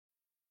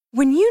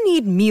When you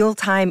need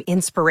mealtime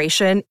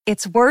inspiration,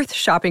 it's worth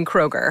shopping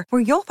Kroger,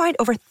 where you'll find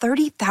over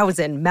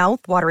 30,000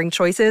 mouth-watering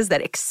choices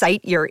that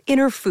excite your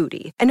inner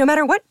foodie. And no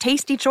matter what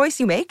tasty choice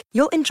you make,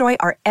 you'll enjoy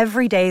our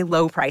everyday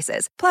low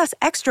prices, plus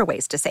extra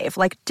ways to save,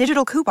 like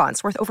digital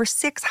coupons worth over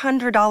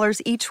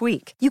 $600 each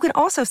week. You can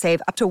also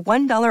save up to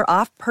 $1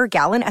 off per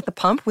gallon at the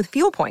pump with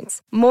fuel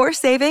points. More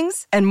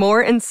savings and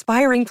more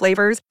inspiring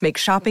flavors make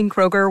shopping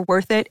Kroger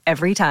worth it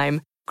every time.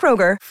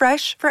 Kroger,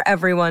 fresh for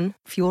everyone.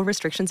 Fuel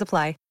restrictions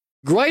apply.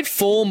 Great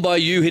form by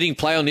you hitting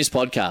play on this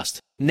podcast.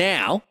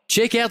 Now,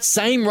 check out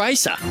Same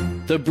Racer,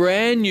 the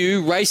brand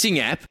new racing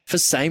app for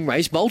same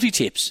race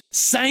multi-tips.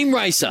 Same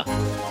Racer.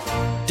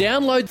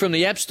 Download from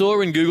the App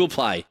Store and Google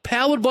Play.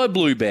 Powered by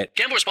Bluebet.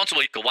 Gamble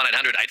responsibly. Call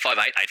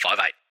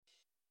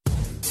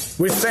 1-800-858-858.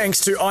 With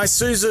thanks to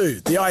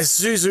Isuzu, the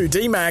Isuzu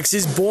D-Max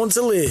is born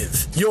to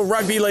live. Your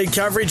rugby league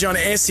coverage on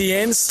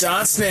SEN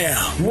starts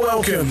now.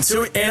 Welcome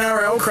to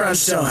NRL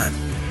Crunch Time.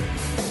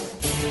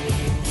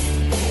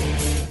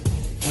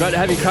 Great to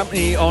have your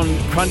company on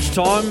Crunch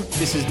Time.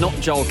 This is not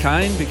Joel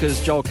Kane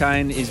because Joel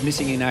Kane is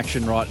missing in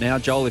action right now.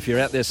 Joel, if you're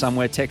out there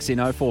somewhere, text in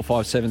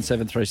 0457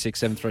 736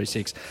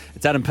 736.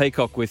 It's Adam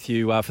Peacock with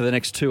you for the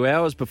next 2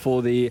 hours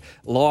before the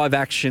live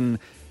action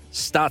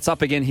starts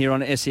up again here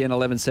on SEN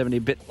 1170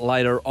 a bit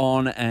later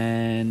on.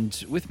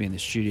 And with me in the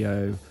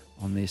studio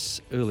on this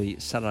early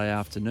Saturday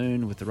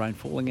afternoon with the rain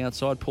falling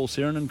outside, Paul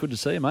Sirenen. Good to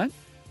see you, mate.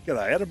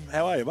 G'day, Adam.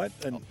 How are you, mate?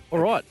 And all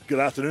right. Good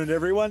afternoon,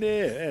 everyone.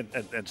 Yeah,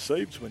 and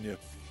Siebes when you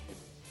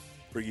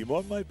bring him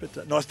on, mate.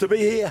 But nice to be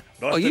here.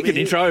 You can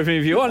intro him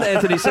if you want.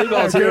 Anthony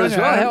Seibold's here as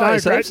well. How are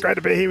you, great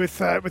to be here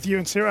with you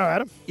and Ciro,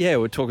 Adam. Yeah,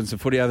 we're talking some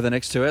footy over the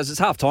next 2 hours. It's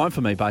half time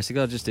for me,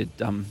 basically. I just did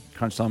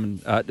Crunch Time.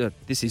 And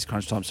this is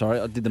Crunch Time, sorry.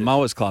 I did the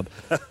Mowers Club,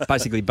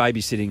 basically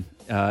babysitting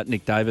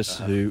Nick Davis,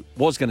 who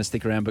was going to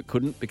stick around but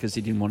couldn't because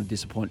he didn't want to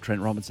disappoint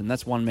Trent Robinson.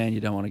 That's one man you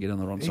don't want to get on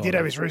the wrong side. He did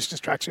have his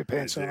Roosters tracksuit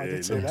pants on. I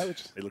did see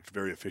that. He looked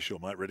very official,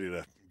 mate, ready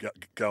to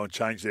go and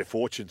change their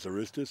fortunes, the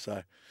Roosters.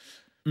 So.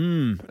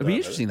 It'll be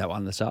interesting, that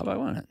one, the Sabo,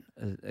 won't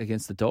it,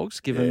 against the Dogs,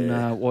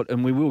 given what,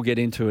 and we will get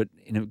into it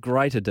in a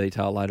greater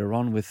detail later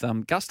on with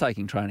Gus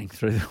taking training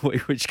through the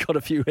week, which got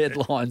a few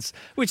headlines,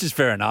 which is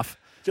fair enough.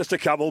 Just a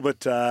couple,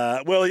 but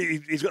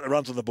he's got the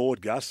runs on the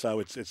board, Gus. So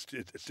it's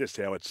just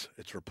how it's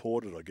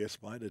reported, I guess,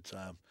 mate. It's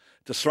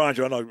a strange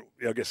one.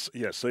 I guess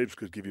Siebes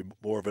could give you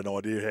more of an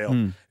idea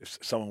how if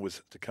someone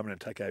was to come in and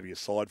take over your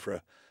side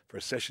for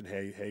a session,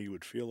 how you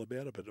would feel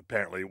about it. But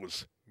apparently it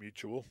was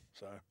mutual.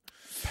 So.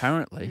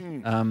 Apparently.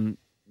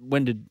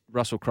 When did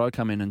Russell Crowe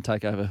come in and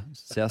take over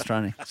South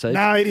training?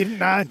 No, he didn't.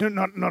 No,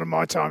 not in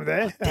my time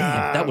there.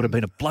 Damn, that would have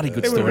been a bloody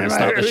good story to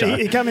start the show.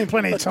 He came in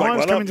plenty of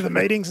times, come into the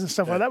meetings and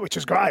stuff like that, which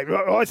was great.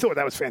 I thought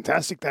that was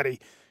fantastic that he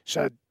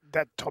showed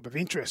that type of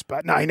interest.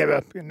 But no, he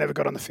never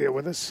got on the field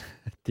with us.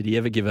 Did he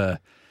ever give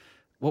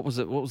what was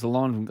the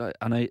line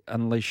from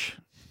Unleash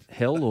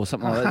Hell or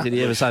something like that? Did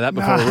he ever say that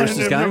before a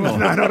Roosters game? No,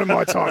 not in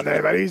my time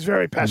there, but he's a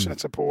very passionate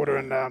supporter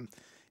and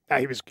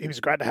he was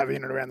great to have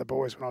in and around the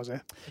boys when I was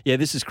there. Yeah,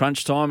 this is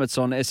Crunch Time. It's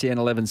on SEN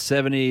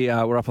 1170.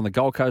 We're up on the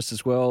Gold Coast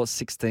as well,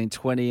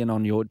 1620, and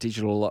on your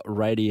digital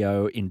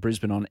radio in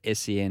Brisbane on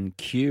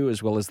SENQ,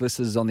 as well as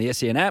listeners on the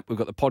SEN app. We've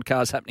got the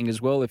podcast happening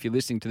as well if you're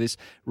listening to this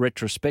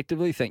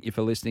retrospectively. Thank you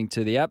for listening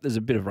to the app. There's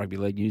a bit of rugby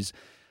league news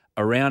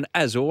around,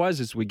 as always,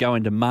 as we go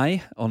into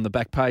May, on the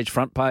back page,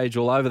 front page,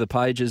 all over the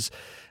pages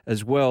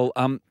as well.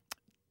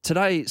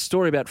 Today,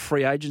 story about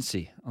free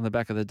agency on the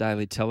back of the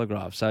Daily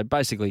Telegraph. So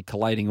basically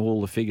collating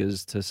all the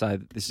figures to say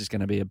that this is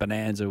going to be a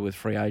bonanza with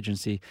free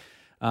agency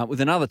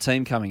with another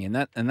team coming in.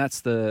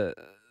 That's the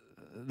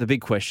big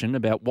question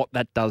about what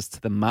that does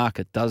to the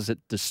market. Does it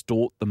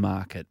distort the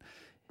market?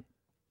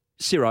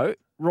 Ciro,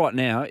 right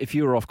now, if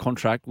you were off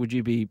contract, would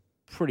you be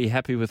pretty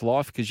happy with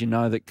life because you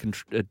know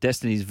that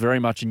destiny is very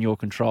much in your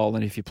control,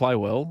 and if you play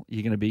well,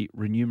 you're going to be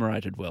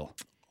remunerated well?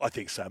 I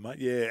think so, mate.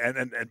 Yeah,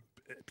 and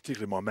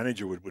particularly my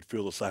manager would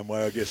feel the same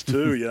way, I guess,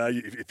 too. You know,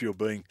 if you're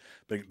being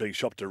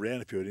shopped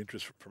around, if you had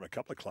interest from a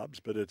couple of clubs,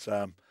 but it's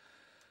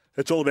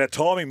all about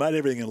timing, mate.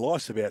 Everything in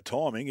life's about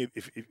timing.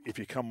 If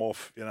you come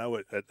off, you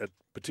know,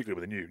 particularly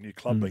with a new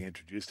club being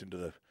introduced into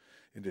the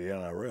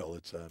NRL,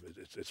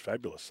 it's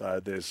fabulous. So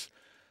there's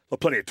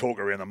plenty of talk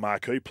around the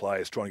marquee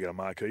players trying to get a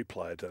marquee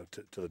player to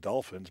the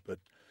Dolphins, but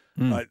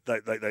mate,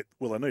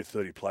 they need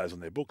 30 players on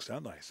their books,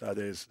 don't they? So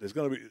there's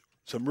going to be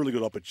some really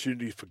good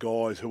opportunity for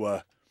guys who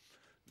are.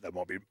 They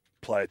might be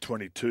player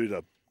 22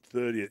 to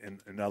 30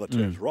 in other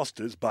teams'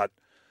 rosters, but,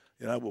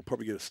 you know, we'll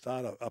probably get a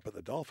start up at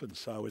the Dolphins.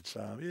 So it's,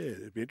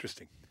 it'd be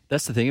interesting.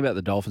 That's the thing about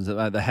the Dolphins,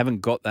 that they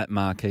haven't got that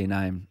marquee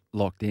name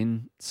locked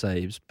in,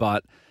 Siebes,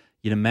 but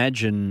you'd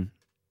imagine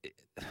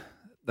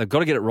they've got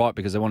to get it right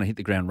because they want to hit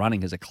the ground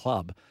running as a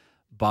club,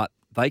 but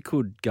they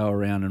could go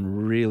around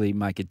and really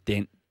make a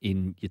dent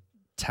in your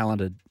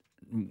talented,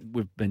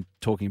 we've been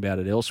talking about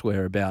it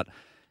elsewhere, about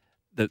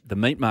the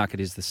meat market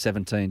is the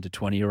 17 to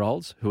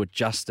 20-year-olds who are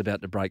just about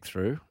to break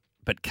through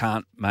but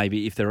can't,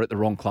 maybe if they're at the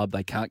wrong club,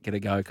 they can't get a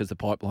go because the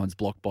pipeline's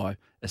blocked by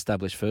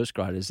established first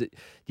graders. Do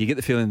you get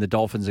the feeling the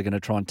Dolphins are going to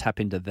try and tap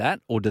into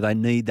that, or do they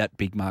need that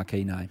big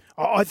marquee name?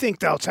 I think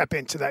they'll tap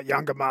into that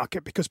younger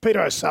market because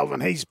Peter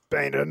O'Sullivan, he's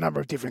been at a number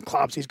of different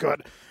clubs. He's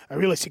got a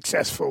really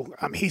successful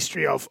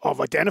history of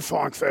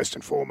identifying first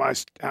and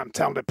foremost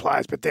talented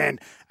players, but then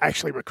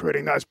actually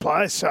recruiting those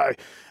players. So,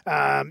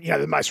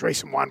 the most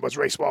recent one was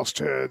Reece Walsh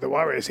to the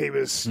Warriors. He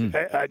was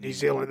at New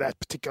Zealand at that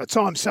particular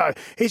time. So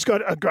he's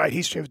got a great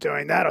history of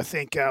doing that. I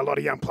think a lot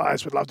of young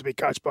players would love to be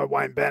coached by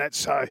Wayne Bennett.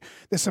 So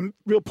there's some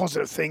real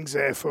positive things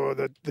there for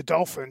the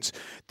Dolphins.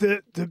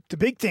 The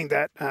big thing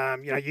that,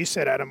 you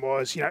said, Adam,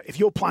 was, if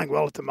you're playing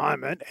well at the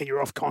moment and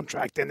you're off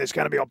contract, then there's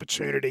going to be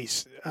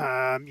opportunities,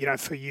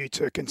 for you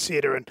to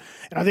consider. And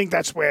I think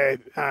that's where,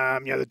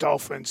 the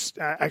Dolphins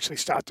actually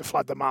start to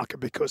flood the market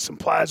because some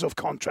players off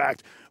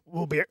contract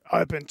will be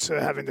open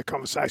to having the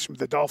conversation with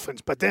the Dolphins.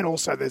 But then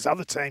also there's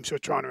other teams who are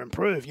trying to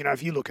improve.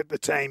 If you look at the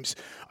teams,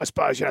 I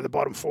suppose, the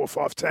bottom 4 or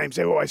 5 teams,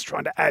 they're always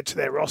trying to add to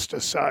their roster.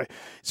 So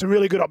some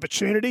really good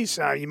opportunities.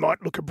 You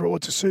might look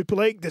abroad to Super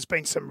League. There's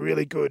been some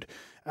really good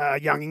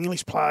young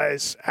English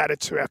players added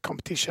to our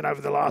competition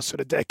over the last sort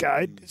of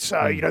decade.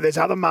 So, there's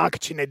other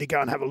markets you need to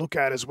go and have a look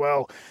at as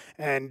well.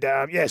 And,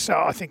 so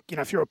I think,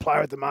 if you're a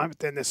player at the moment,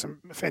 then there's some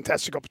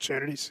fantastic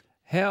opportunities.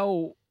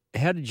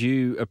 How did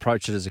you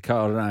approach it as a coach?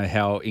 I don't know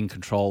how in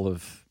control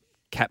of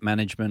cap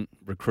management,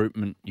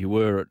 recruitment you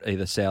were at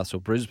either South or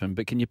Brisbane,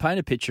 but can you paint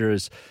a picture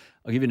as,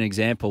 I'll give you an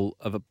example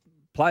of a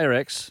player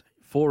X,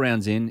 4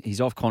 rounds in, he's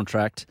off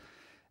contract,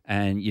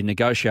 and you're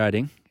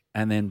negotiating,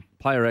 and then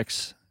player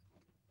X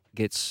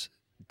gets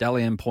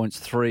Dally M points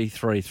 3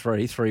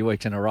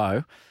 weeks in a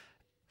row.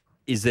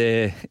 Does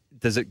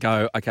it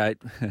go, okay,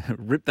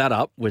 rip that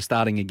up, we're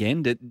starting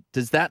again?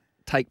 Does that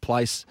take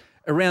place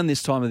around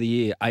this time of the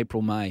year,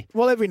 April, May?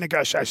 Well, every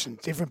negotiation is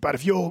different, but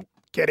if you're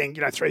getting,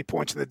 3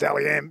 points in the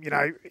Dally M,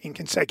 in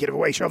consecutive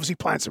weeks, you're obviously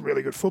playing some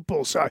really good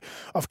football. So,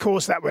 of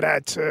course, that would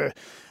add to,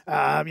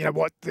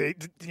 what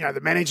the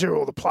manager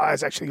or the player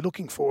is actually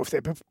looking for. If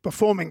they're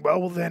performing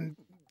well, then,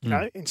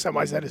 in some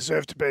ways they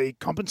deserve to be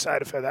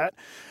compensated for that.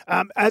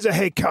 As a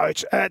head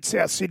coach at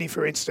South Sydney,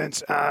 for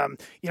instance,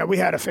 we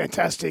had a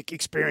fantastic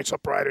experienced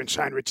operator in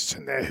Shane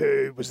Richardson there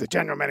who was the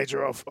general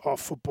manager of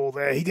football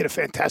there. He did a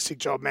fantastic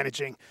job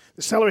managing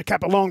the salary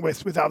cap along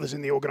with others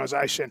in the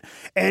organisation.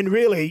 And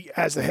really,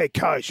 as the head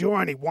coach, you're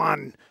only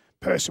one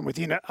person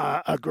within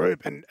a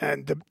group, and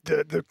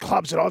the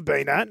clubs that I've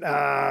been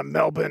at,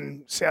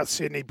 Melbourne, South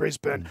Sydney,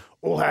 Brisbane,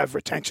 all have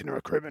retention and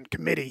recruitment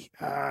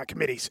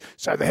committees.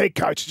 So the head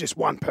coach is just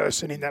one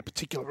person in that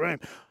particular room.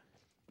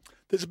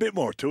 There's a bit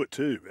more to it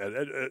too.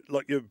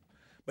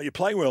 You're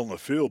playing well on the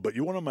field, but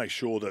you want to make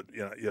sure that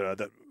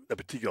that a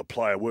particular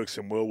player works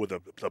in well with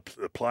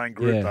the playing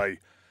group.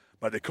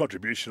 Yeah. Their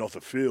contribution off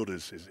the field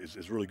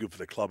is really good for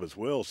the club as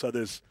well. So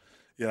there's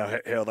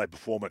how they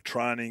perform at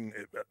training,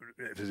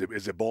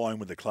 is there buy-in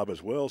with the club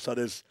as well. So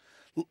there's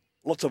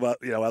lots of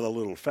other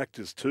little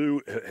factors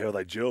too, how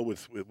they gel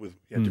with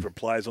different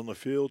players on the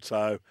field.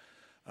 So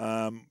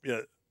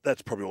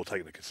that's probably all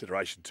taken into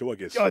consideration too, I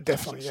guess. Oh,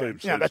 definitely.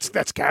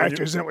 That's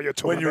character, isn't it? What you're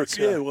talking about?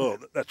 Yeah, well,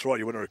 that's right.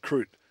 You want to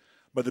recruit,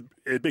 but the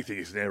big thing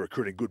is now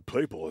recruiting good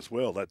people as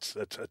well. That's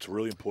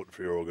really important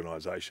for your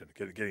organisation,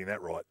 getting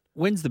that right.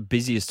 When's the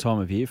busiest time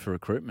of year for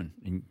recruitment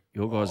in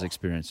your guys'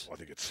 experience? I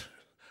think it's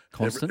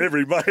constant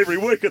every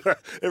week of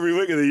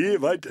the year,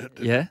 mate.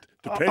 Yeah.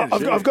 Depends.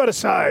 I've got to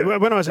say,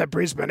 when I was at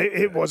Brisbane,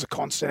 it was a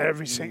constant.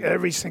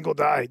 Every single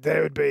day,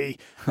 there would be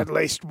at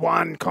least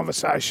one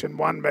conversation,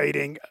 one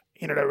meeting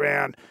in and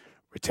around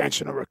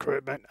retention or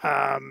recruitment.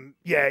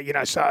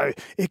 So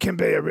it can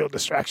be a real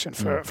distraction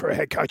for a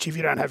head coach if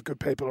you don't have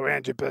good people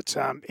around you, but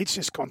it's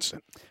just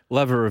constant. We'll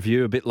have a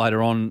review a bit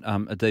later on,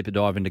 a deeper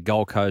dive into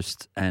Gold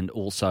Coast and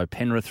also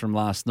Penrith from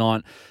last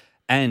night.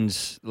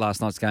 And last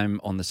night's game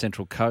on the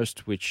Central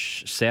Coast,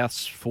 which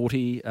South's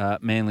 40,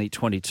 Manly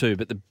 22.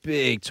 But the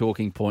big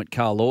talking point,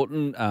 Carl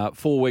Lawton,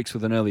 4 weeks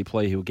with an early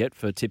plea he'll get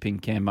for tipping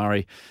Cam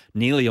Murray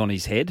nearly on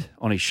his head,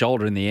 on his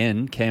shoulder in the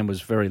end. Cam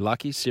was very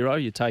lucky. Ciro,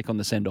 your take on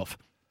the send-off?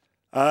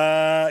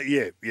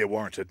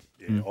 Warranted.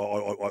 Yeah,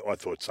 I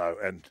thought so.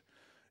 And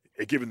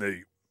given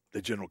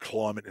the general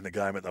climate in the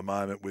game at the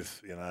moment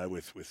with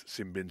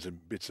sim bins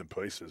and bits and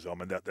pieces, I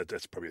mean,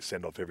 that's probably a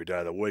send-off every day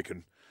of the week.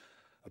 And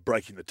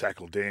breaking the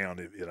tackle down,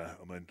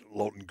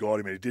 Lawton got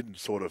him, and he didn't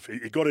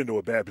he got into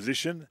a bad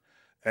position,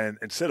 and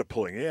instead of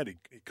pulling out, he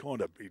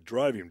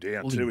drove him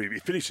down too. He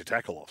finished the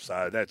tackle off,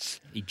 so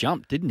he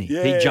jumped, didn't he?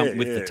 Yeah, he jumped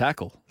with the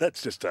tackle.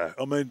 That's just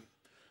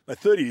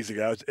 30 years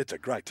ago, it's a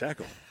great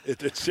tackle.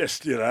 It's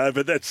just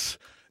but that's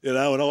and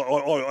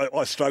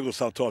I struggle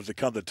sometimes to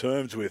come to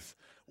terms with,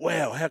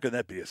 wow, how can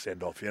that be a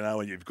send off?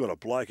 And you've got a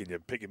bloke and you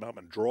pick him up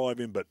and drive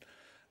him, but.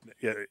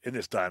 Yeah, in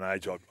this day and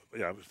age,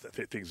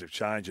 things have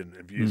changed and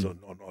views on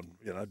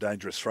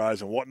dangerous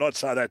throws and whatnot.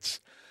 So that's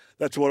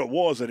what it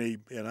was, and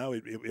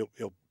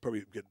he'll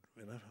probably get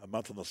a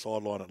month on the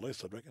sideline at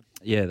least, I reckon.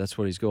 Yeah, that's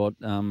what he's got.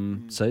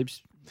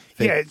 Siebes,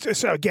 Yeah,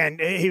 so again,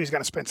 he was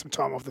going to spend some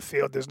time off the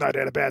field. There's no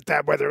doubt about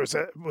that. Whether it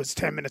was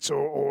 10 minutes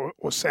or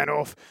sent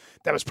off,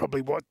 that was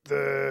probably what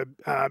the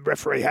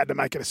referee had to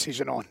make a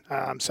decision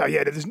on. So,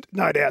 yeah, there's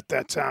no doubt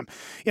that,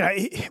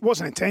 it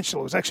wasn't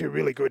intentional. It was actually a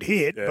really good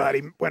hit, but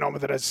he went on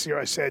with it, as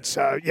Ciro said.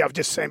 So, yeah, I've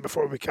just seen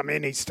before we come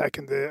in, he's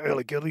taken the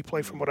early guilty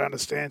plea from what I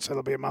understand, so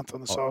there'll be a month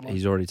on the sideline.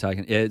 He's already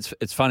taken. Yeah,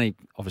 it's funny,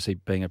 obviously,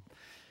 being a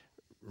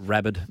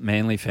rabid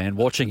Manly fan,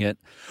 watching it.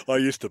 I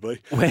used to be.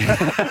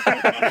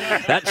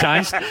 That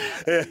changed.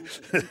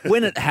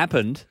 When it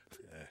happened,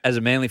 as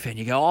a Manly fan,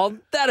 you go, oh,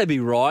 that'd be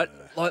right.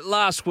 Like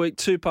last week,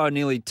 Tupou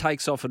nearly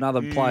takes off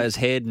another player's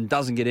head and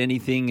doesn't get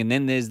anything, and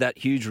then there's that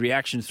huge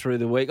reaction through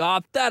the week.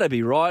 Oh, that'd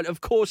be right. Of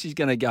course he's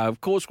going to go.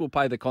 Of course we'll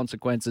pay the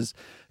consequences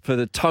for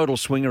the total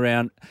swing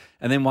around.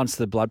 And then once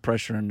the blood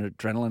pressure and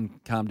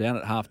adrenaline calm down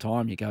at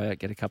halftime, you go out,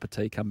 get a cup of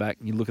tea, come back,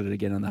 and you look at it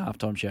again on the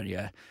halftime show, and you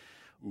go,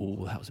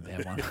 oh, that was a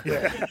bad one.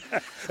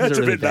 That's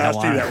a bit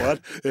nasty, that one.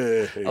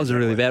 That was a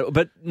really bad one.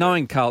 But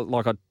knowing Carl,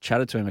 like I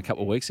chatted to him a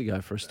couple of weeks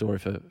ago for a story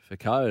for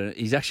Co,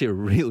 he's actually a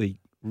really,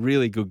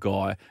 really good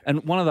guy.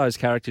 And one of those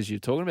characters you're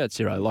talking about,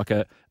 Ciro, like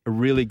a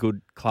really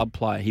good club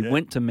player. He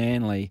went to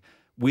Manly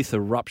with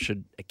a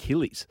ruptured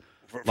Achilles.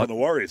 From the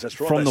Warriors, that's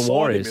right. From the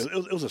Warriors.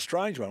 It was a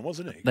strange one,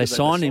 wasn't he? They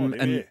signed him,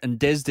 and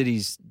Des did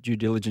his due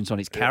diligence on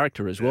his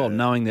character as well,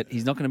 knowing that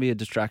he's not going to be a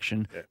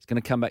distraction. He's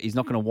going to come back. He's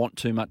not going to want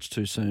too much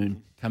too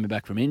soon coming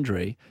back from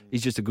injury.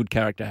 He's just a good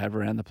character to have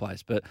around the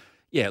place. But,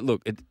 yeah,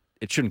 look,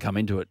 it shouldn't come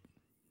into it,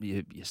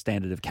 your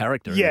standard of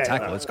character in the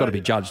tackle. It's got to be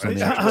judged on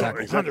the actual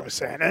tackle.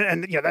 100%.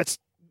 And that's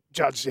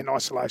judged in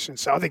isolation.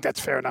 So I think that's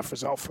fair enough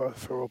result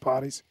for all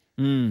parties.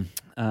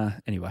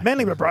 Anyway.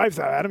 Manly were brave,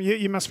 though, Adam.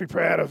 You must be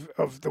proud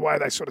of the way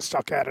they sort of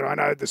stuck at it. I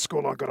know the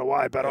scoreline got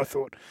away, but I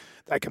thought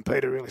they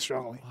competed really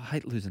strongly. I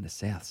hate losing to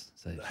Souths.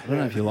 So I don't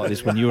know if you're like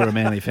this when you were a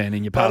Manly fan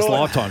in your past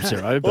lifetime,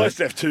 Ciro. But I used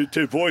to have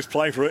two boys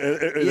playing for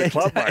a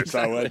club, mate.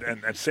 So,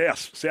 and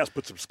South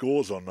put some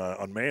scores on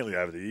Manly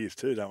over the years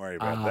too. Don't worry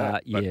about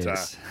that. But,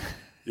 yes.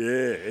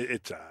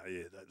 there's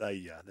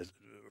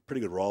a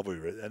pretty good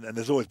rivalry. And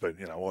there's always been,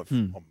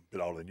 I'm a bit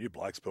older than you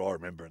blokes, but I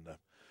remember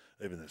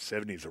even in the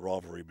 70s, the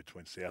rivalry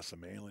between South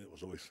and Manly, it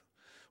was always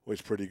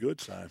pretty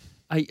good. So,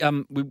 hey,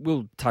 we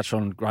will touch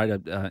on in greater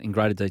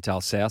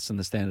detail Souths and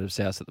the standard of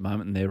Souths at the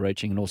moment and their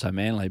reaching, and also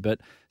Manly. But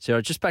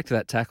Sarah, just back to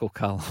that tackle,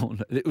 Carl.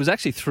 It was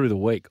actually through the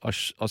week. I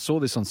saw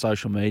this on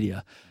social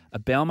media. A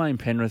Balmain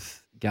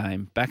Penrith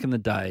game back in the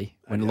day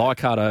when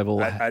Leichhardt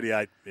Oval,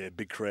 88,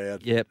 big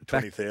crowd,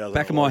 20,000.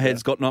 Back of my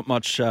head's got not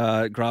much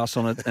grass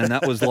on it, and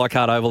that was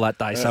Leichhardt Oval that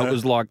day. So it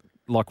was like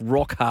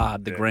rock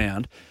hard the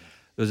ground.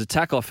 There was a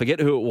tackle, I forget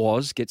who it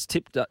was, gets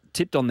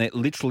tipped on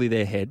literally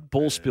their head,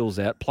 ball spills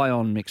out, play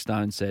on, Mick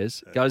Stone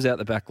says, goes out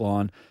the back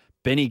line,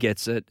 Benny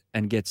gets it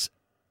and gets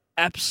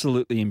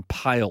absolutely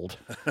impaled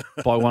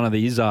by one of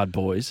the Izzard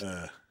boys.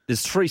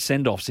 There's 3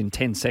 send-offs in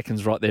 10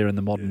 seconds right there in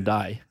the modern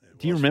day.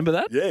 Do you remember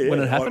that? Yeah. When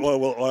it happened?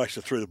 I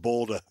actually threw the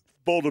ball to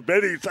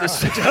Benny.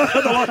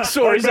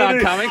 Saw his arm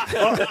coming.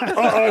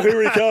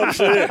 Here he comes.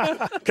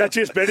 Catch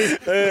this, Benny.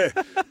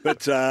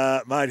 But,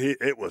 mate,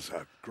 it was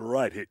a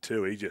great hit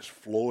too. He just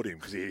floored him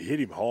because he hit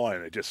him high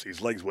and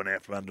his legs went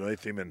out from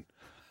underneath him.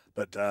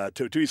 But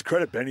to his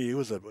credit, Benny, he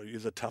was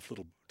a tough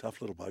little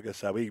bugger.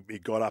 So he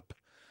got up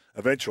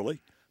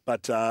eventually.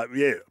 But, but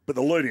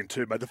the lead-in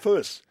too, mate. The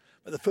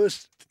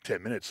first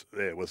 10 minutes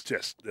there was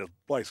just the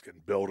blokes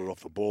getting belted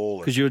off the ball.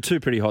 Because you were 2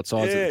 pretty hot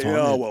sides at the time.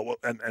 Yeah, well,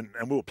 and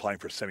we were playing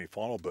for a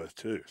semi-final berth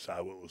too. So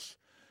it was,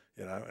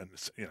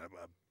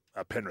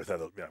 Penrith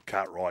had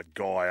Cartwright,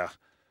 Geyer,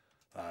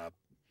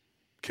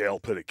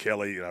 Peter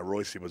Kelly,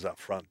 Royce was up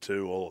front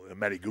too.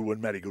 Matty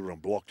Goodwin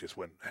block just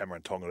went hammer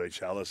and tong at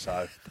each other.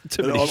 So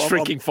too many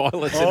shrinking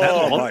violets in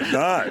that one. Mate,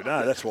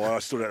 no, that's why I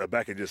stood out the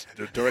back and just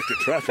directed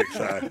traffic.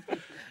 So,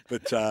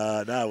 but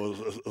no,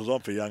 it was on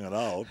for young and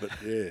old. But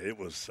yeah, it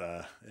was.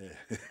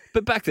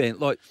 But back then,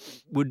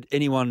 would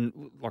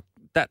anyone like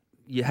that?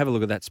 You have a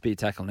look at that spear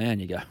tackle now,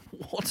 and you go,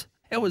 "What?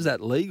 How was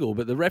that legal?"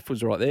 But the ref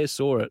was right there,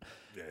 saw it.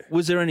 Yeah.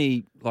 Was there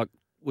any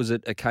Was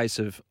it a case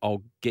of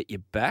I'll get you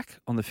back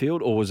on the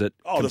field, or was it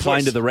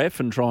complain to the ref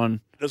and try and?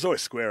 There's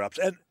always square ups,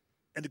 and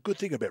the good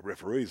thing about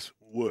referees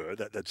were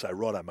that they'd say,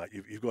 "Righto, mate,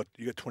 you got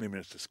 20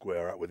 minutes to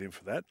square up with him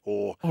for that."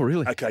 Or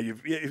really? Okay,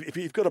 if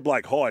you've got a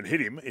bloke high and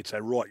hit him, it'd say,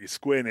 "Right, you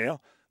square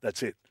now.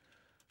 That's it."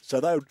 So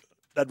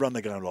they'd run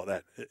the game like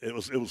that. It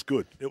was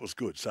good. It was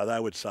good. So they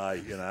would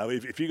say,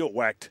 if you got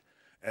whacked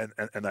and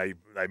they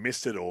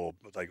missed it, or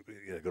they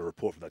got a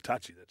report from the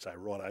touchy, they'd say,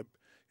 "Righto,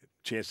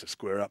 chance to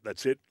square up.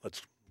 That's it.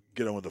 Let's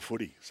get on with the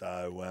footy."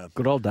 So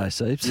good old days,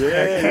 Seeps.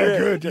 Yeah,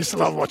 good. Just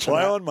love watching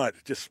play that. on, mate.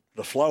 Just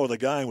the flow of the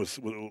game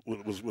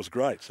was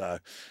great. So,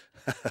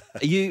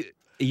 are you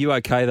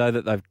okay though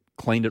that they've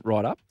cleaned it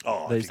right up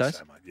these days?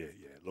 So, mate. Yeah.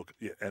 Look,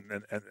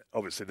 and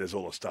obviously there's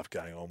all the stuff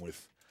going on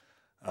with,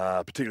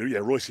 particularly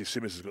Royce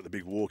Simmons has got the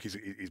big walk.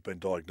 He's been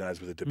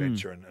diagnosed with a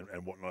dementia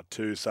and whatnot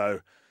too.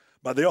 So,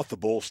 but the off the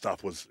ball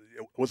stuff was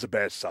the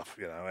bad stuff,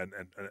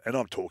 and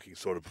I'm talking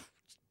sort of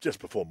just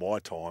before my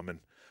time and.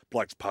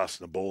 Blake's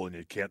passing the ball and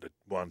you count to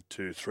 1,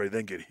 2, 3,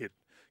 then get hit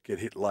get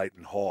hit late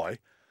and high,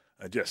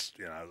 and just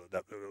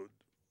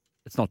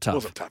It's not tough. It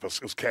wasn't tough.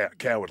 It was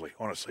cowardly,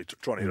 honestly.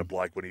 Trying to hit a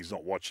bloke when he's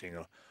not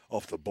watching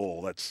off the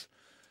ball. That's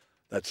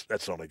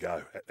not a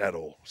go at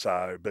all.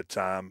 So, but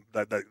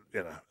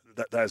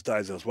those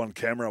days there was one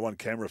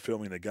camera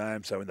filming the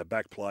game. So in the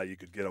back play you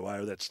could get away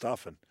with that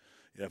stuff, and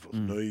if it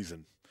was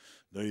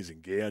knees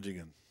and gouging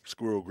and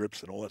squirrel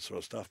grips and all that sort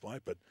of stuff,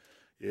 mate. But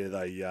yeah,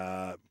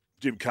 they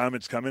Jim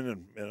Coman's come in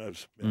and it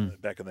was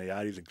back in the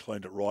 80s and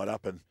cleaned it right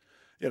up, and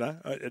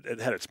it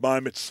had its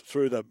moments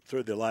through the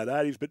late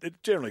 80s, but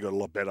it generally got a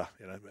lot better.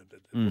 It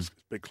was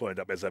been cleaned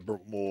up as they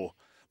brought more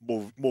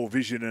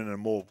vision in and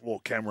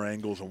more camera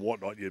angles and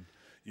whatnot. You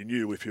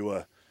knew if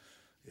you're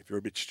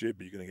a bit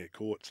stupid, you're going to get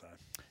caught. So,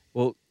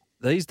 well,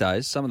 these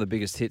days some of the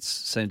biggest hits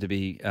seem to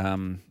be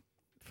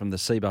from the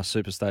Seabus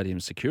Super Stadium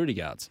security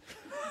guards.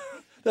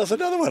 There was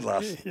another one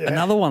last. Yeah.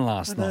 Another one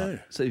last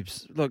night. So,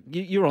 look,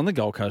 you were on the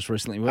Gold Coast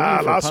recently,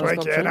 weren't you? Last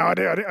week, yeah. No, I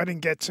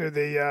didn't get to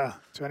any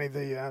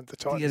of the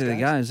Titans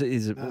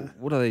games.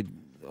 What are they?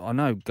 I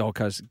know Gold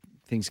Coast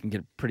things can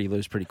get pretty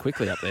loose pretty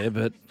quickly up there,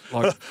 but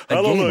like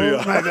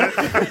Hallelujah.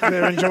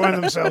 They're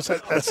enjoying themselves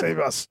at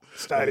Seabus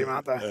Stadium,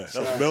 aren't they? Yeah,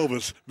 so. That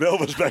was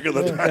Melbourne's back in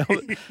the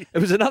day. It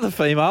was another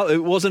female.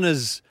 It wasn't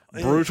as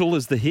brutal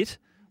as the hit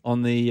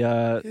on the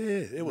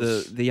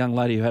the young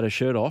lady who had her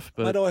shirt off.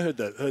 But mate, I heard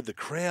the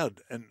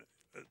crowd, and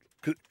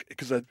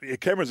because the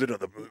cameras in at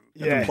the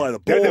play the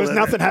ball. There was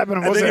nothing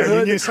happening, was there? You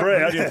heard the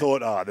crowd, you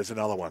thought, there's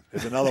another one.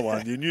 There's another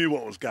one. You knew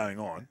what was going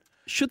on.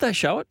 Should they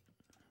show it?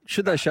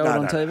 Should they show it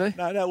on TV?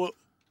 No. Well,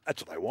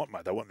 that's what they want,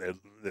 mate. They want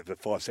their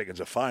 5 seconds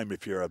of fame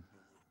if you're a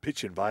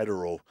pitch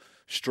invader or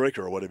streaker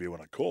or whatever you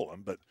want to call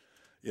them. But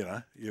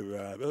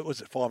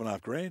was it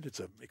 $5,500? It's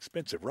an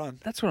expensive run.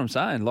 That's what I'm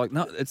saying. Like,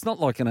 no, it's not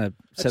like going to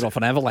set off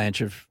an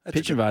avalanche of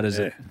pitch invaders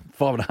at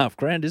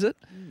 $5,500, is it?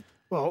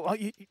 Well,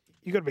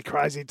 you got to be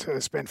crazy to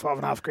spend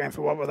 $5,500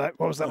 for what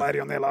was that lady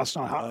on there last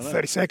night?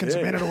 30 seconds,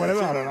 a minute or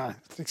whatever. I don't know.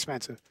 It's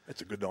expensive.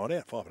 It's a good night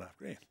out.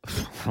 $5,500.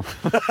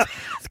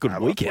 It's a good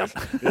week out.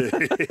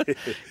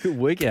 Good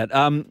week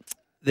out.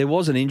 There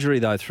was an injury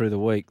though through the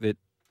week that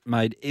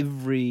made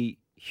every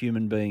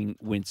human being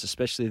wince,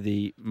 especially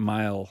the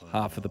male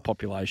half of the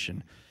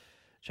population.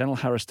 Channel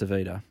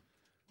Harris-Tavita,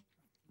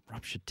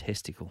 ruptured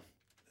testicle.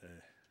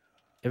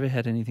 Ever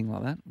had anything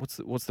like that?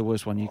 What's the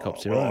worst one you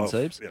copped, Cyril and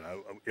Seebs?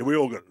 We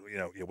all got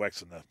your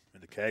wax in the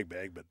cag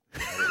bag, but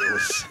it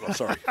was.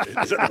 Sorry,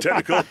 is that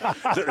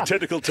the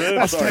technical term?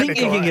 I think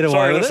you can get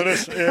away with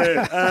it.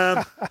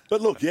 Yeah.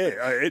 But look,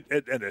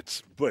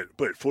 it's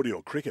but footy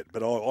or cricket.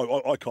 But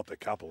I copped a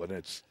couple, and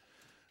it's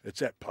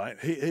that pain.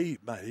 He's.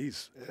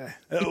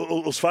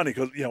 It was funny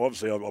because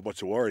obviously I watch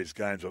the Warriors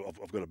games.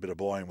 I've got a bit of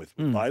buy-in with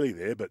Bailey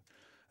there, but.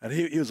 And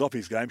he was off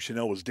his game.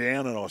 Chanel was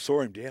down, and I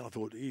saw him down. I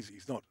thought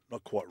he's not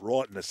quite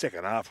right. In the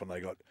second half, when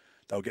they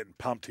were getting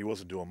pumped, he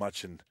wasn't doing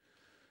much in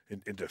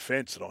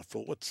defence. And I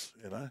thought, but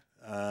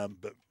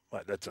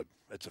mate, that's a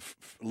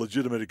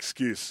legitimate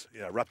excuse.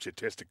 Ruptured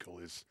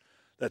testicle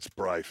that's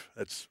brave.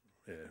 That's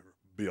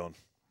beyond.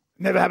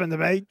 Never happened to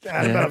me, but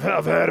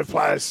I've heard of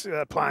players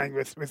playing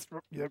with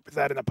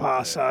that in the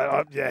past.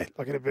 So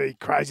it'd be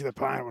crazy the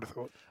pain. I would have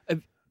thought.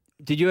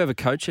 Did you ever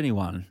coach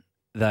anyone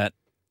that?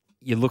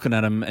 You're looking at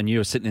them and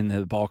you're sitting in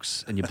the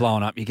box and you're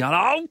blowing up. You're going,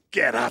 oh,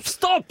 get up.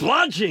 Stop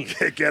plunging.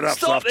 Get up,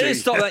 stop Softy. there,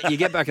 stop that. You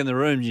get back in the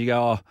room and you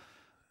go,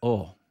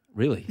 oh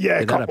really?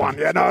 Yeah, cop one.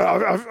 Yeah, no,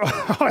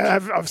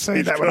 I've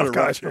seen that when I've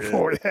coached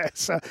before. Yeah,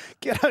 so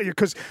get out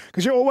because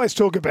you always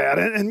talk about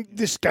it, and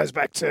this goes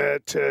back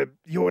to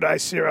your day,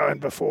 Ciro, and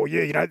before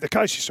you. The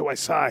coach used to always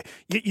say,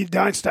 you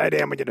don't stay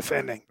down when you're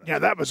defending.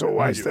 That was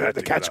always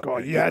the catch call.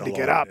 You had to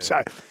get up.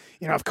 So.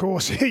 Of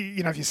course, if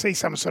you see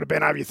someone sort of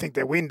bent over, you think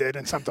they're winded,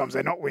 and sometimes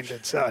they're not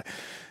winded. So,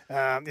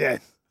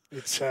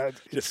 it's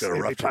just got a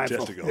ruptured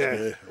testicle.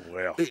 Yeah.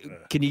 Wow.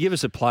 Can you give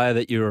us a player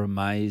that you're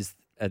amazed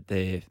at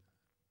their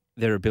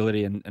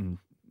ability and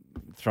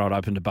throw it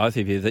open to both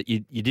of you that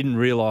you didn't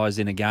realise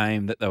in a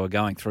game that they were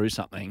going through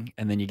something,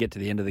 and then you get to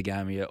the end of the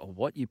game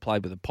and you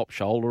played with a popped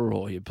shoulder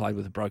or you played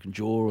with a broken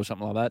jaw or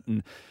something like that,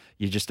 and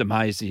you're just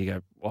amazed and you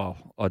go, wow,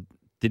 I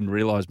didn't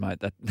realise,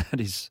 mate, that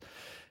is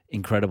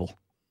incredible.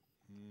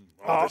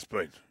 There's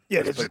been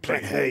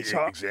plenty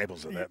of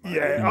examples of that, mate.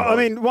 Yeah,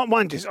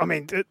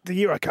 the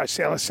Euro coach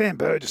Sam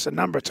Burgess a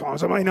number of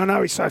times. I mean, I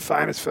know he's so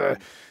famous for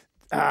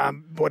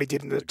what he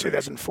did in the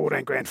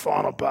 2014 grand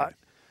final, but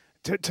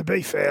to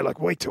be fair,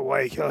 like week to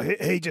week,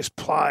 he just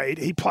played.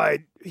 He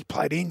played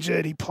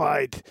injured. He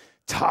played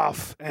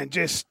tough, and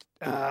just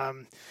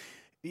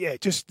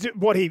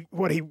what he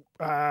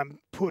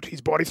put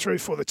his body through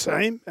for the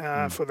team,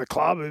 for the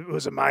club, it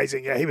was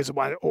amazing. Yeah, he was the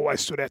one that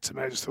always stood out to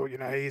me. I just thought, he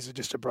is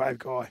just a brave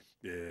guy.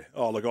 Yeah.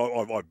 Oh, look,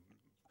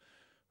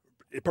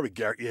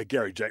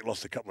 Gary Jack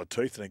lost a couple of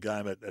teeth in a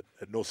game at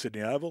North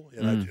Sydney Oval.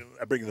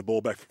 Bringing the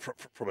ball back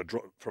from a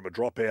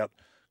dropout,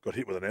 got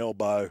hit with an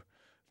elbow,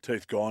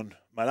 teeth gone.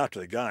 Mate, after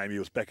the game, he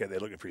was back out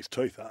there looking for his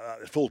teeth.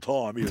 Full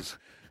time, he was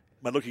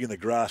looking in the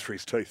grass for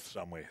his teeth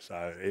somewhere.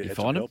 So he had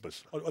some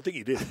helpers. I think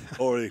he did,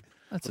 or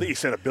I think he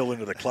sent a bill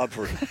into the club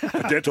for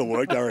dental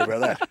work. Don't worry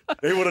about that.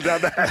 He would have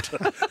done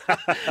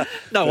that.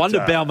 No wonder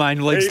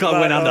Balmain Leagues Club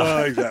went under.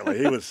 Oh, exactly.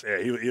 He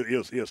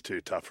was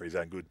too tough for his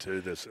own good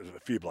too. There's a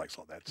few blokes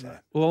like that. So.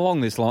 Well,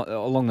 along these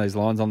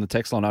lines, on the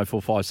text line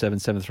 0457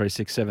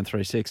 736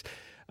 736,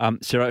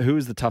 Ciro, who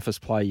was the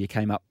toughest player you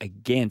came up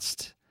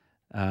against?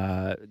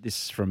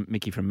 This is from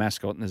Mickey from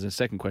Mascot, and there's a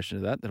second question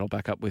to that I'll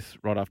back up with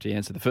right after you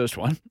answer the first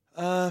one.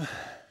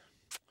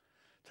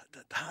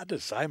 Hard to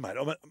say, mate.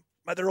 I mean,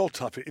 mate, they're all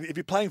tough. If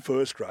you're playing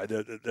first grade,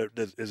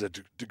 there's a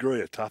degree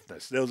of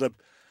toughness. There was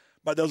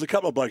a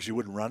couple of blokes you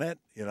wouldn't run at.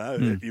 You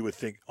know, you would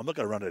think I'm not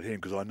going to run at him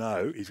because I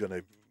know he's going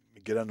to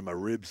get under my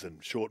ribs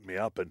and shorten me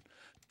up. And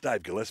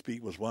Dave Gillespie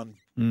was one.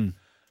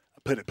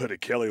 Peter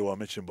Kelly, who I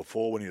mentioned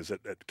before, when he was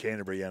at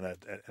Canterbury and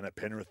at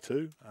Penrith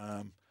too.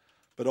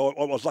 But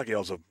I was lucky. I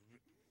was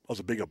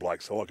a bigger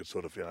bloke, so I could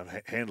sort of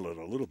handle it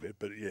a little bit.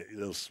 But yeah,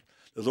 there's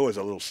always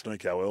a little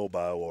sneako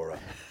elbow or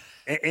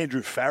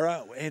Andrew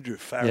Farrer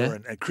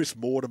and Chris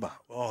Mortimer.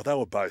 Oh, they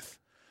were both.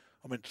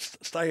 I mean,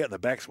 stay out in the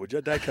backs, would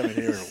you? Don't come in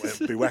here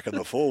and be whacking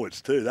the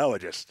forwards too. They were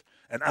just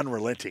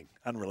unrelenting.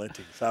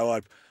 So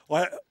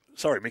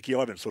sorry, Mickey, I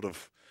haven't sort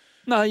of.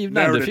 No, you've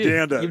named a few.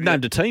 You've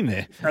named a team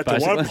there. At the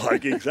one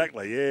bloke,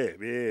 exactly.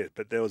 Yeah.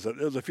 But there was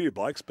a few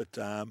blokes. But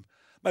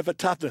mate, for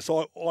toughness,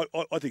 I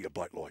think a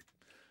bloke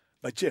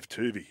like Jeff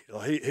Tuvey,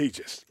 he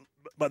just.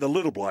 But the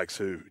little blokes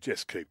who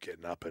just keep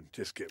getting up and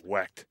just get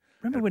whacked.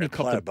 Remember when he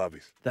copped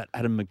that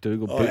Adam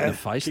McDougall boot in the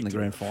face in the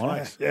grand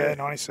final? Yeah,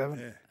 97.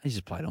 Yeah. He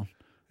just played on.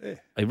 Yeah.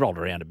 He rolled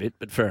around a bit,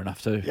 but fair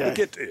enough too. Yeah.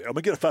 Get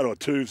a photo of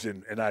Tubes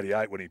in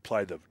 88 when he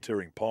played the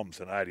Touring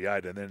Poms in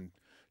 88, and then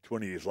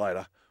 20 years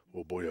later,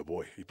 oh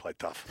boy, he played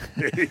tough.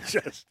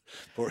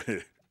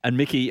 And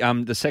Mickey,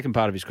 the second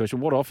part of his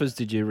question, what offers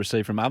did you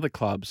receive from other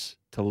clubs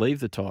to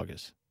leave the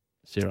Tigers?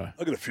 Zero.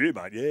 I got a few,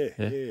 mate,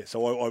 yeah.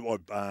 So I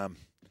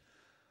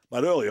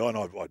mate, early on,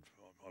 I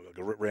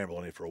ramble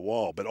on here for a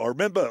while, but I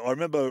remember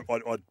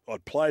I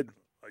played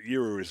a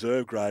year of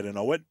reserve grade, and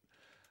I went.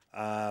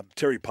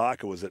 Terry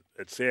Parker was at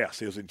South.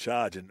 He was in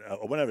charge, and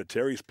I went over to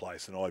Terry's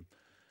place, and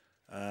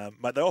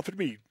mate, they offered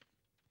me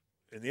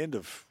in the end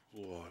of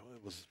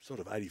it was sort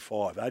of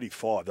 85.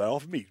 They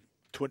offered me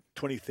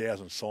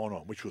 20,000 sign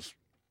on, which was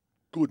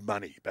good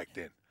money back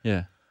then.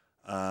 Yeah.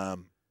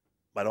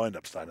 Mate, I ended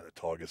up staying at the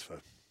Tigers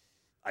for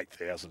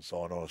 8,000 sign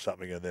on or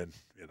something, and then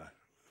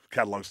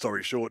cut a long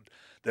story short,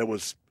 there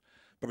was.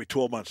 Probably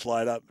 12 months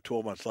later,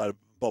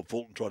 Bob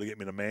Fulton tried to get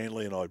me to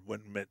Manly, and I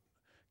went and met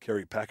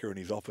Kerry Packer in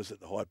his office at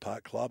the Hyde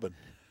Park Club,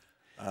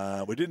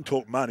 and we didn't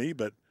talk money,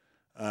 but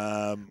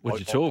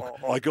what'd you talk?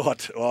 I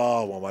got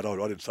mate,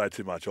 I didn't say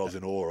too much. I was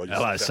in awe.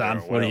 Hello, son.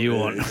 What do you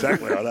want?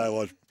 Exactly. I know. I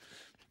was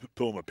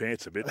pulling my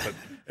pants a bit, but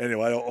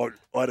anyway,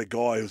 I had a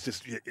guy who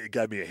was he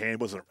gave me a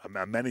hand. Wasn't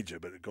a manager,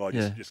 but a guy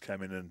just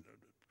came in and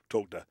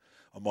talked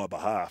on my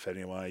behalf.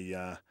 Anyway,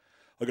 I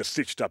got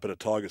stitched up at a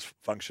Tigers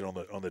function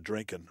on the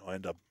drink, and I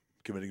ended up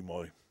committing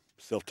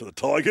myself to the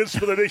Tigers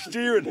for the next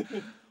year.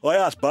 And I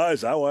asked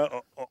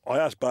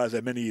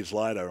Bozo many years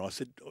later, and I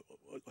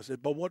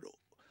said, Bob, what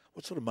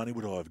sort of money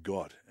would I have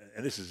got?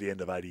 And this is the end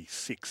of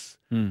 86.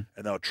 And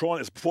they were trying,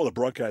 it's before the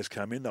Broncos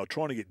came in, they were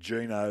trying to get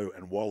Gino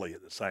and Wally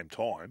at the same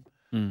time.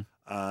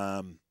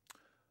 I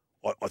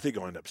think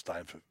I ended up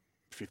staying for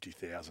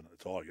 50,000 at the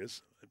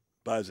Tigers.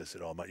 Bozo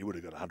said, mate, you would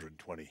have got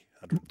 120.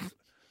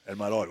 And,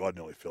 mate, I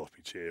nearly fell off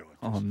my chair.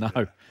 I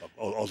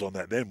was on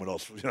that then when I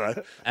was,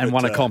 And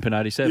won a comp in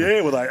 87. Yeah,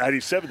 well,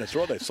 87, that's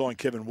right. They signed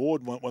Kevin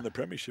Ward and won the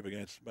premiership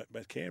against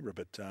Canberra.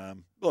 But,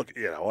 look,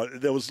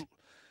 there was,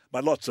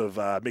 mate, lots of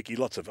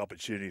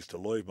opportunities to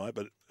leave, mate.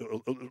 But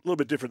a little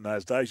bit different in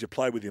those days. You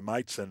play with your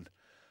mates, and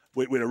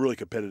we had a really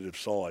competitive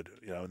side,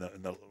 in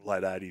the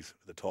late 80s,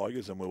 the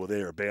Tigers, and we were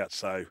thereabouts.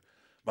 So,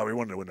 mate, we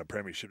wanted to win a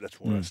premiership. That's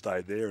why I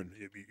stayed there. And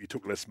you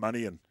took less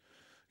money, and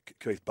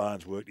Keith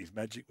Barnes worked his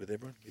magic with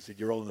everyone. He said,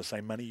 "You're all on the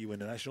same money, you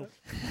international,"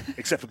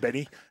 except for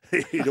Benny.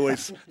 He'd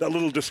always that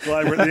little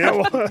disclaimer at the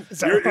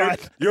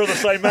end. You're on the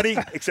same money,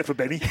 except for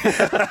Benny.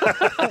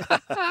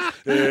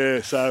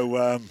 Yeah.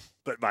 So,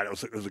 but mate,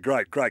 it was a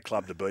great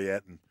club to be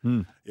at,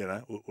 and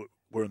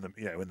we're in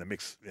the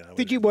mix.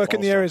 Did you work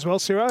in the area as well,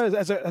 Ciro,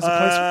 as a policeman?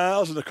 I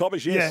was in the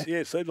Cobbers, yes.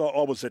 Yeah. So I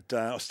was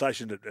I was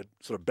stationed at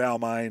sort of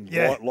Balmain,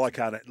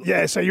 Leichhardt.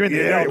 Yeah. So you're in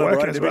the area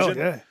working as well.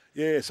 Yeah.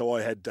 Yeah. So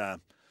I had.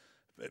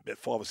 About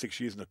 5 or 6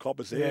 years in the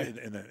Coppers there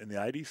in the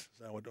 80s.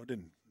 So I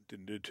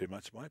didn't do too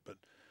much, mate. But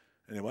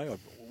anyway, I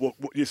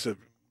used to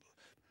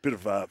bit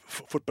of a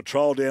foot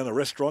patrol down the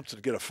restaurants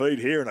and get a feed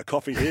here and a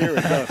coffee here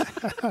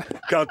and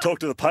go and talk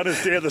to the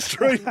punters down the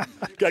street.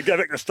 Go back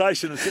to the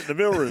station and sit in the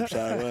mill room.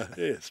 So,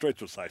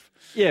 streets were safe.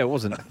 Yeah, it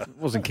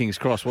wasn't King's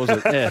Cross, was it?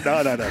 Yeah.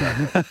 No.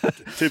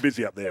 Too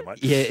busy up there,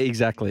 mate. Yeah,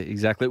 exactly.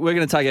 We're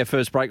going to take our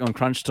first break on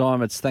Crunch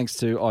Time. It's thanks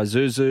to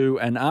Isuzu.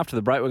 And after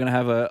the break, we're going to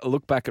have a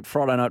look back at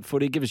Friday night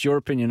footy. Give us your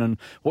opinion on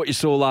what you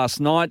saw last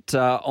night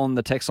on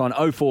the text line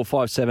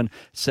 0457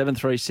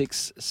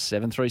 736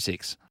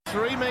 736.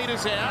 3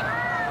 metres out.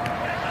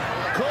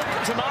 Cook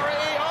to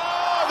Murray.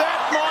 Oh,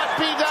 that might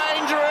be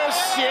dangerous.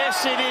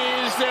 Yes, it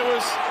is. There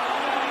was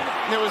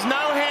There was no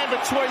hand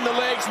between the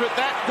legs, but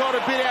that got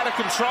a bit out of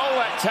control,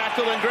 that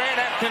tackle, and Grant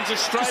Atkins is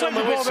straight on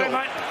the whistle.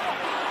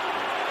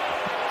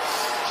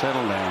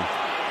 Settle down.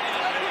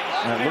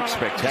 It looks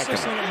spectacular.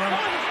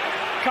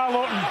 Carl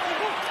Lawton.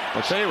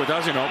 I'll tell you what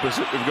does in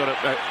opposite. We've got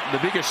the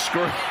biggest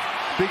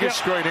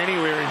screen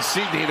anywhere in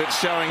Sydney that's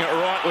showing it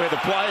right where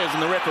the players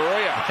and the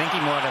referee are. I think he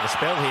might have a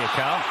spell here,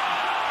 Carl.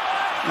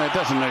 No, it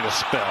doesn't need a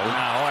spell.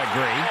 No, I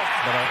agree.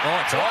 But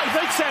it's all right. He's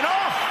been sent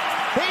off!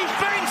 He's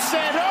been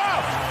sent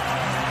off!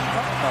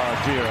 Oh,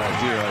 dear, oh,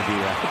 dear, oh,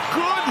 dear.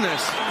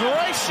 Goodness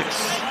gracious!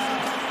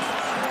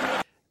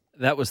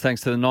 That was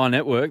thanks to the Nine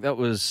Network. That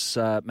was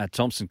Matt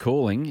Thompson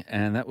calling,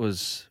 and that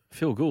was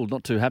Phil Gould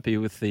not too happy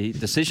with the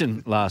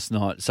decision last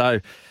night. So,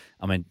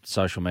 I mean,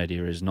 social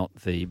media is not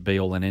the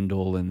be-all and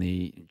end-all in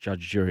the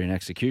judge, jury and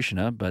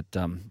executioner, but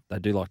they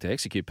do like to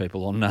execute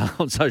people on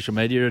on social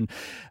media, and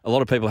a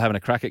lot of people having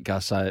a crack at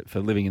Gus for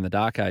living in the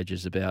dark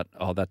ages about,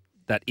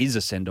 that is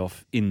a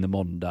send-off in the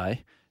modern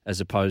day, as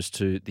opposed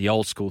to the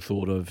old school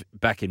thought of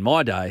back in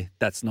my day,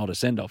 that's not a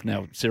send-off.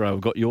 Now, Ciro,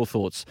 I've got your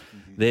thoughts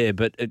there,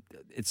 but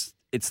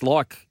it's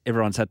like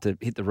everyone's had to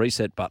hit the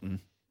reset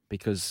button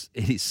because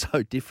it is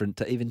so different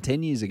to even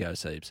 10 years ago,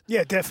 Siebes.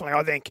 Yeah, definitely.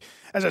 I think,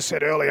 as I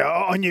said earlier,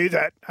 I knew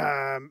that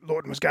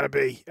Lawton was going to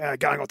be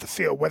going off the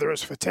field, whether it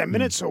was for 10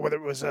 minutes or whether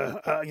it was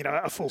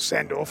a full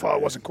send-off. I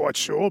wasn't quite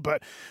sure,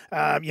 but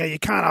you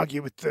can't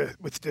argue with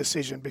the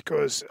decision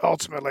because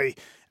ultimately,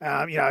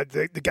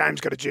 the game's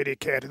got a duty of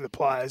care to the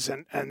players,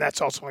 and that's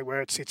ultimately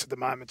where it sits at the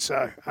moment.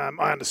 So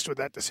I understood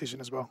that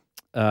decision as well.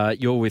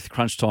 You're with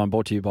Crunch Time,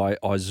 brought to you by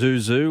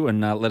Isuzu, and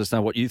let us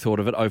know what you thought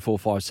of it.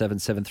 0457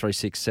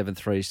 736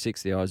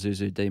 736. The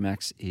Isuzu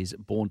D-Max is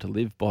born to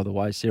live, by the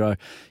way. Ciro,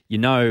 you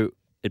know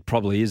it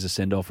probably is a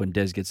send-off when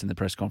Des gets in the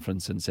press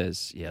conference and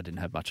says, I didn't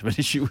have much of an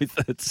issue with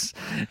it.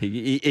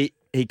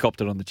 He copped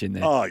it on the chin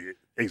there. Oh, yeah,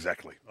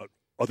 exactly.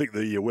 I think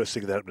the worst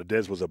thing that happened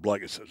to Des was a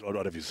bloke, I don't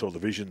know if you saw the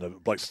vision, the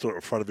bloke stood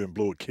in front of him and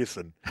blew a kiss,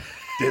 and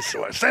Des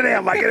went, sit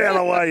down, mate, get out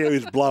of the way. He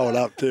was blowing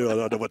up too. I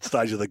don't know what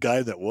stage of the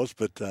game that was,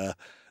 but...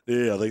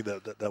 I think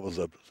that was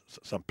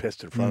some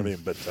pest in front of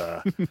him. But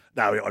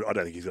no, I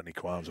don't think he's got any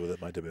qualms with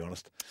it, mate, to be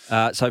honest.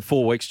 So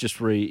 4 weeks,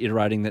 just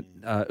reiterating that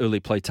early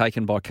plea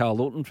taken by Carl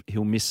Lawton.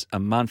 He'll miss a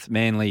month.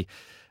 Manly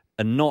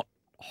are not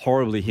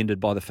horribly hindered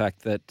by the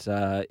fact that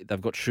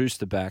they've got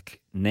Schuster back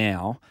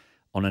now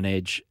on an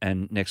edge,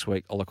 and next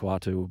week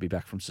Olakwatu will be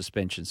back from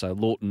suspension. So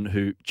Lawton,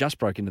 who just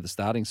broke into the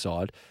starting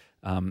side,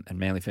 and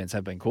Manly fans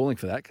have been calling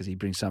for that because he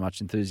brings so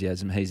much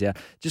enthusiasm, he's out.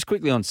 Just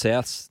quickly on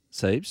Souths,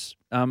 Siebes,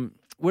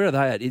 where are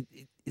they at?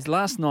 Is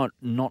last night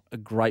not a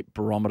great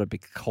barometer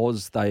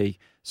because as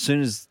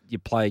soon as you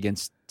play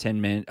against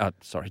 10 men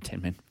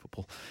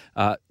football,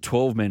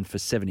 12 men for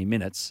 70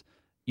 minutes,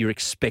 you're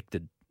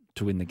expected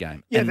to win the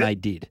game, and they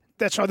did.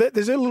 That's right.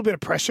 There's a little bit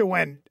of pressure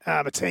when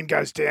a team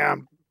goes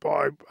down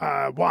by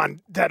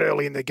one that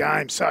early in the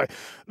game. So,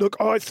 look,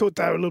 I thought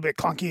they were a little bit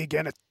clunky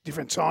again at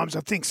different times.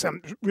 I think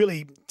some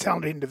really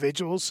talented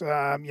individuals,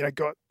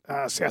 got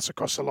Souths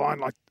across the line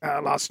like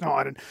last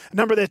night, and a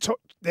number of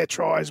their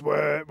tries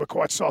were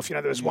quite soft.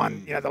 There was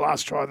one, the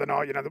last try of the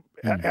night,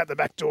 out the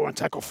back door and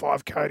tackle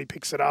 5, Cody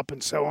picks it up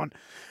and so on.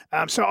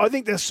 So I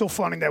think they're still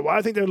finding their way.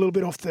 I think they're a little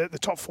bit off the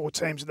top 4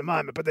 teams at the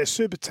moment, but they're a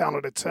super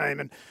talented team,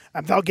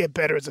 and they'll get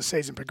better as the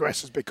season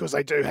progresses because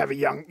they do have a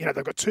young,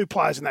 they've got 2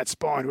 players in that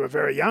spine who are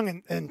very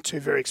young and 2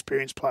 very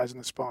experienced players in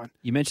the spine.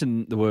 You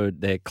mentioned the word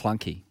they're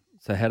clunky.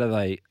 So how do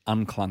they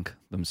unclunk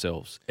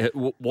themselves?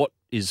 What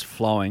is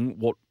flowing?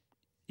 What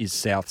is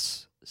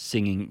Souths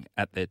singing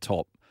at their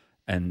top,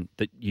 and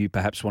that you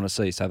perhaps want to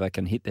see so they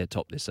can hit their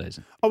top this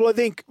season? Oh, well, I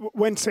think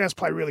when Souths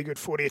play really good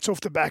footy, it's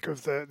off the back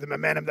of the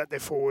momentum that their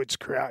forwards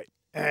create.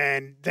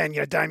 And then,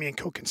 Damien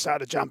Cook can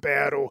start to jump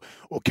out, or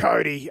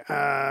Cody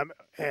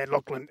and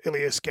Lachlan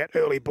Ilias get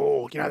early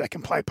ball. They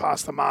can play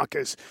past the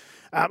markers.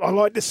 I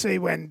like to see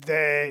when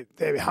their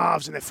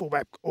halves and their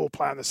fullback all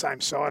play on the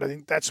same side. I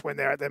think that's when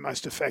they're at their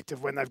most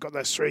effective, when they've got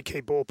those 3 key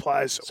ball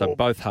players. So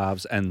both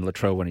halves and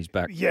Latrell when he's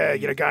back. Yeah,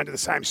 going to the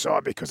same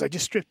side because they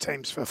just strip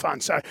teams for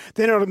fun. So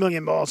they're not a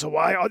million miles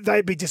away.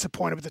 They'd be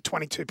disappointed with the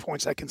 22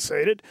 points they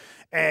conceded.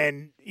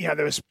 And,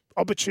 there was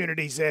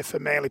opportunities there for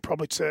Manly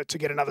probably to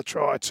get another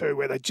try too,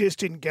 where they just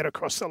didn't get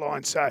across the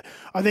line. So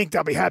I think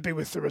they'll be happy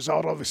with the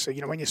result. Obviously,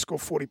 when you score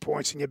 40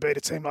 points and you beat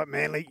a team like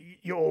Manly,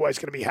 you're always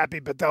going to be happy,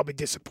 but they'll be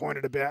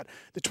disappointed about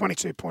the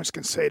 22 points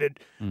conceded,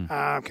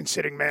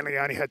 considering Manly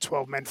only had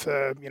 12 men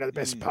for the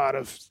best part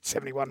of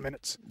 71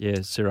 minutes.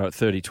 Yeah, Ciro, at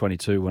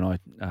 30-22 when I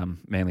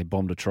Manly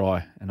bombed a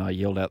try and I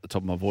yelled out the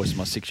top of my voice.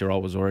 My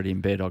 6-year-old was already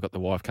in bed. I got the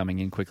wife coming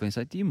in quickly and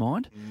said, "Do you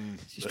mind?"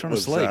 She's trying to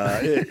sleep.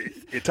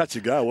 It touch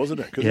and go,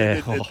 wasn't it?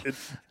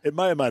 It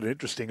may have made it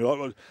interesting,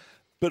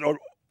 but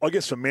I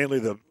guess for Manly,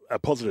 the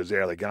positives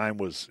out of the game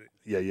was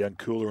young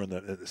Cooler and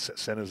the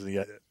centres,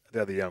 and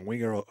the other young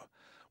winger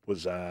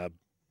was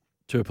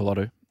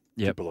Tuipulotu.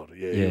 Yep.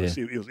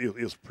 Tuipulotu.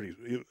 He was pretty.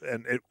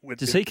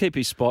 Does he keep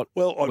his spot?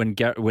 Well,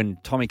 when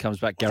Tommy comes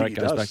back, Garrett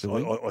goes back to the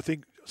wing. I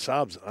think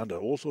Saab's under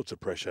all sorts of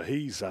pressure.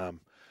 He's and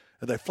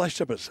they flashed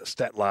up a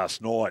stat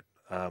last night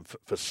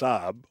for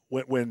Saab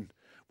when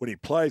when he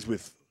plays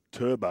with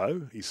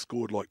Turbo, he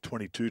scored like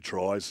 22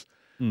 tries.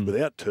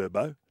 Without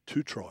Turbo,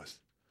 2 tries.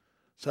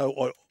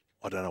 So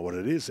I don't know what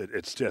it is.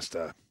 It's just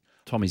a...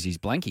 Tommy's his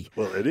blankie.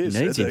 Well, it is.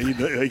 Needs him.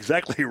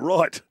 Exactly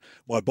right.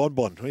 My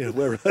bonbon. Yeah,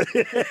 where's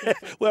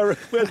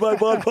my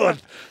bonbon?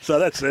 So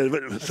that's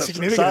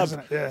significant, isn't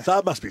it? Yeah.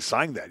 Saab must be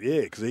saying that,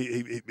 yeah, because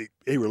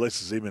he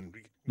releases him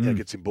and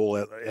gets him ball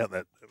out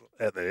that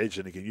edge,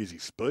 and he can use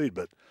his speed.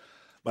 But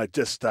mate,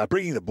 just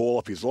bringing the ball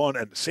off his line,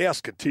 and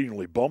South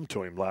continually bombed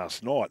to him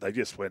last night. They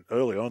just went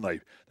early on. They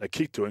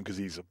kicked to him because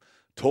he's a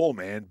tall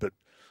man, but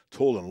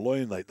tall and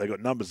lean. They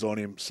got numbers on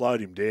him, slowed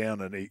him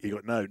down, and he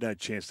got no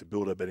chance to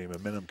build up any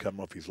momentum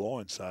coming off his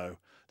line. So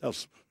that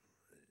was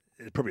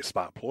probably a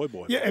smart ploy,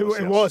 boy. Yeah,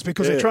 it was,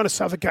 because they're trying to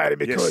suffocate him,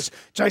 because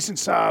Jason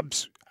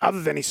Saab's,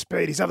 other than his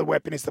speed, his other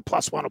weapon is the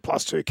 +1 or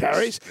 +2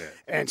 carries. Yes,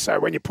 and so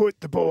when you put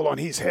the ball on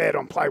his head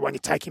on play one, you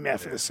take him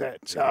out for the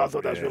set. So I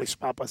thought that was really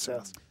smart by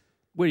South.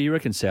 Where do you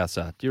reckon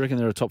Souths are? Do you reckon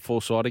they're a top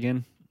 4 side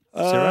again?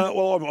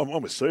 Well,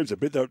 I'm with Subes a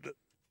bit.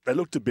 They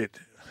looked a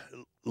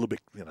little bit,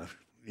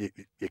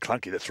 you're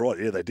clunky. That's right.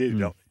 Yeah, they did.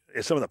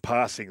 Some of the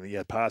passing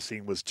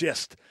was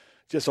just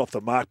off the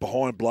mark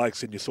behind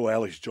Blakes, and you saw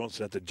Alex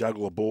Johnson have to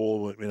juggle a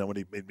ball. When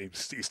he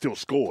still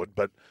scored,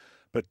 but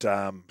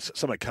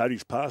some of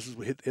Cody's passes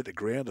hit the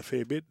ground a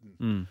fair bit.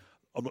 And,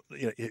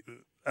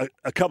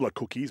 a couple of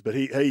cookies, but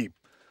he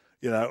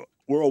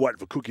we're all waiting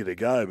for Cookie to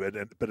go,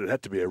 but it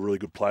had to be a really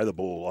good play of the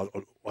ball.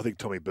 I think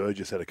Tommy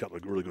Burgess had a couple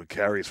of really good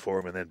carries for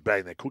him, and then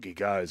bang, that Cookie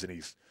goes, and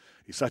he's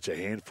such a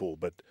handful.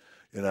 But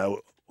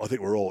I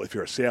think we're all, if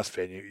you're a South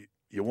fan,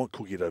 you want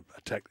Cookie to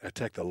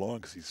attack the line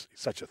because he's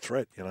such a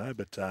threat,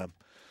 But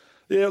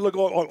look,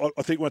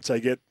 I think once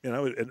they get, and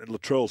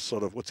Latrell's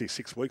sort of, what's he,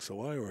 6 weeks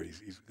away, or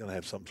he's going to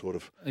have some sort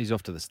of. He's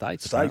off to the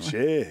States. That's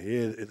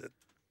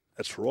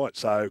right.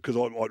 So because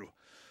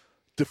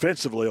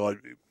defensively,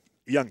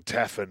 young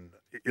Taff and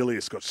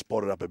Ilias got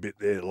spotted up a bit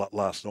there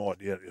last night.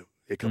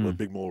 A couple of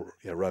big, more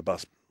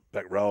robust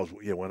back rows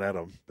went at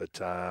him,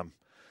 but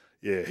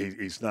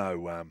he's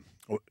no.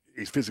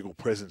 His physical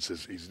presence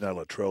he's no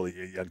Latrell,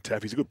 young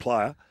Taff. He's a good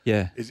player.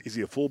 Yeah. Is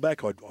he a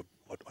fullback? I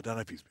don't know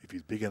if he's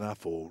big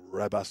enough or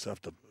robust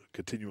enough to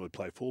continually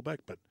play fullback,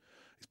 but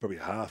he's probably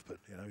a half. But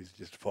he's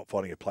just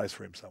finding a place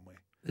for him somewhere.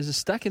 There's a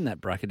stack in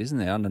that bracket, isn't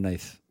there?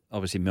 Underneath,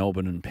 obviously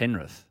Melbourne and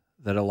Penrith,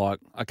 that are like,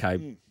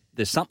 okay,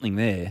 there's something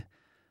there,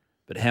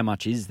 but how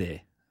much is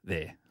there?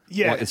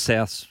 Yeah. Like the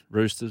Souths,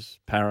 Roosters,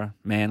 Para,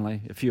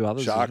 Manly, a few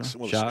others. Sharks.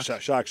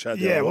 Sharks had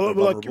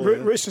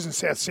Roosters and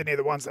South Sydney are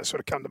the ones that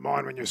sort of come to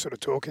mind when you're sort of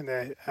talking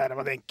there, Adam.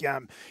 I think,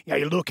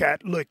 you look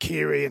at Luke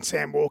Keary and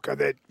Sam Walker,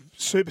 they're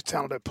super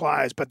talented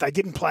players, but they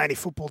didn't play any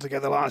football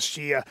together last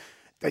year.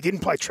 They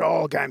didn't play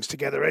trial games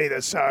together either,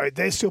 so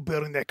they're still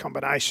building their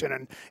combination.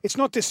 And it's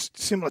not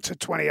dissimilar to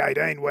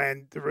 2018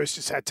 when the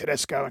Roosters had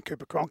Tedesco and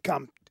Cooper Cronk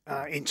come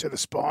into the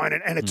spine,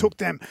 and it took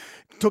them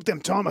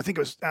time. I think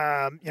it was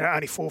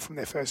only 4 from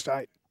their first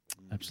 8.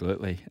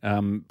 Absolutely.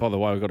 By the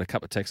way, we've got a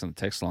couple of texts on the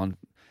text line.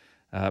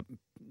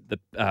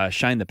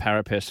 Shane the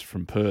Parapest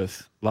from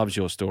Perth loves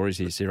your stories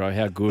here, Ciro.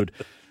 How good.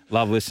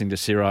 Love listening to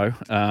Ciro.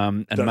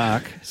 And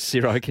Mark,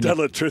 Ciro, can don't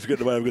let the truth get in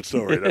the way of a good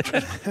story.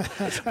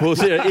 Well,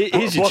 Ciro,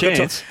 here's your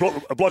chance.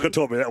 A blocker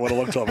taught me that one a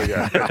long time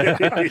ago.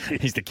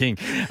 He's the king.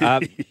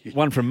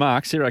 One from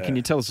Mark. Ciro, can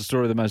you tell us the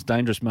story of the most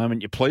dangerous moment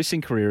in your policing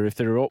career, if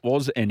there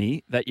was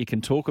any, that you can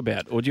talk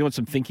about? Or do you want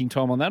some thinking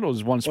time on that, or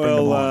is one spring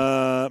to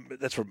mind?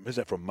 Is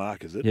that from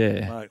Mark, is it?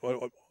 Yeah. Mark,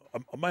 I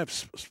may have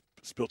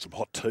spilt some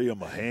hot tea on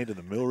my hand in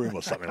the mill room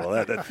or something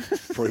like that.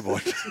 That's probably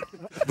my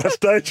most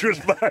dangerous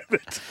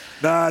moment.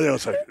 No, there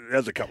was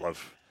a couple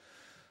of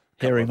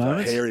hairy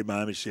moments. Hairy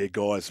moments, yeah,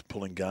 guys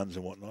pulling guns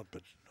and whatnot,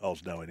 but I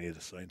was nowhere near the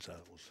scene, so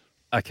it was.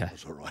 Okay. It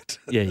was all right.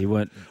 Yeah, you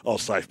weren't. I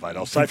was safe, mate. I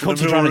was safe in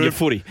the mill room. On your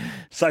footy.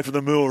 Safe in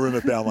the mill room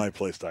at Balmain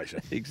Police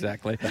Station.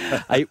 Exactly.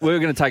 Hey, we're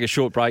going to take a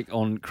short break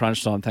on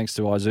Crunch Time, thanks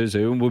to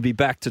Isuzu, and we'll be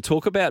back to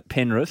talk about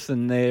Penrith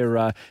and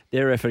their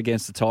effort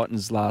against the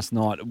Titans last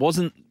night. It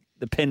wasn't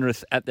the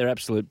Penrith at their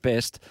absolute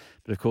best,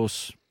 but of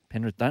course,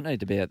 Penrith don't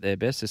need to be at their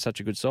best. They're such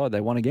a good side. They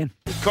won again.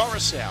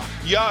 Coruscant.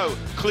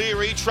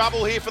 Cleary,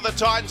 trouble here for the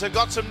Titans. Have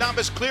got some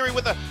numbers. Cleary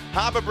with a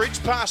Harbour Bridge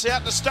pass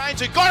out to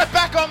Staines, who got it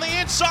back on the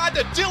inside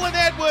to Dylan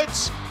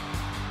Edwards.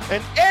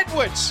 And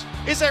Edwards,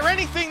 is there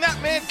anything that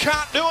man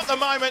can't do at the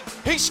moment?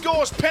 He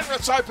scores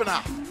Penrith's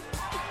opener.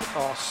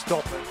 Oh,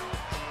 stop it.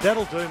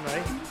 That'll do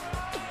me.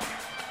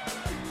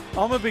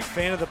 I'm a big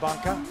fan of the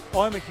bunker.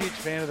 I'm a huge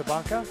fan of the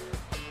bunker.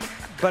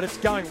 But it's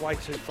going way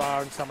too far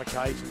on some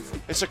occasions.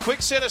 It's a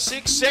quick set of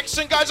 6.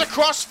 Sexton goes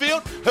across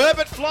field.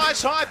 Herbert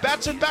flies high.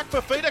 Bats it back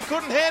for Fifita.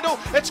 Couldn't handle.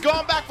 It's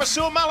gone back for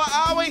Silmala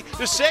Awi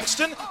to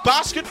Sexton.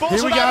 Basketballs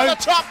it over the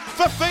top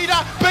for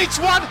Fifita. Beats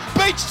 1.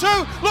 Beats 2.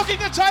 Looking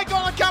to take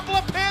on a couple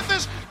of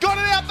Panthers. Got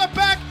it out the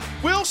back.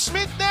 Will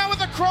Smith now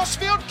with a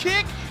crossfield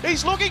kick.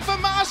 He's looking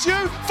for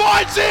Marciu.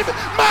 Finds him.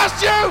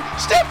 Marciu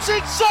steps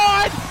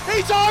inside.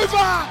 He's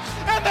over.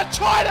 And the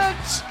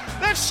Titans,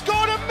 they've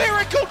scored a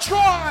miracle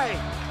try.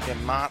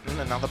 And Martin,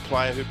 another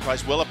player who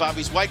plays well above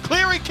his weight.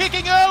 Cleary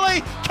kicking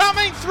early,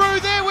 coming through.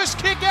 There was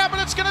kick out, but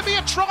it's going to be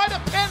a try to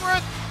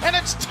Penrith, and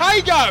it's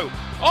Tago.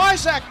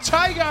 Isaac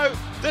Tago,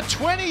 the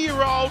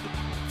 20-year-old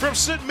from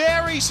St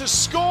Mary's, has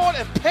scored,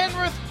 and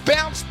Penrith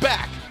bounced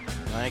back.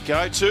 They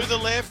go to the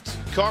left.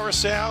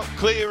 Coruscant,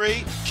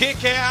 Cleary,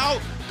 kick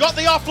out. Got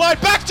the offload,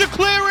 back to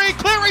Cleary.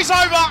 Cleary's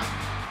over.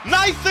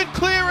 Nathan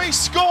Cleary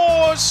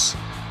scores.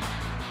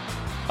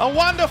 A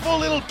wonderful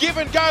little give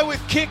and go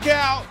with kick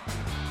out.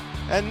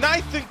 And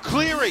Nathan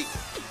Cleary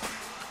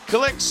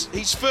collects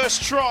his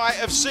first try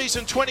of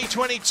season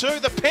 2022.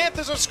 The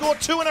Panthers have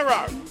scored 2 in a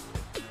row.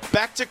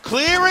 Back to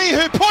Cleary,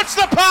 who puts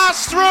the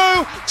pass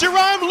through.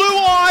 Jerome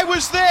Luai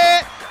was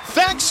there.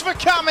 Thanks for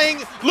coming.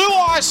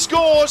 Luai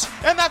scores,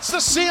 and that's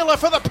the sealer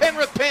for the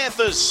Penrith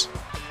Panthers.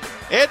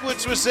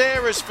 Edwards was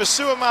there as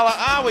Fasuamala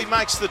Awi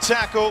makes the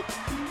tackle.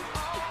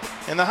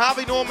 And the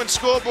Harvey Norman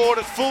scoreboard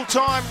at full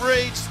time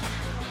reads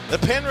the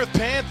Penrith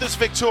Panthers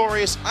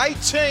victorious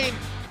 18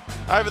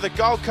 over the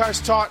Gold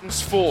Coast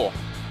Titans 4.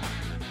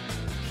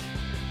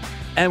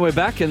 And we're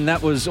back, and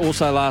that was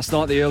also last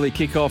night, the early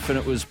kickoff, and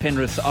it was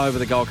Penrith over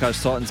the Gold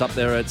Coast Titans up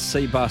there at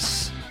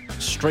Cbus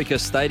Streaker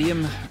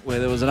Stadium, where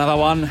there was another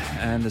one,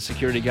 and the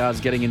security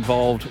guards getting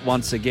involved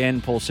once again.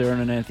 Paul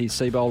Serin and Anthony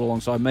Seibold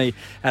alongside me,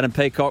 Adam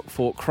Peacock,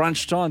 for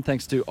Crunch Time,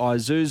 thanks to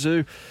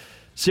Isuzu.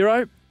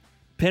 Ciro,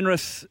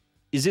 Penrith,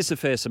 is this a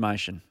fair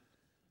summation?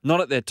 Not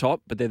at their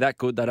top, but they're that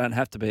good, they don't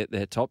have to be at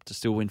their top to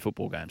still win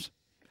football games.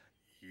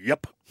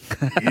 Yep.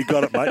 You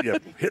got it, mate. You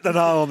hit the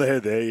nail on the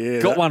head there.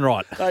 Yeah, got one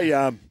right. Hey,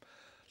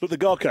 look, the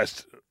Gold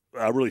Coast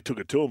really took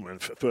it to them in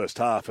the first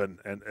half, and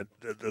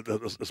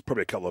there's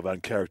probably a couple of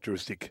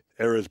uncharacteristic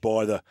errors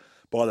by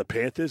the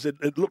Panthers.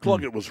 It looked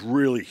like it was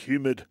really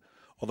humid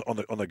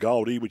on the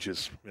Goldie, which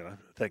is,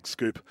 thanks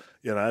Scoop,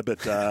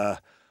 but a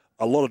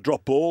lot of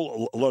drop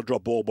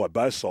ball by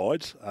both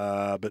sides,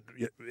 but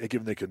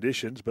given their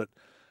conditions, but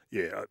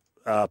yeah.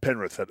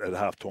 Penrith at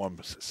half time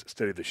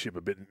steadied the ship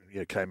a bit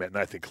and came out.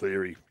 Nathan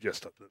Cleary,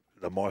 just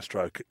the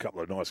maestro, a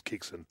couple of nice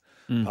kicks and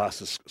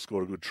passes,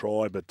 scored a good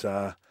try. But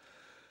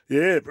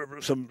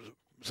some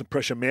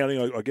pressure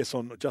mounting, I guess,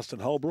 on Justin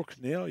Holbrook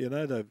now.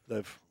 They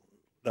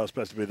were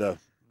supposed to be the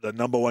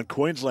number one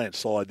Queensland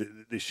side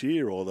this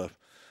year, or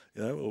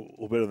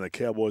or better than the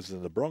Cowboys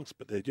and the Bronx.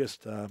 But they're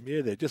just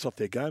they're just off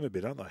their game a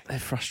bit, aren't they? They're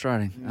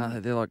frustrating.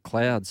 They're like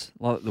clouds,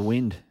 like the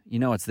wind. You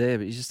know it's there,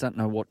 but you just don't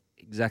know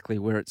exactly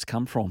where it's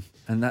come from.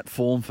 And that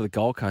form for the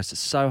Gold Coast is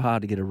so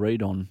hard to get a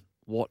read on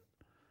what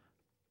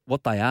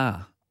they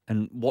are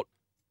and what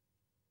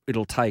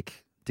it'll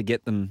take to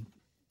get them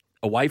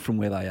away from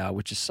where they are,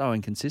 which is so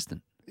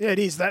inconsistent. Yeah, it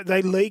is.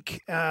 They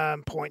leak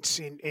points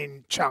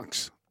in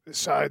chunks.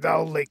 So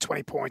they'll leak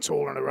 20 points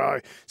all in a row.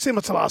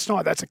 Similar to last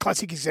night, that's a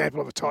classic example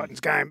of a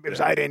Titans game. It was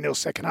 18-0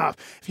 second half.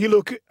 If you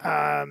look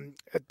at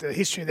the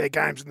history of their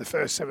games in the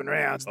first 7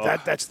 rounds,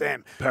 that's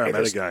them.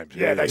 Parramatta games.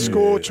 Yeah, they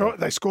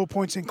score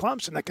points in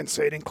clumps and they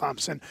concede in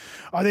clumps. And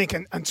I think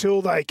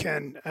until they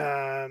can,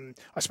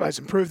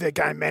 improve their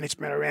game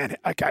management around,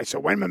 okay, so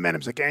when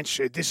momentum's against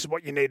you, this is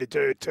what you need to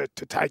do to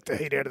take the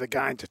heat out of the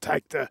game, to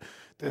take the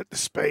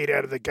speed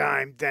out of the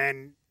game,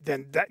 then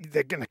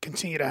they're going to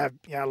continue to have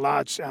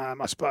large,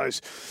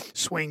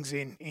 swings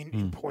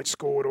in points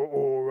scored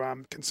or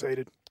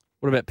conceded.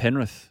 What about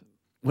Penrith?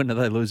 When do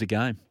they lose a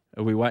game?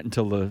 Are we waiting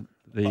until the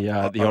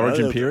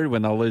Origin period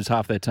when they'll lose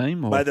half their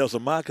team? Or? Mate, there was a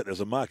market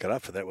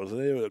up for that,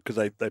 wasn't there? Because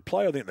they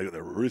play, I think they've got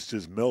the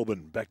Roosters,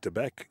 Melbourne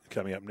back-to-back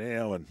coming up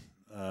now, and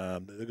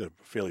they've got a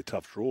fairly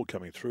tough draw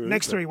coming through.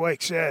 Next 3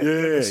 weeks,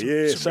 yeah.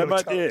 Some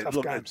really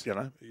tough games.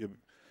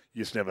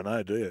 You just never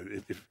know, do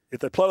you? If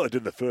they play like they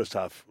did in the first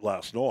half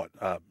last night,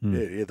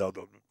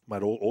 they'll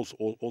made all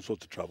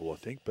sorts of trouble, I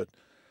think. But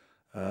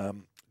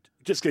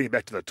just getting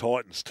back to the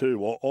Titans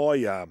too,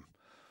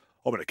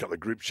 I'm in a couple of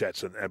group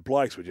chats, and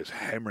Blakes were just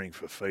hammering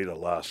for Fifita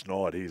last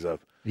night. He's an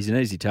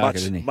easy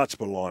target, isn't he? Much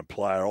maligned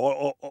player.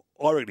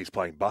 I reckon he's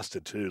playing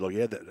busted too. Like he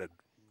had that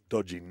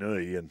dodgy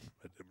knee, and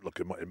look,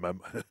 it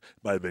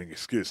may have been an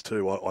excuse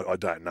too. I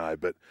don't know,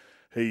 but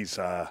he's.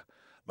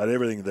 But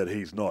everything that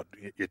he's not,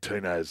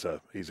 Tino's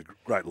he's a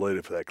great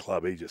leader for that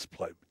club. He just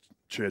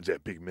churns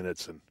out big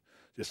minutes and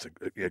just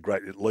a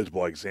great, it leads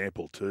by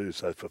example too.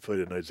 So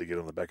Fifita needs to get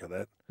on the back of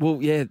that. Well,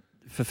 yeah,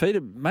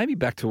 Fifita, maybe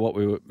back to what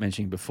we were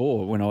mentioning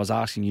before when I was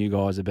asking you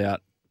guys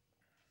about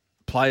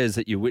players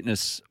that you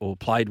witness or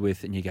played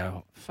with and you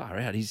go, far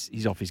out,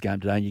 he's off his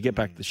game today. And you get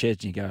back to the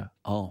sheds and you go,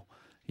 oh,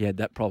 he had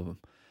that problem.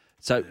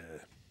 So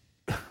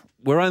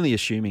we're only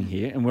assuming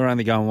here, and we're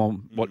only going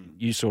on what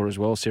you saw as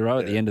well, Ciro,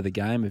 at the end of the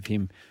game of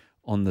him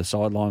on the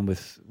sideline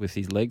with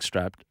his legs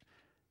strapped.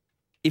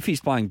 If he's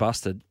playing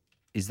busted,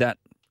 is that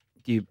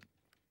do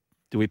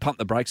we pump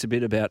the brakes a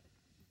bit about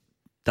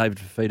David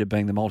Fifita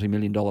being the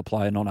multi-million-dollar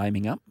player not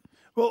aiming up?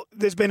 Well,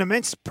 there's been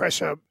immense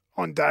pressure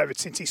on David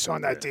since he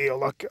signed that deal.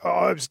 Like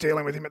I was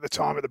dealing with him at the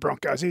time at the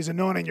Broncos. He's a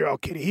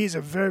 19-year-old kid. He's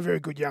a very, very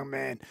good young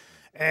man,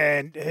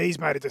 and he's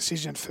made a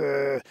decision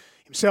for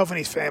himself and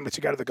his family to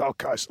go to the Gold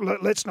Coast.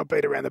 Let's not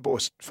beat around the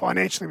bush.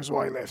 Financially was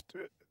why he left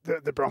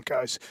the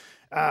Broncos.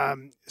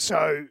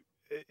 So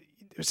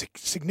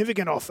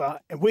significant offer,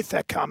 and with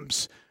that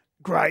comes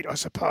great, I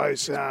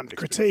suppose,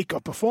 critique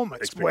of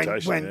performance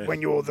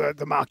when you're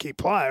the marquee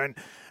player. And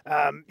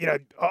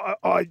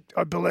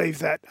I believe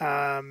that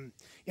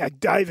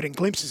David in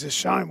glimpses has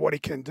shown what he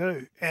can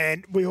do,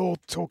 and we all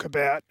talk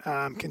about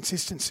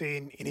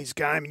consistency in his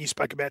game. And you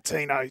spoke about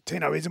Tino.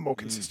 Tino is a more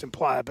consistent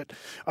player, but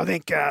I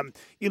think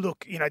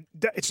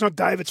it's not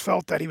David's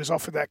fault that he was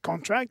offered that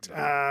contract.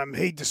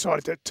 He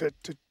decided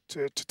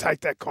to take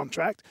that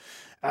contract.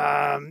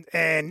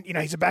 And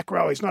he's a back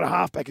row. He's not a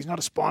halfback. He's not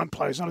a spine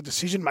player. He's not a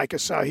decision maker.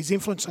 So his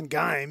influence on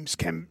games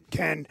can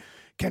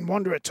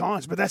wander at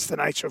times. But that's the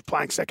nature of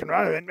playing second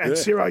row. And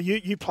Ciro,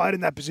 you played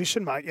in that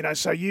position, mate.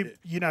 So you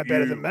know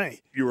better than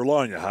me. You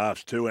rely on your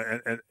halves too,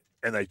 and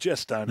they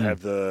just don't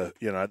have the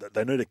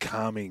they need a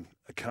calming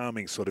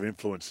sort of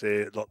influence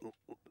there. Like,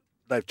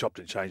 they've chopped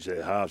and changed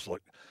their halves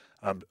like.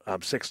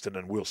 Sexton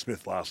and Will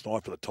Smith last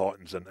night for the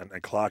Titans, and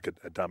Clark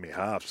at dummy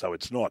half. So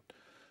it's not.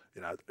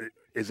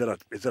 Is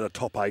that a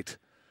top 8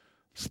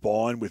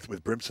 spine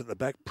with Brimson at the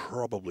back?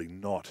 Probably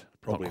not.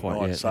 Probably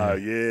not. Yet,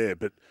 so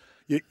but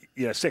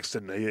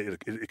Sexton he had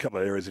a couple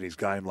of errors in his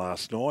game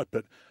last night,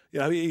 but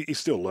he's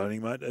still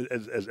learning, mate.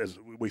 As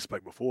we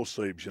spoke before,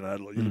 Siebes. You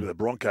look at the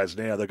Broncos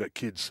now; they've got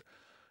kids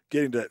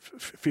getting to that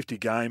 50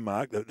 game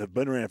mark. They've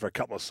been around for a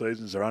couple of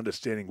seasons. They're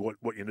understanding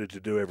what you need to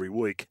do every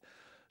week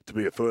to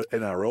be a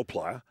NRL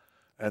player,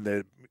 and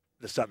they're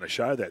starting to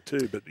show that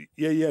too. But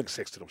young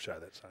Sexton will show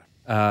that. So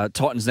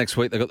Titans next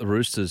week, they've got the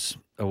Roosters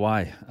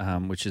away,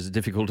 which is a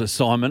difficult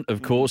assignment,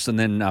 of course. And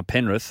then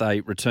Penrith,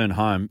 they return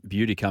home.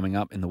 Beauty coming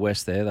up in the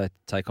West there. They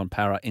take on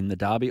Para in the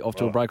Derby. Off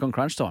to a break on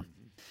Crunch Time.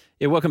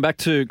 Yeah, welcome back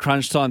to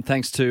Crunch Time.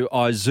 Thanks to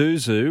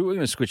Isuzu. We're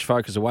going to switch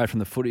focus away from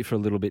the footy for a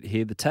little bit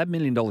here. The TAB $1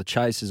 Million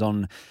Chase is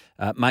on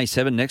May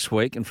 7 next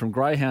week. And from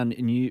Greyhound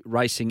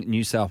Racing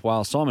New South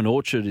Wales, Simon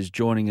Orchard is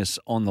joining us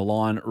on the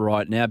line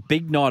right now.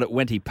 Big night at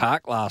Wenty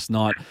Park last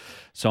night.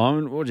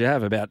 Simon, what did you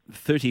have? About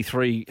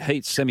 33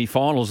 heats,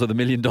 semi-finals of the $1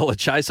 Million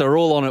Chase are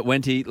all on at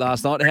Wenty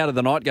last night. How did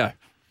the night go?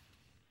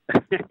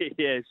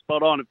 Yeah,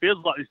 spot on. It feels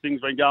like this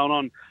thing's been going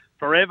on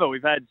forever.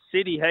 We've had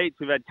city heats,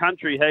 we've had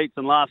country heats,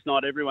 and last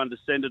night everyone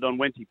descended on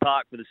Wenty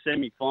Park for the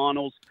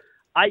semi-finals.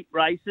 8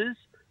 races,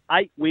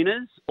 8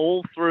 winners,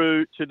 all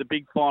through to the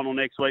big final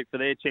next week for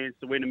their chance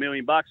to win $1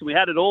 million. And we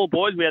had it all,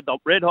 boys. We had the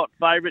red-hot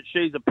favourite,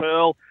 She's a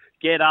Pearl,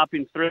 get up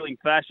in thrilling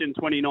fashion,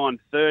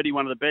 29.30,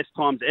 one of the best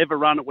times ever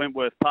run at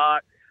Wentworth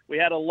Park. We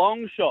had a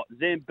long shot,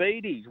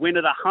 Zambides, win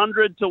at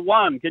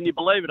 100-1. Can you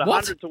believe it?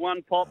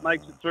 100-1 pop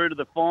makes it through to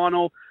the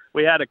final.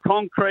 We had a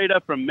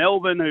concreter from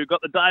Melbourne who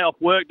got the day off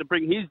work to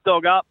bring his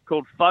dog up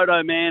called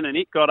Photo Man, and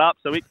it got up.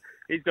 So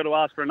he's got to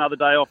ask for another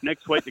day off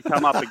next week to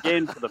come up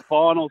again for the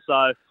final.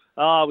 So it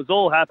was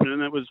all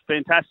happening. It was a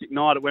fantastic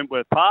night at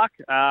Wentworth Park.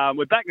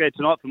 We're back there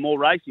tonight for more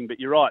racing, but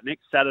you're right,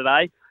 next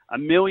Saturday,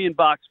 $1 million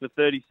for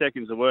 30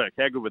 seconds of work.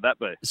 How good would that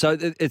be? So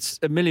it's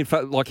 $1 million.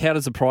 Like, how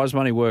does the prize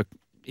money work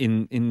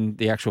in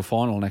the actual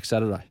final next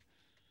Saturday?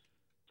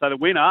 So the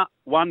winner,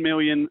 $1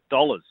 million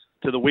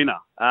to the winner.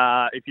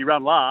 If you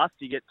run last,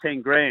 you get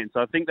 10 grand.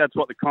 So I think that's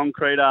what the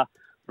concreter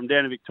from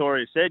down in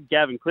Victoria said,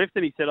 Gavin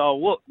Clifton. He said,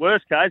 look,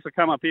 worst case, I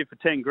come up here for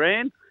 10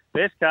 grand.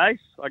 Best case,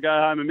 I go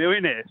home a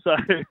millionaire. So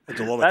that's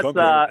a lot of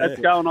that's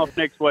going off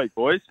next week,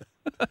 boys.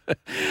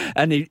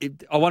 And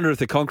I wonder if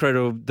the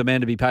concreter will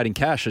demand to be paid in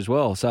cash as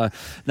well. So,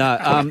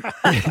 no,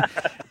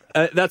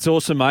 that's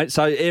awesome, mate.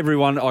 So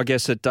everyone, I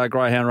guess, at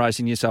Greyhound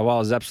Racing New South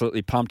Wales is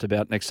absolutely pumped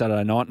about next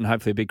Saturday night, and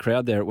hopefully a big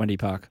crowd there at Wenty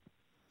Park.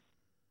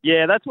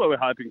 Yeah, that's what we're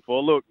hoping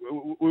for. Look,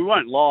 we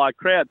won't lie.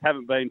 Crowds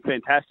haven't been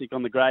fantastic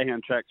on the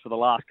Greyhound tracks for the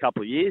last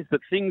couple of years,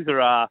 but things are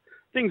a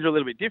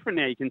little bit different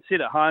now. You can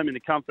sit at home in the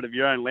comfort of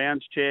your own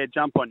lounge chair,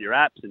 jump on your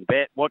apps and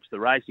bet, watch the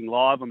racing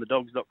live on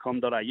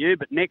thedogs.com.au.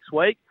 But next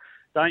week,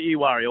 don't you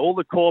worry. All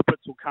the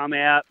corporates will come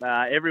out.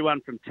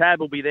 Everyone from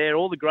TAB will be there.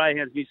 All the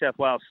Greyhounds New South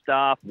Wales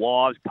staff,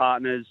 wives,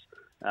 partners,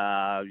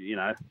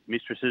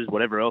 mistresses,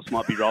 whatever else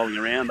might be rolling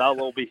around. They'll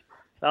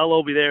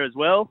all be there as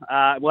well.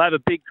 We'll have a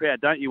big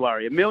crowd, don't you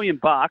worry. $1 million.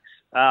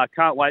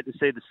 Can't wait to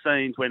see the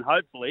scenes when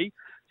hopefully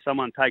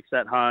someone takes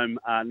that home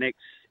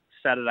next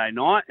Saturday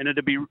night. And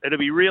it'll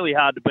be really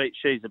hard to beat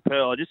She's a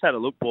Pearl. I just had a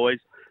look, boys.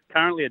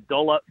 Currently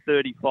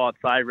 $1.35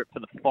 favourite for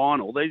the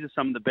final. These are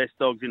some of the best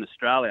dogs in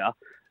Australia,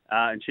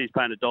 and she's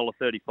paying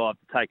 $1.35 to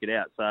take it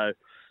out. So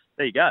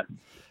there you go.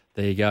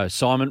 There you go.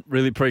 Simon,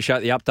 really appreciate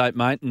the update,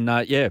 mate.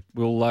 And,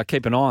 we'll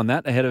keep an eye on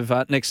that ahead of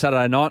next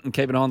Saturday night, and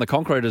keep an eye on the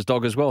Concreters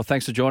dog as well.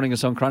 Thanks for joining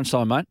us on Crunch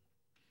Time, mate.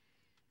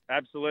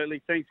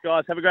 Absolutely. Thanks,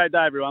 guys. Have a great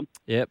day, everyone.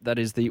 Yep, that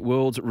is the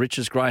world's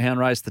richest greyhound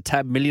race, the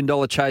TAB $1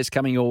 Million Chase,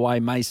 coming your way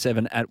May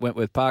 7 at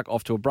Wentworth Park.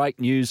 Off to a break,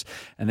 news,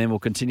 and then we'll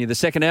continue the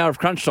second hour of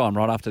Crunch Time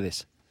right after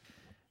this.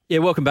 Yeah,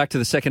 welcome back to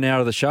the second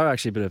hour of the show.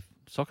 Actually, a bit of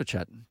soccer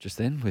chat just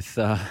then with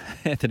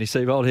Anthony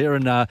Seibold here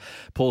and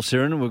Paul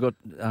Siren. We've got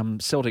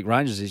Celtic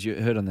Rangers, as you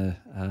heard on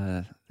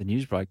the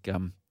news break.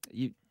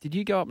 Did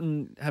you go up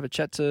and have a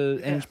chat to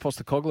Ange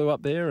Postecoglou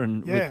up there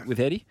and with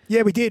Eddie?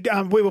 Yeah, we did.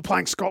 We were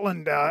playing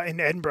Scotland in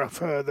Edinburgh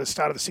for the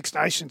start of the Six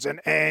Nations,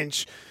 and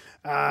Ange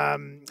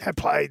had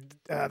played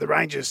the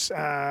Rangers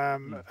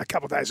a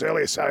couple of days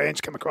earlier. So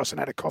Ange came across and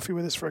had a coffee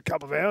with us for a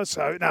couple of hours.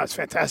 So, no, it's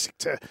fantastic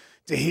to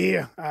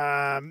hear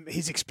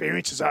his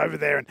experiences over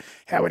there and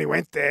how when he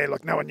went there,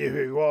 like no one knew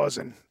who he was.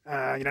 And,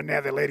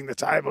 now they're leading the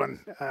table and,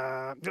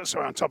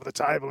 on top of the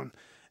table.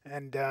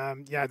 And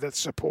the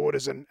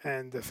supporters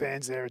and the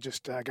fans there are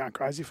just going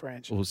crazy for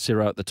Ange. Well,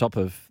 Ciro, at the top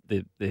of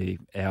the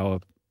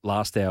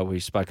last hour, we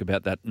spoke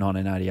about that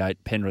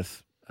 1988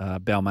 Penrith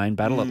Balmain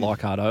battle at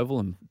Leichhardt Oval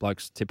and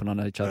blokes tipping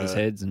on each other's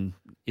heads and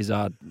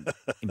Izzard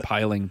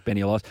impaling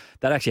Benny Elias.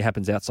 That actually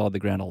happens outside the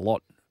ground a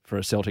lot for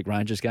a Celtic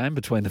Rangers game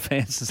between the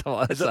fans and stuff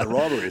like that. Is that the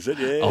rivalry, is it?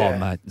 Yeah. Oh,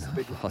 mate.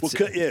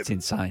 It's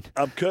insane.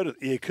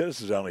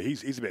 Curtis is only,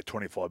 he's about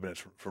 25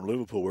 minutes from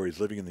Liverpool where he's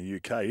living in the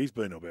UK. He's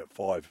been to about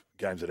 5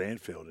 games at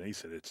Anfield and he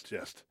said it's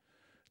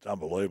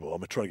unbelievable.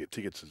 I'm trying to get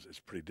tickets is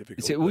pretty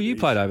difficult. You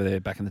played over there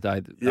back in the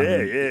day.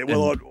 Yeah.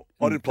 Well,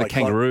 I didn't play the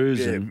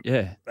Kangaroos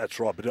club. That's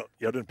right. But I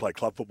didn't play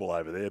club football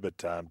over there.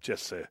 But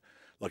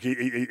like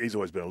he's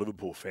always been a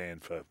Liverpool fan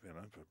for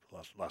the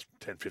last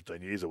 10,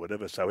 15 years or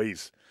whatever. So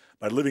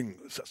but living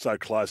so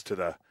close to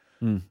the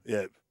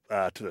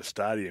to the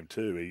stadium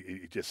too.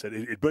 He just said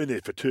he'd been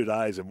there for 2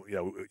 days, and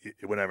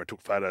he went over and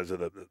took photos of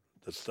the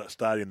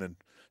stadium. Then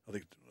I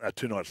think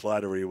 2 nights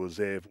later he was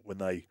there when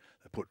they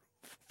put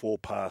 4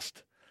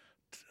 past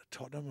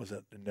Tottenham. Was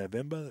that in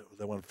November?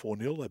 They won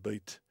 4-0. They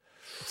beat.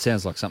 It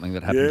sounds like something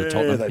that happened to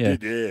Tottenham. They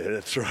did. Yeah,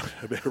 that's right.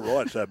 About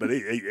right. So, but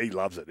he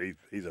loves it.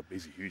 He's a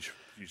huge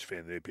fan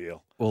of the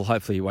EPL. Well,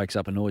 hopefully he wakes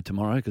up annoyed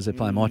tomorrow because they're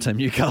playing my team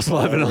Newcastle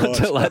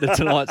later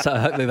tonight. So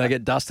hopefully they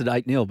get dusted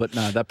 8-0. But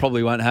no, that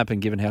probably won't happen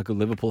given how good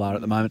Liverpool are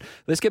at the moment.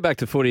 Let's get back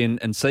to footy, and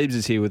Siebes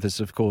is here with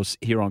us, of course,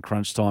 here on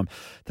Crunch Time,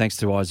 thanks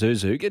to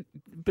Isuzu. Get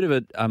a bit of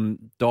a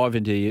dive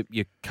into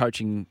your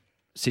coaching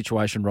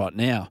situation right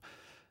now,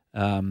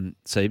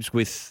 Siebes,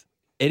 with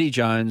Eddie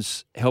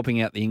Jones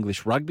helping out the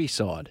English rugby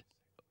side.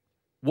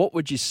 What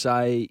would you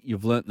say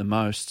you've learnt the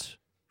most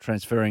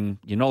transferring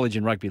your knowledge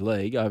in rugby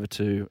league over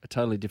to a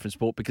totally different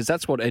sport? Because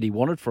that's what Eddie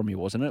wanted from you,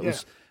 wasn't it?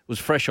 It was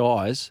fresh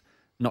eyes,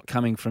 not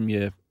coming from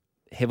your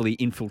heavily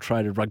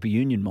infiltrated rugby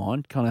union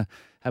mind, kind of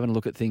having a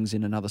look at things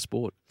in another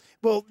sport.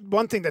 Well,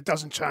 one thing that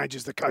doesn't change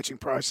is the coaching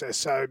process.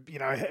 So,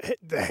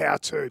 the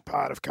how-to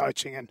part of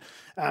coaching and,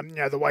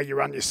 the way you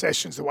run your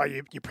sessions, the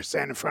way you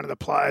present in front of the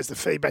players, the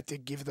feedback you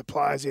give the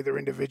players either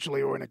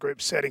individually or in a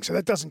group setting. So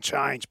that doesn't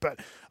change. But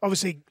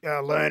obviously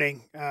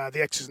learning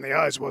the X's and the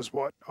O's was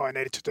what I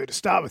needed to do to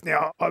start with.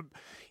 Now, I've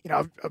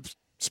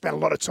spent a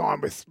lot of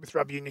time with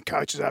rugby union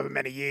coaches over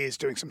many years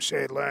doing some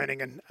shared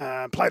learning and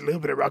played a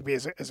little bit of rugby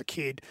as a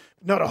kid,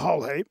 not a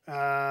whole heap.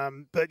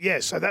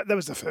 So that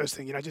was the first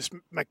thing, just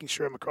making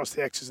sure I'm across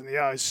the X's and the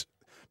O's.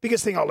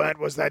 Biggest thing I learned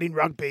was that in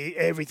rugby,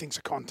 everything's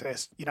a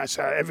contest,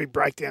 so every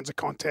breakdown's a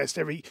contest,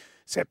 every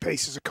set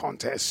piece is a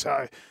contest.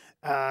 So,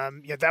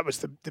 that was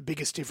the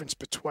biggest difference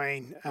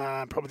between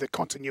probably the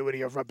continuity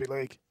of rugby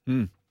league.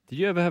 Did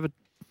you ever have a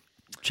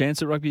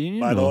chance at rugby union?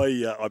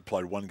 Mate, I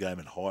played one game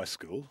in high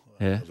school.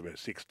 I was about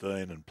 16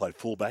 and played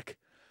fullback.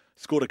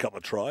 Scored a couple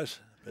of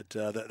tries, but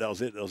that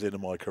was it. That was the end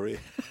of my career.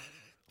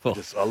 I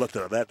left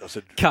it at that. I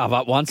said, carve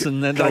up once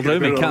and then they'll do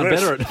me. Can't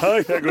better it.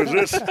 Hey, how good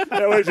is this?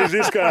 How easy is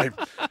this game?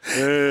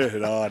 I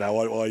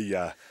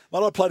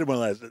played in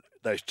one of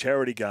those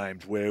charity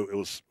games where it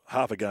was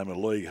half a game of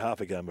league, half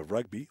a game of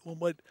rugby. Well,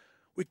 mate,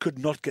 we could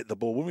not get the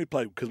ball when we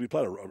played because we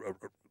played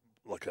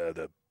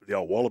the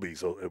old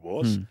Wallabies. It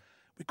was.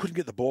 We couldn't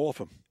get the ball off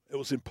them. It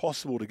was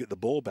impossible to get the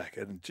ball back,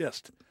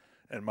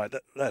 and mate,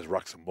 those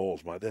rucks and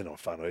balls, mate, they're not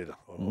fun either.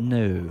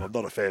 I'm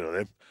not a fan of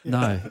them.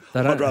 No,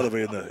 I'd rather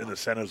be in the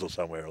centres or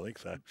somewhere. I think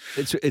so.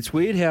 It's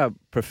weird how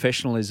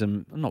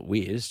professionalism. Not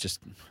weird. It's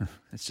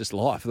just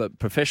life. That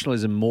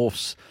professionalism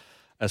morphs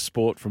a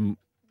sport from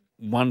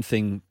one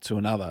thing to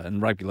another,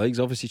 and rugby league's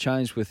obviously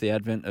changed with the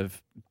advent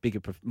of bigger,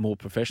 more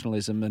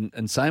professionalism,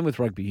 and same with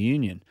rugby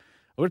union.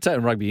 What I'd take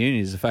in rugby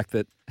union is the fact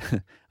that,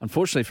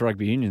 unfortunately for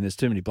rugby union, there's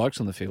too many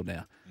blokes on the field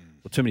now,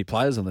 or too many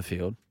players on the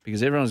field,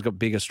 because everyone's got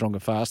bigger, stronger,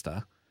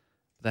 faster.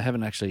 They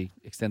haven't actually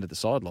extended the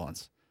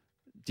sidelines.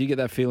 Do you get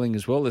that feeling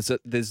as well?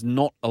 There's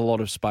not a lot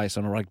of space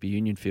on a rugby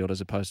union field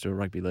as opposed to a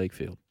rugby league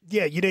field.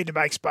 Yeah, you need to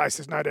make space.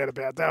 There's no doubt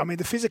about that. I mean,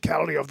 the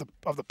physicality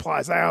of the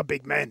players, they are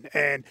big men,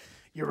 and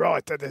you're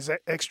right that there's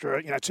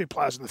extra, 2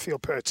 players on the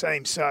field per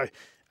team. So,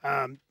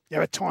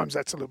 at times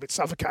that's a little bit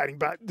suffocating.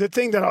 But the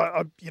thing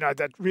that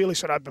that really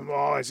sort of opened my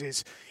eyes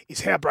is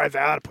how brave they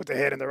are to put their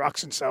head in the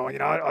rucks and so on.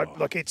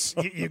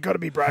 You've got to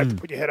be brave to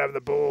put your head over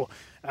the ball.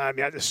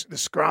 The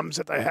scrums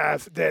that they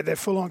have, they're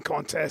full on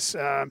contests.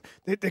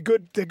 They're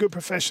good. They're good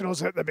professionals.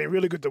 They've been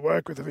really good to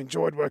work with. I've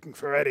enjoyed working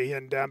for Eddie,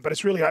 but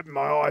it's really opened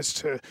my eyes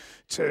to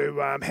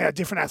how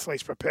different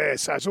athletes prepare.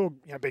 So it's all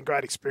been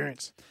great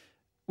experience.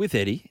 With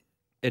Eddie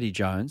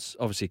Jones,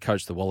 obviously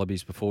coached the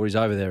Wallabies before. He's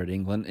over there at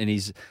England, and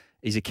he's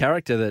a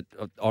character that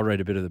I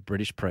read a bit of the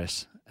British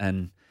press,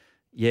 and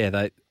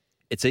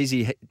it's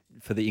easy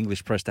for the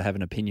English press to have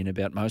an opinion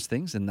about most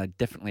things, and they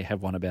definitely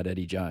have one about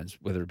Eddie Jones,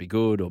 whether it be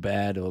good or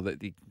bad, or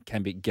that it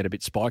can get a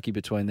bit spiky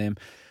between them.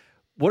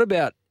 What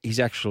about his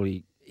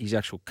actual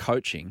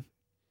coaching?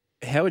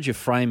 how would you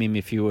frame him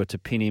if you were to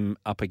pin him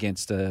up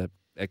against a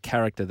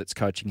character that's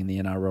coaching in the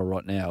NRL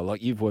right now?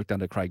 Like, you've worked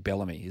under Craig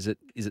Bellamy. Is it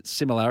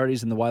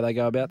similarities in the way they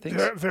go about things?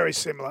 They're very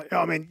similar.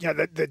 I mean,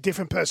 they're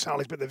different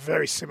personalities, but they're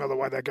very similar the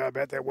way they go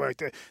about their work.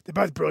 They're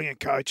both brilliant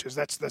coaches.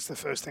 That's the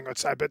first thing I'd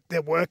say. But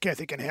their work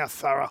ethic and how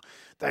thorough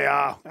they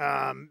are,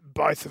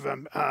 both of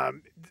them,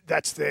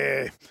 that's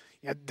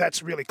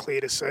really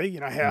clear to see,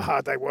 how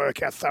hard they work,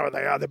 how thorough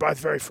they are. They're both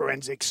very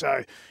forensic,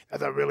 so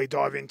they really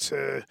dive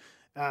into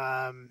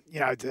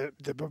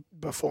the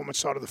performance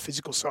side of the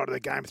physical side of the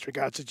game with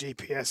regards to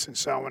GPS and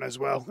so on as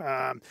well.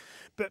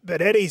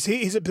 But Eddie's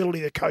his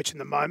ability to coach in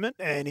the moment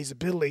and his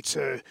ability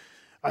to,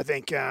 I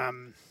think,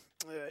 make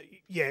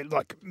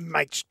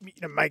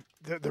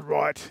the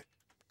right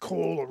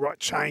call or right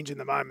change in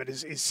the moment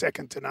is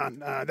second to none.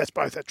 That's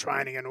both at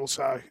training and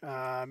also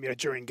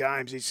during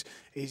games.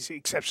 He's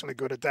exceptionally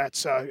good at that.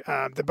 So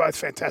they're both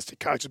fantastic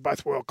coaches,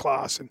 both world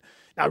class, and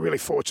really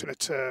fortunate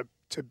to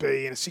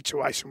be in a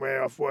situation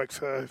where I've worked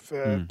for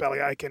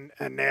Bellyache and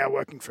now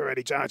working for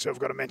Eddie Jones, who I've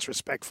got immense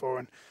respect for.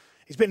 And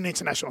he's been an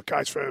international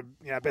coach for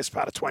best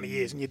part of 20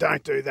 years, and you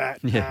don't do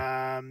that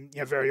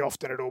very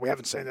often at all. We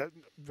haven't seen that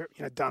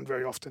done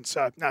very often.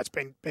 So no, it's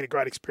been a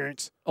great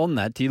experience. On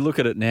that, do you look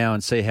at it now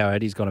and see how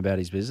Eddie's gone about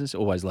his business?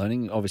 Always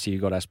learning. Obviously,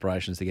 you've got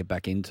aspirations to get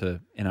back into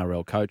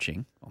NRL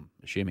coaching. I'm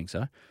assuming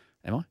so.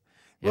 Am I?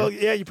 Yeah. Well,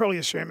 yeah, you're probably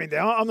assuming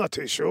that. I'm not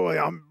too sure.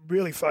 I'm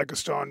really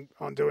focused on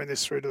doing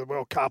this through to the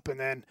World Cup and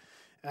then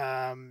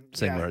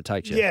seeing where it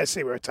takes you. Yeah,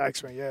 see where it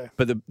takes me, yeah.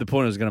 But the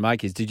point I was going to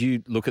make is, did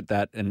you look at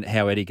that and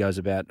how Eddie goes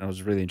about, and I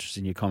was really interested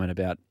in your comment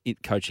about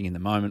it coaching in the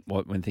moment,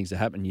 when things are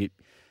happening,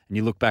 and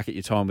you look back at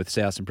your time with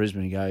South and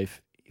Brisbane and go,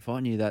 if I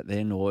knew that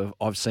then, or if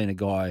I've seen a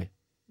guy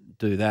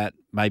do that,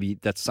 maybe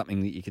that's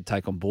something that you could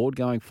take on board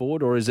going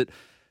forward, or is it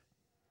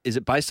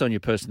based on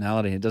your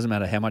personality? And it doesn't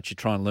matter how much you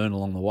try and learn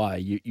along the way,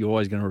 you're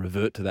always going to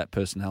revert to that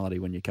personality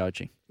when you're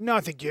coaching? No,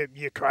 I think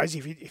you're crazy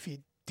if you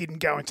didn't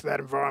go into that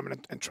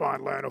environment and try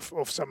and learn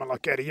off someone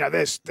like Eddie.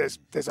 There's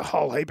a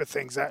whole heap of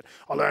things that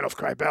I learned off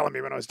Craig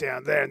Bellamy when I was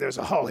down there, and there's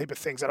a whole heap of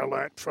things that I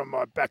learned from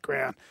my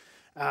background,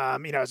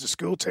 as a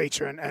school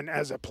teacher and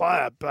as a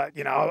player. But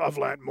I've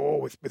learned more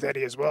with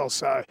Eddie as well.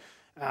 So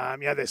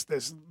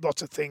there's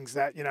lots of things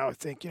that I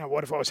think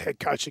what if I was head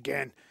coach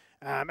again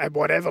at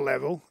whatever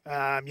level,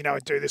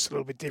 I'd do this a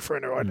little bit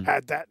different, or I'd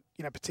add that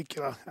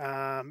particular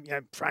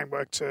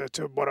framework to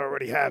what I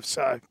already have.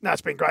 So no,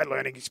 it's been great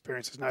learning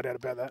experience. There's no doubt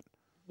about that.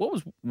 What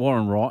was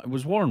Warren Ryan?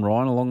 Was Warren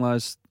Ryan along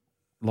those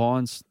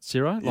lines,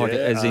 Ciro?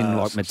 As in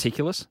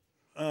meticulous?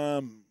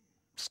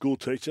 School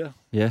teacher.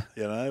 Yeah.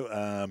 He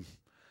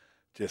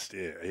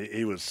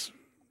was.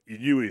 You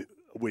knew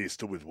we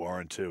stood with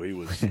Warren too. He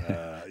was.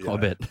 I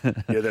bet.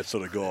 That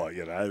sort of guy.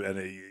 And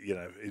he,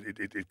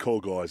 it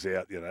called guys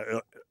out.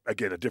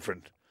 Again,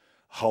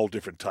 whole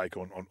different take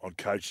on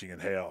coaching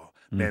and how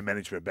man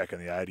management back in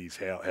the 80s,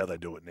 how they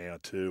do it now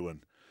too,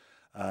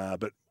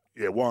 but.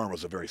 Yeah, Warren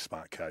was a very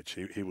smart coach.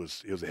 He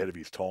was ahead of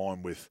his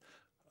time with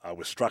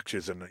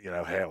structures and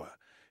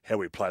how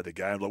we played the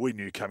game. Like, we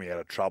knew coming out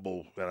of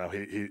trouble,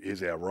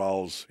 here's our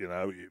roles.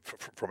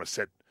 From a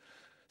set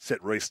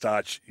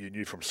restart, you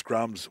knew from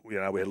scrums. We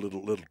had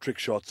little trick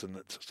shots and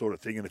that sort of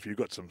thing. And if you've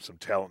got some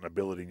talent and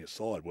ability in your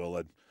side, well,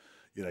 then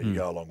you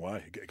go a long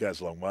way. It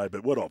goes a long way.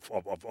 But what I've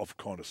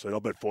kind of seen,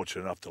 I've been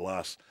fortunate enough to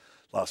last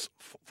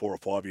 4 or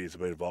 5 years to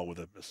be involved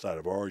with the State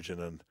of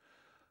Origin, and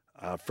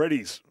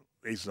Freddie's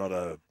not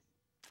a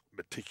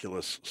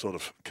meticulous sort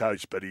of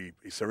coach, but he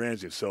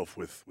surrounds himself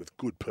with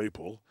good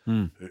people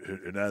who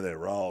know their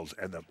roles,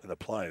 and the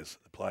players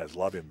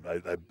love him.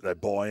 They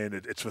buy in.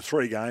 It's for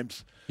 3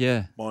 games,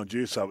 mind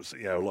you. So it's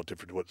a lot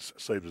different to what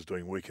Steve was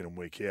doing week in and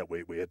week out.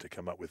 We had to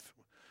come up with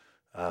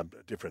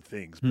different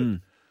things,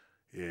 but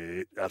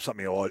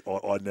something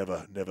I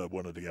never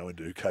wanted to go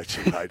into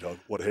coaching. Mate,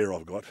 what hair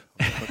I've got,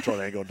 I'm trying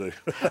to hang on to.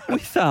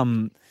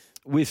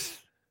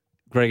 with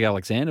Greg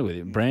Alexander with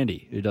him,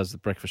 Brandy, who does the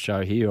breakfast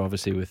show here,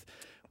 obviously with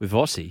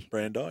Vossi.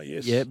 Brandy,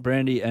 yes. Yeah,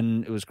 Brandy,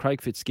 and it was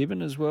Craig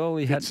Fitzgibbon as well.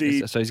 So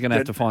he's going to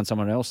have to find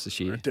someone else this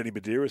year. Danny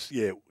Medeiros,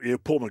 yeah.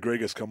 Paul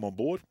McGregor's come on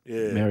board.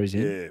 Yeah, Mary's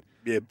in.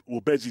 Yeah.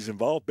 Well, Bedsy's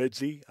involved.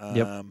 Bedsy.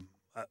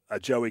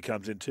 Joey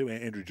comes in too.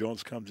 Andrew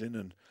Johns comes in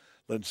and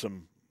lends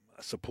some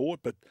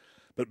support. But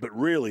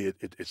really,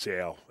 it's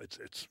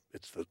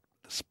the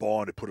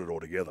spine to put it all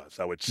together.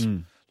 So it's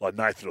like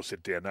Nathan will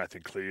sit down,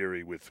 Nathan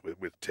Cleary with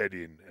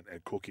Teddy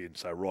and Cookie, and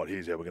say, right,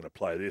 here's how we're going to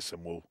play this,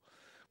 and we'll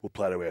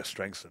play to our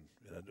strengths and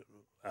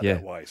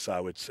that way.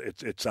 So it's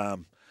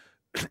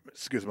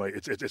excuse me,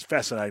 it's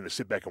fascinating to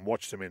sit back and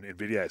watch them in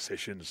video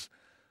sessions,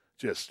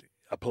 just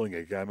pulling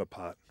a game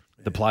apart.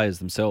 The players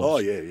themselves. Oh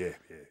yeah,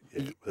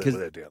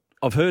 without doubt.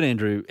 I've heard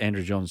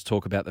Andrew Johns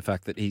talk about the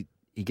fact that he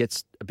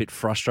gets a bit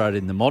frustrated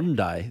in the modern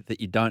day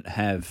that you don't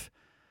have.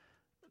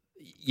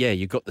 Yeah,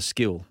 you've got the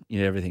skill,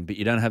 everything, but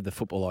you don't have the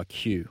football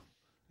IQ.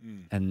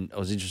 And I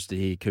was interested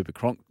to hear Cooper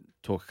Cronk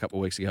talk a couple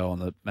of weeks ago on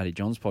the Matty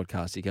Johns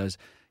podcast. He goes,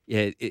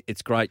 yeah,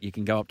 it's great. You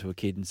can go up to a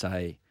kid and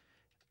say,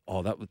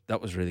 oh,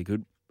 that was really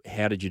good.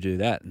 How did you do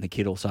that? And the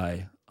kid will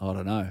say, I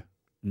don't know.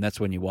 And that's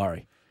when you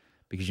worry.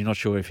 because you're not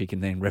sure if he can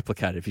then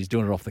replicate it, if he's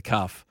doing it off the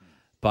cuff.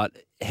 But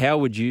how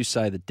would you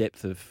say the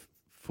depth of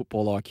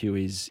football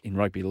IQ is in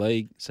rugby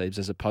league, Siebes,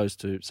 as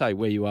opposed to, say,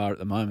 where you are at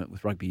the moment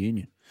with rugby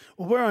union?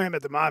 Well, where I am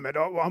at the moment,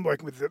 I'm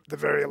working with the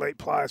very elite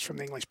players from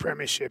the English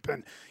Premiership,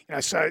 and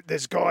so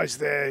there's guys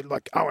there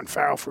like Owen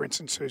Farrell, for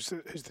instance, who's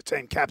the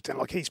team captain.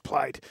 Like he's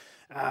played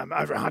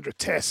over 100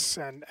 tests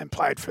and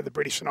played for the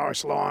British and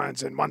Irish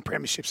Lions and won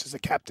premierships as a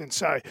captain.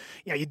 So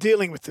you're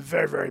dealing with the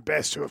very, very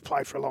best who have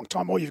played for a long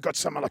time. Or you've got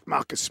someone like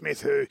Marcus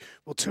Smith who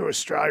will tour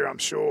Australia, I'm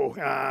sure,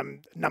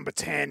 number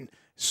 10.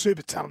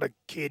 Super talented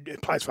kid who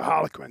plays for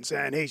Harlequins,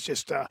 and he's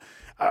just a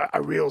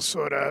real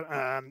sort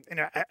of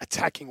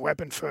attacking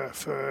weapon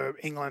for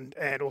England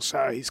and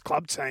also his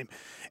club team.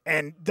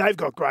 And they've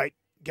got great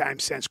game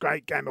sense,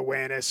 great game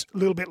awareness, a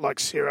little bit like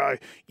Ciro.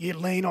 You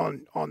lean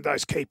on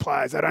those key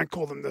players. They don't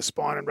call them the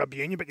spine in rugby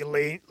union, but you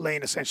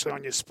lean essentially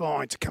on your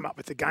spine to come up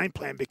with the game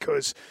plan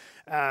because,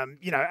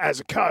 as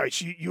a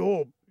coach,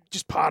 you're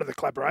just part of the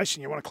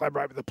collaboration. You want to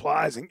collaborate with the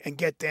players and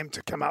get them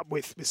to come up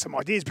with some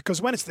ideas,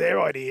 because when it's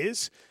their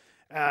ideas,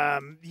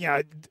 then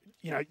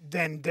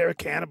they're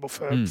accountable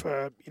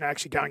for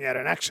actually going out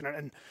and action.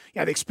 And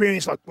the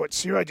experience, like what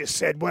Ciro just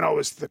said, when I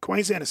was the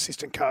Queensland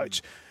assistant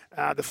coach,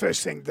 the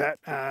first thing that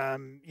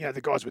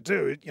the guys would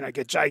do,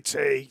 get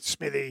JT,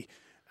 Smithy,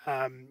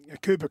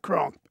 Cooper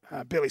Cronk,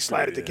 Billy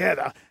Slater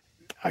together.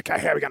 Okay,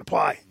 how are we going to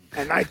play?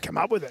 And they'd come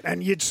up with it.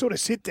 And you'd sort of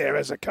sit there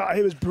as a coach.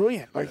 It was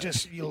brilliant.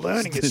 You're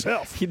learning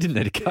yourself. You didn't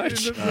need a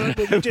coach.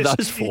 You're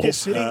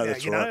just sitting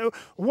there,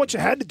 What you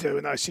had to do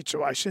in those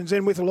situations,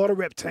 and with a lot of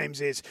rep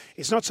teams, is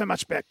it's not so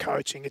much about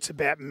coaching. It's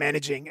about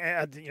managing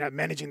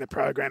the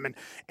program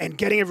and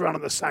getting everyone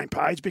on the same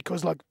page.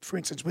 Because, like, for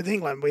instance, with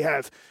England, we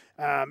have,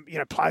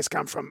 players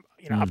come from,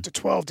 up to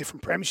 12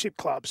 different premiership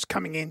clubs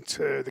coming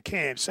into the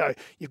camp. So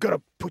you've got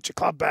to put your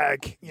club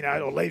bag,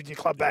 or leave your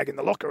club bag in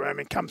the locker room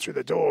and come through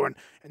the door and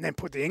then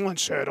put the England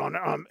shirt on.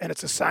 And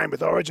it's the same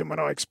with Origin when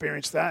I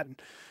experienced that.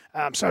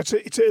 And, so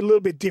it's a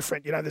little bit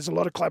different. There's a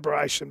lot of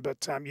collaboration,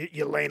 but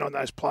you lean on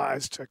those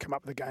players to come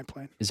up with a game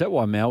plan. Is that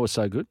why Mal was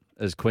so good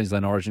as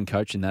Queensland Origin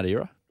coach in that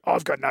era?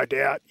 I've got no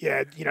doubt.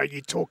 Yeah,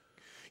 you talk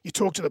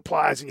to the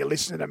players and you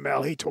listen to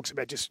Mel. He talks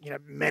about just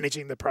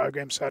managing the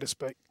program, so to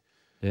speak.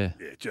 Yeah.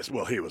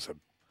 He was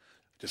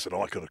just an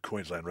icon of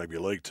Queensland Rugby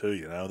League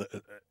too.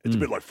 It's a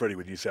bit like Freddie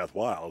with New South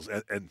Wales,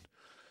 and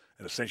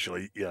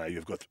essentially,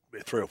 you've got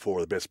 3 or 4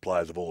 of the best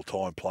players of all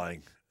time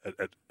playing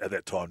at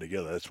that time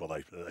together. That's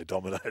why they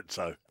dominated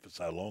for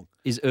so long.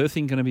 Is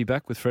Earthing going to be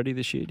back with Freddie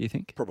this year, do you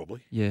think? Probably.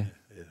 Yeah.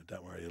 Yeah.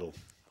 Don't worry, he'll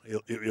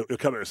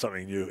come up with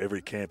something new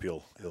every camp.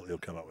 He'll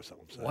come up with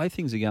something. So. The way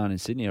things are going in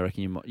Sydney, I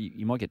reckon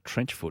you might get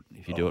trench foot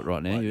if you do it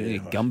right now. You're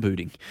get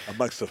gumbooting.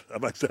 Amongst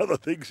other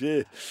things,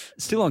 yeah.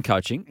 Still on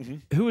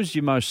coaching, Who was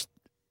your most?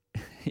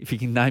 If you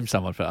can name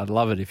someone, I'd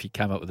love it if you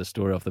came up with a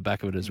story off the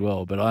back of it as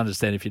well. But I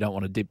understand if you don't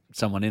want to dip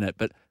someone in it.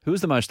 But who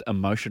was the most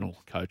emotional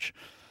coach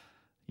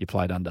you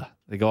played under?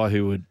 The guy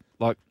who would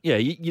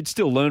you'd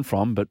still learn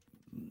from, but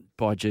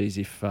by geez,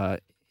 if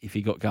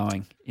he got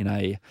going in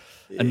a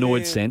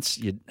annoyed sense,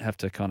 you'd have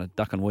to kind of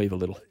duck and weave a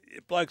little.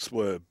 Blokes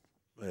were,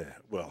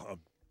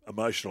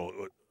 emotional.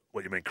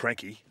 What you mean,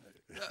 cranky?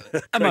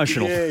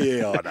 Emotional.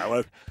 Yeah, I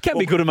know. Can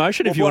be good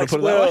emotion if you want to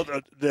put it that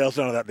way. There was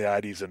none of that in the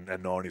 80s and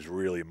 90s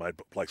really made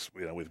blokes,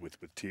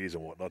 with tears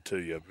and whatnot too.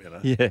 You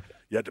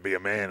had to be a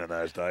man in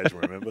those days,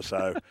 remember?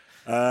 So,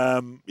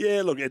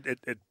 look,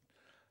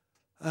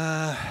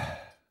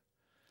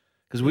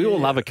 because we all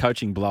love a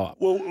coaching blow-up.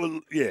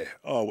 Well, yeah.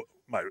 Oh,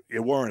 mate,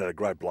 Warren had a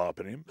great blow-up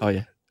in him. Oh,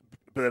 yeah.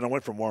 But then I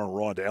went from Warren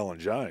Ryan to Alan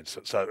Jones.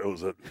 So it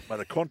was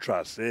the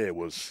contrast there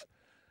was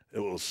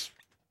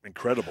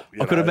incredible.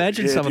 I could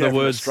imagine some of the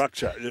words.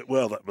 Structure.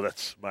 Well,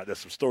 that's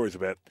some stories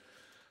about,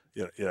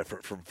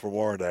 from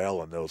Warren to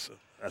Alan.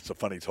 That's a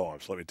funny time.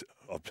 So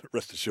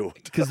rest assured.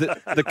 Because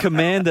the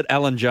command that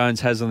Alan Jones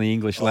has on the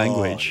English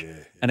language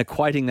and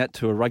equating that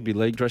to a rugby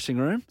league dressing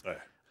room. Yeah.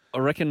 I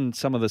reckon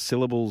some of the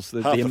syllables...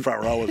 Half the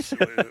front rowers,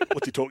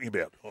 what's he talking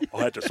about?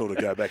 I had to sort of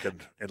go back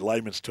in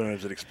layman's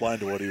terms and explain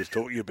to what he was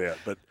talking about.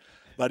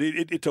 But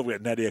he talked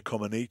about Nadia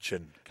Comaneci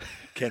and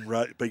Ken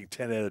Rowe being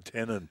 10 out of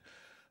 10, and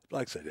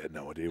blokes said he had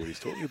no idea what he's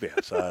talking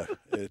about. So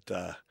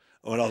I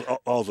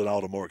was an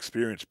older, more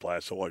experienced player,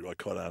 so I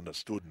kind of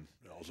understood, and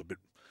I was a bit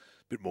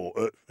more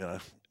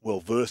well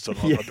versed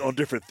on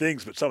different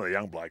things. But some of the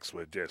young blokes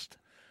were just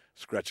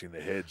scratching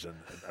their heads, and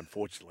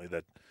unfortunately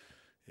that.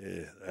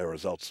 Yeah, our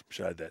results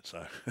showed that.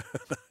 So,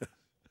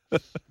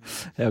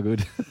 how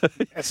good?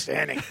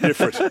 Outstanding.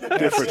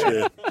 Different.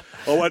 Yeah.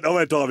 I won't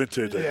dive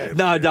into it. Yeah.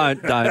 No,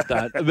 don't.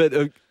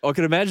 But I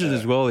can imagine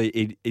as well.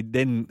 It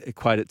then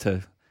equated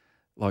to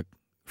like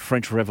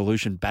French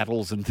Revolution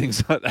battles and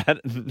things like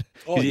that. And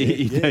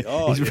he's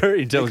a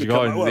very intelligent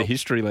guy with the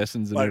history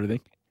lessons and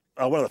everything.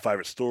 One of the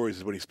favourite stories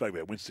is when he spoke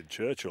about Winston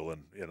Churchill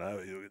and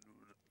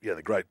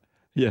the great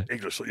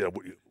English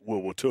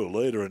World War II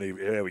leader,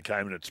 and how he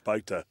came in and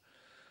spoke to.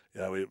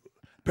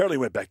 Apparently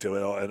went back to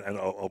it, and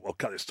I'll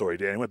cut this story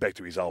down. He went back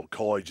to his old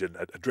college and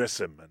addressed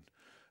them,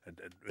 and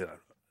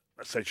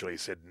essentially he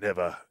said,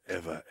 "Never,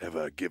 ever,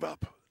 ever give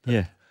up."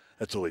 Yeah,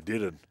 that's all he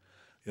did. And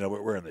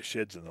we're in the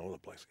sheds and all the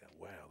blokes going,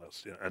 wow,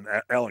 that's and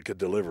Alan could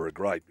deliver a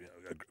great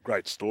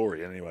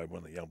story. Anyway,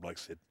 one of the young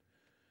blokes said,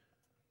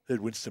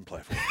 "Who'd Winston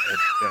play for?"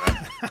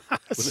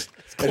 It's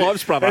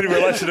Clive's brother. In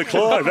relation to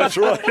Clive, that's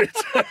right.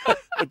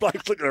 The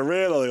bloke's looking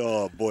around. I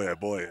think, oh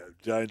boy,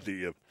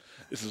 Jonesy,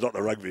 this is not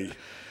the rugby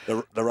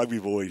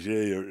boys.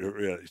 Yeah,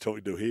 you're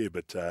talking to here,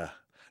 but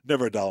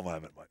never a dull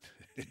moment, mate.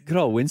 Good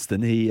old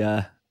Winston. He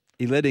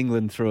led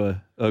England through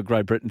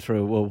Great Britain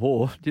through a world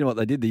war. Do you know what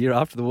they did the year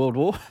after the World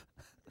War?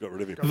 Got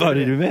rid of him.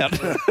 Voted him out.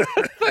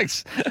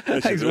 Thanks.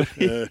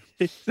 Exactly.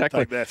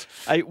 Take that.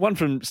 Hey, one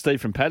from Steve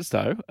from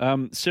Padstow.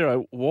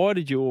 Ciro, why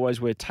did you always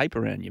wear tape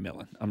around your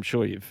melon? I'm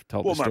sure you've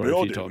told the story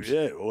a few times.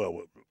 Yeah,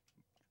 well,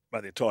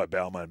 the entire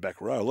Balmain back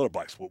row, a lot of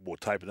blokes wore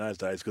tape in those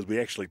days because we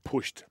actually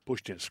pushed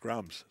in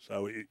scrums.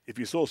 So if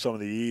you saw some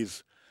of the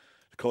ears,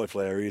 the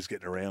cauliflower ears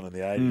getting around in the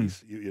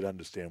 80s, you'd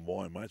understand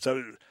why, mate.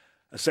 So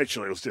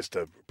essentially it was just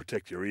to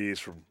protect your ears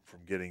from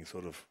getting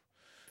sort of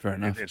Fair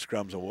enough. in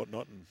scrums and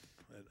whatnot.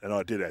 And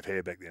I did have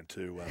hair back then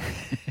too,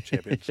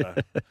 champion. So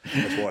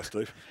that's why,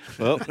 Steve.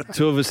 Well,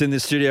 two of us in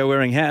this studio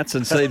wearing hats,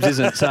 and Steve's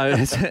isn't. So,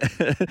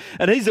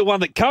 and he's the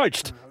one that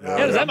coached. How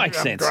does that make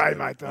sense? Great,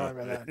 mate. Don't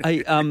worry about that.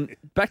 Hey,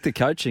 back to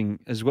coaching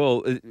as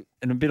well,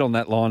 and a bit on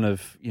that line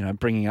of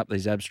bringing up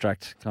these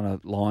abstract kind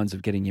of lines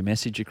of getting your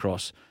message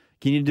across.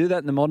 Can you do that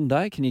in the modern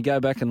day? Can you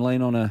go back and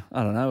lean on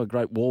a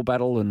great war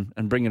battle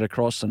and bring it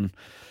across and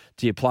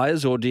to your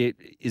players, or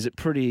is it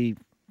pretty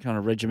kind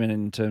of regimented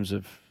in terms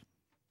of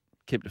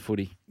keep the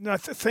footy? No,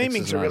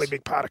 theming's a really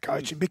big part of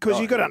coaching because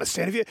you've got to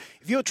understand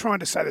if you're trying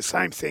to say the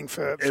same thing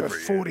for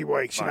 40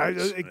 weeks,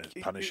 it's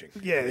punishing.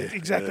 Yeah,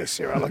 exactly,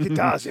 Sarah. Like it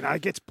does,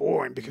 it gets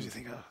boring because you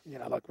think,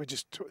 like we're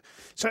just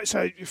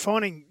so you're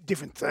finding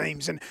different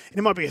themes, and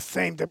it might be a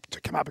theme to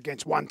come up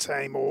against one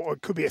team, or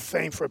it could be a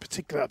theme for a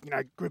particular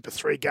group of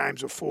 3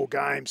 games or 4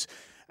 games.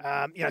 So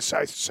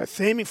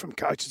theming from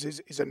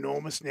coaches is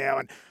enormous now,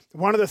 and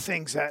one of the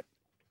things that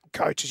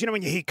coaches,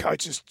 when you hear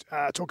coaches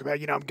talk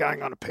about, I'm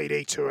going on a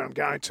PD tour and I'm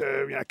going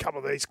to, a couple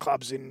of these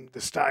clubs in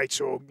the States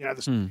or,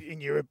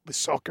 in Europe with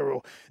soccer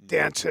or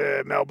down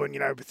to Melbourne,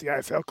 with the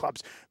AFL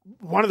clubs.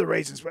 One of the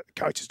reasons that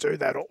coaches do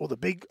that or the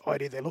big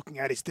idea they're looking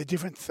at is the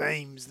different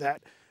themes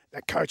that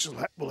coaches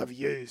will have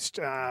used.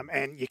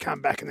 And you come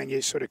back and then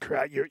you sort of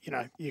create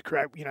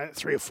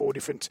 3 or 4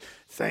 different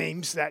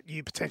themes that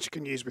you potentially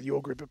can use with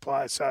your group of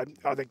players. So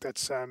I think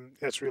that's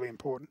really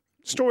important.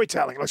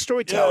 Storytelling. Yeah,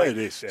 it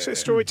is. Yeah, so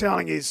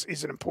storytelling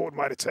is an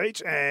important way to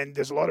teach, and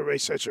there's a lot of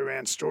research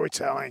around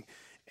storytelling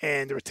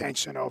and the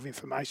retention of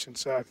information.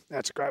 So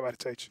that's a great way to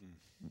teach.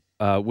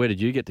 Where did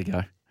you get to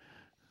go?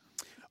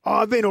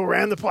 I've been all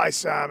around the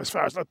place as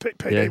far as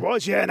PD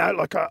was. Yeah,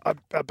 no,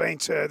 I've been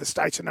to the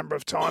States a number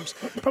of times.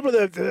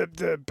 Probably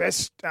the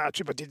best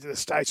trip I did to the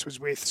States was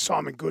with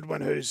Simon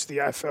Goodwin, who's the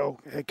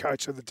AFL head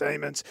coach of the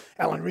Demons,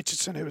 Alan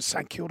Richardson, who was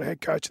St Kilda head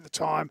coach at the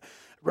time,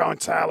 Rowan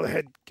Taylor, the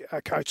head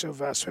coach of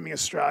Swimming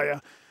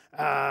Australia,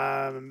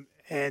 and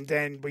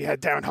then we had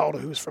Darren Holder,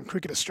 who was from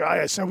Cricket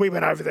Australia. So we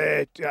went over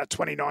there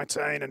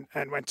 2019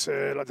 and went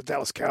to the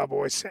Dallas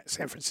Cowboys,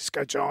 San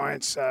Francisco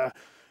Giants,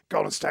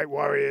 Golden State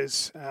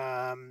Warriors,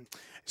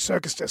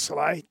 Circus du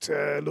Soleil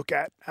to look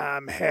at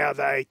how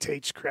they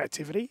teach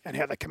creativity and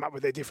how they come up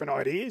with their different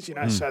ideas,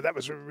 So that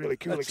was a really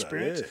cool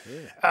experience.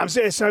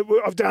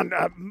 So I've done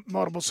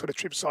multiple sort of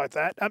trips like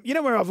that.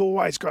 Where I've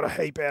always got a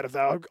heap out of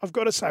though, I've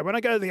got to say, when I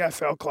go to the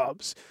AFL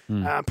clubs,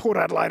 Port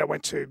Adelaide I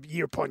went to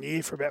year upon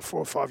year for about 4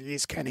 or 5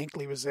 years. Ken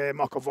Hinkley was there,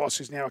 Michael Voss,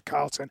 who's now at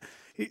Carlton.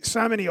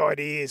 So many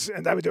ideas,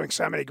 and they were doing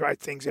so many great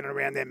things in and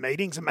around their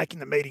meetings and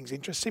making the meetings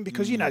interesting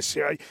because,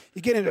 Sarah,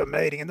 you get into a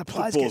meeting and the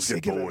players get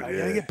sick of it.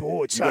 They get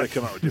bored. So,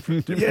 come up with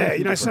different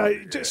so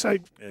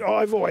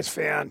I've always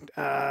found,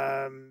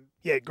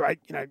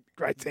 great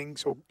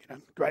things or,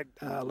 great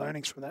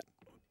learnings from that.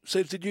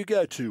 So did you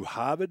go to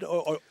Harvard?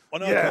 I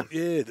know.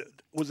 Yeah.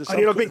 Was I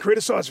did. I've been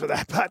criticised for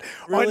that, but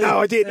really?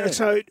 I did. Yeah.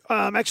 So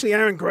actually,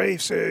 Aaron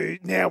Greaves, who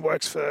now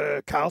works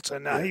for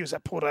Carlton, he was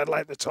at Port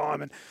Adelaide at the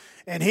time,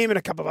 and him and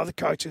a couple of other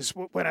coaches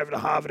went over to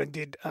Harvard and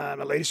did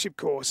a leadership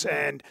course.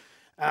 And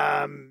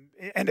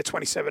end of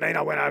 2017,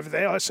 I went over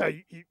there. So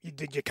you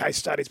did your case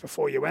studies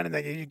before you went, and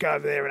then you go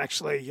over there and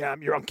actually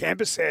you're on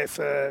campus there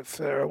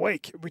for a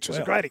week, which was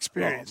a great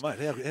experience. Oh, mate,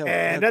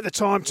 and at the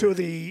time, 2 of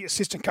the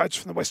assistant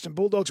coaches from the Western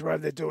Bulldogs were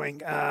over there doing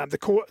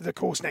the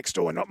course next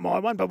door, not my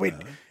one, but we'd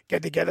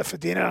get together for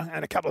dinner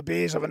and a couple of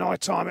beers of a night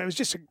time. It was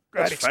just a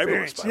great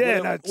experience.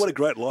 Fabulous, what a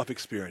great life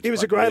experience. It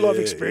was a great life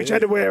experience. You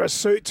had to wear a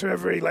suit to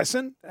every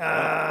lesson.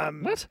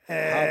 What?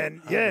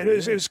 And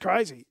it was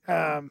crazy.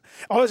 I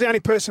was the only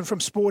person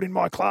from sport in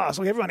my class.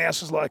 Like everyone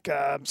else was like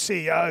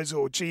CEOs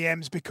or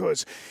GMs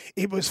because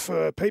it was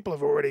for people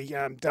who've already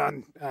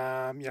done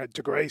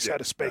degrees, so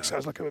to speak. So it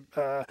was like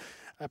a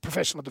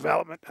professional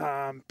development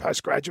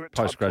postgraduate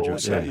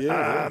course. So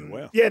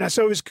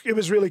it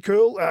was really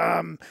cool,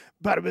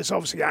 but it was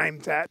obviously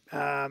aimed at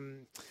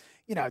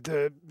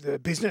the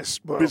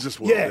business world. Business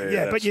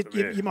world, but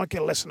you might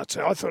get a lesson or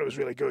two. I thought it was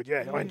really good.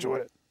 I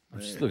enjoyed it. I'm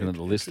just looking at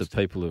the list of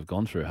people who've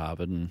gone through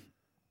Harvard, and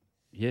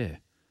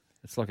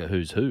It's like a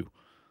who's who,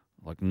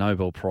 like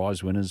Nobel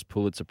Prize winners,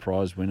 Pulitzer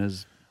Prize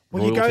winners.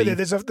 When royalty. you go there,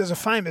 there's a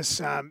famous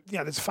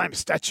there's a famous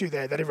statue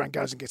there that everyone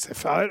goes and gets their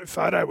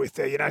photo with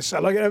there.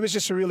 So like it was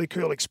just a really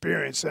cool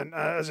experience, and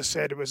as I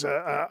said, it was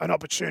an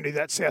opportunity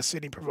that South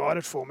Sydney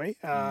provided for me.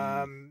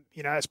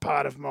 As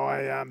part of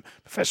my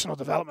professional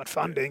development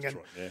funding,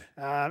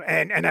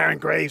 and Aaron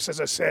Greaves,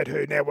 as I said,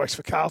 who now works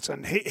for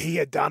Carlton, he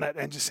had done it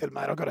and just said,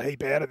 mate, I've got a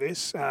heap out of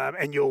this,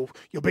 and you'll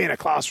be in a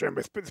classroom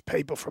with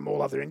people from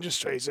all other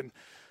industries and.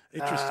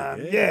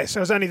 Interesting.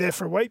 So I was only there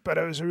for a week, but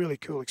it was a really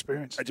cool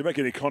experience. Did you make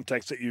any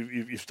contacts that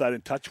you've stayed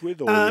in touch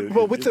with?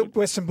 Or with the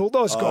Western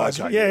Bulldogs guys,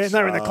 and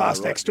they're in the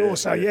class next door,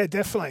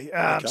 definitely.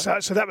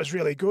 So that was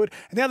really good.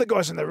 And the other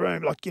guys in the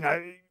room,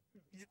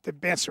 they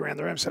bounced around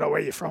the room, said, "Oh,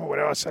 where are you from?" or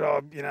whatever. I said,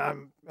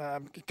 I'm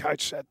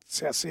coach at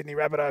South Sydney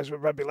Rabbitohs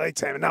with rugby league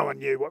team, and no one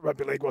knew what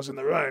rugby league was in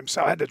the room,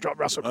 so I had to drop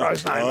Russell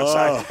Crowe's name and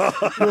say,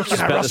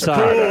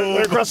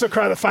 "Look, Russell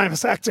Crowe, the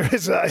famous actor,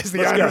 is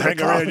the owner of the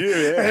club."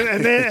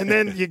 And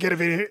then you get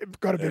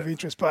got a bit of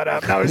interest, but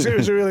no, it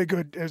was a really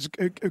good,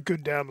 a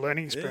good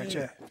learning experience.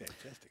 Yeah.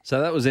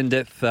 So that was in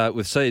depth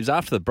with Siebes.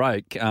 After the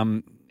break,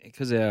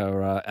 because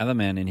our other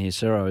man in here,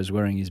 Cero, is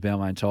wearing his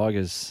Balmain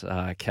Tigers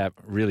cap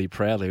really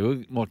proudly,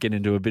 we might get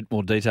into a bit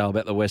more detail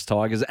about the West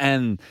Tigers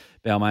and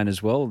Balmain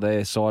as well,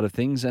 their side of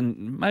things,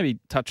 and maybe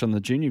touch on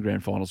the junior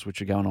grand finals,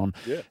 which are going on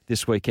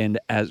this weekend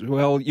as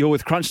well. You're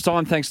with Crunch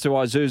Time. Thanks to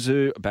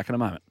Isuzu. Back in a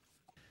moment.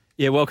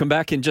 Yeah, welcome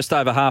back. In just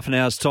over half an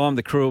hour's time,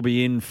 the crew will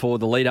be in for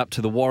the lead-up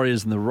to the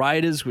Warriors and the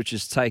Raiders, which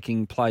is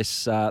taking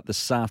place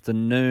this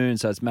afternoon.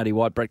 So it's Matty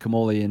White, Brett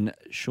Camorley and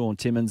Sean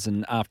Timmins.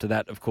 And after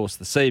that, of course,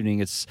 this evening,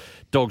 it's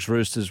Dogs,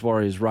 Roosters,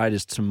 Warriors,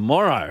 Raiders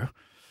tomorrow.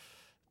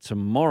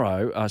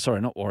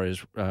 Sorry, not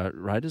Warriors,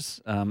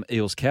 Raiders.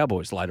 Eels,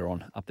 Cowboys later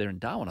on up there in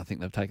Darwin. I think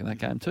they've taken that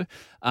game too.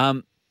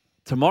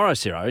 Tomorrow,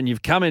 Ciro, and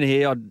you've come in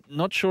here. I'm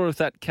not sure if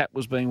that cap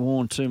was being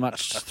worn too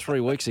much 3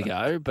 weeks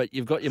ago, but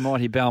you've got your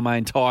mighty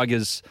Balmain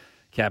Tigers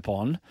cap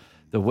on.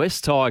 The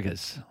West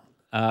Tigers,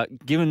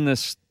 given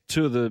this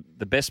two of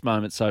the best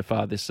moments so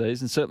far this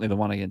season, certainly the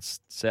one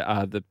against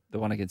the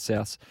one against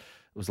Souths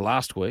was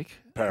last week.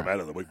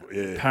 Parramatta the week,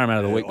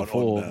 Parramatta the week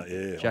before.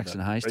 Jackson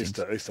Hastings.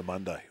 Easter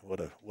Monday. What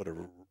a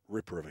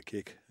ripper of a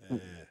kick.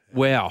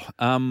 Wow.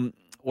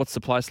 What's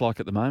the place like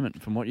at the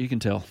moment, from what you can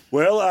tell?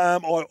 Well,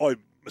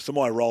 so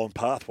my role in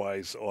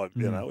Pathways, so I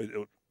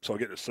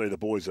get to see the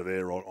boys are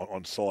there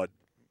on site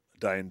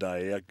day in,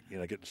 day out,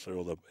 get to see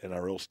all the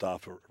NRL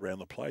staff around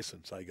the place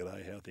and say,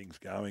 g'day, how are things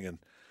going? And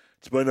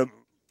it's been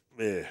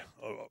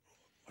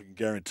I can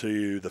guarantee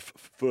you the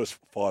first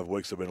 5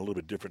 weeks have been a little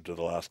bit different to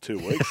the last 2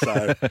 weeks.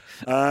 So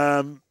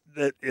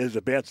it is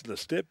a bounce in the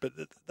step, but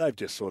they've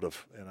just sort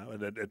of,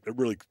 and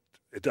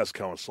it does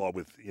coincide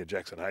with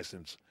Jackson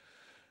Hastings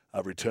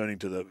returning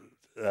to the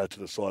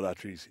side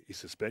after his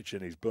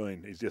suspension. He's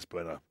just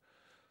been a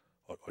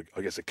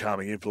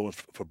calming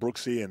influence for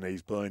Brooksy, and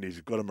he's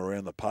got him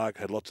around the park,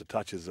 had lots of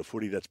touches of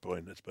footy. That's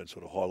been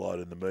sort of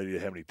highlighted in the media,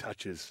 how many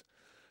touches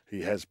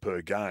he has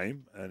per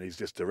game, and he's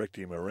just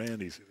directing him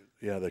around. He's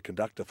the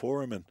conductor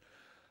for him, and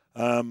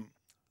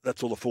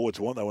that's all the forwards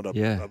want. They want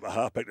a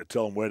halfback to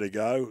tell them where to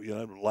go,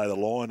 lay the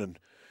line, and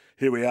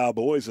here we are,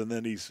 boys. And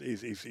then he's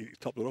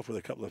topped it off with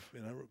a couple of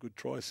good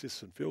try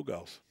assists and field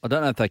goals. I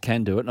don't know if they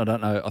can do it, and I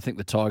don't know. I think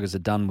the Tigers are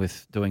done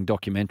with doing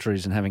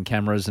documentaries and having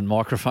cameras and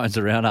microphones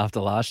around after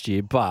last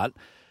year, but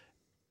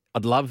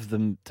I'd love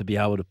them to be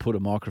able to put a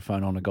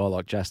microphone on a guy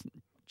like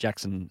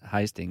Jackson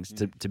Hastings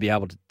to be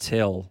able to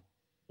tell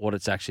what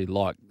it's actually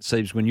like.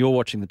 Siebes, when you're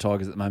watching the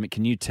Tigers at the moment,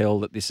 can you tell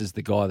that this is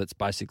the guy that's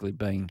basically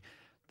being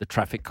the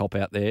traffic cop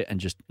out there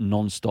and just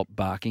non-stop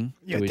barking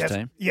to his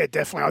team? Yeah,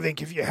 definitely. I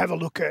think if you have a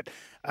look at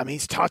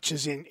his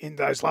touches in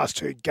those last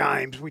two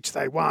games, which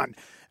they won,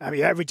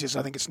 he averages,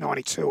 I think it's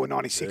 92 or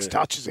 96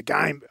 touches a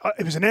game.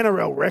 It was an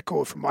NRL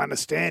record, from my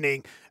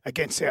understanding,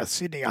 against South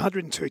Sydney,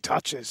 102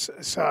 touches.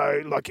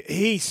 So,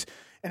 he's...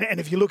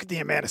 And if you look at the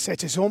amount of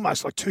sets, it's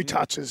almost like 2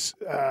 touches,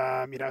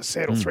 a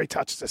set, or 3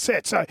 touches a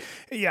set. So,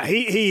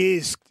 he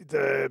is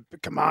the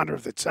commander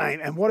of the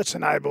team. And what it's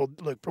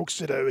enabled Luke Brooks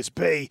to do is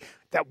be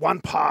that one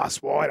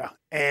pass wider.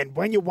 And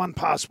when you're one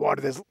pass wider,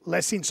 there's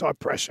less inside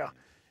pressure.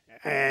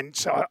 And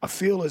so I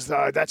feel as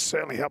though that's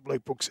certainly helped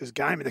Luke Brooks'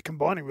 game, and they're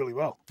combining really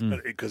well.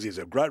 Because he's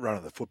a great runner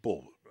of the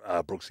football,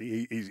 Brooks.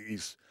 He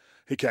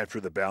came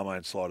through the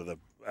Balmain side of the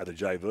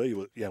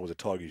JV. He was a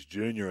Tigers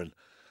junior,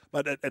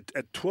 but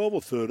at 12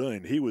 or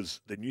 13, he was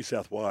the New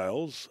South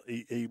Wales.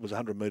 He was a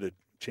 100-metre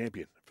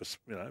champion for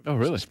Oh,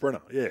 really?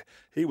 Sprinter. Yeah,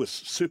 he was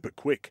super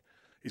quick.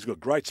 He's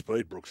got great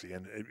speed, Brooksy,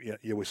 and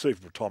we see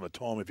from time to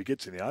time if he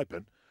gets in the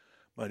open,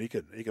 man, he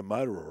can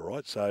motor all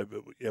right. So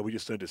we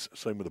just need to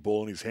see him with the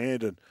ball in his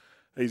hand, and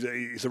he's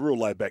a real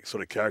laid back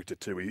sort of character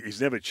too. He's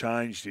never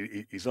changed.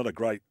 He's not a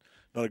great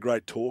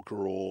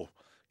talker or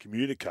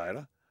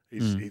communicator.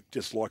 He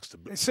just likes to.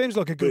 It seems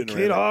like a good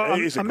kid. I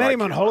met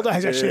him on holiday.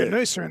 He's actually at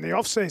Noosa in the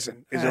off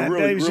season. He's a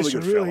really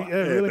good fella.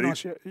 Really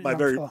nice.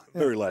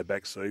 Very laid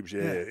back,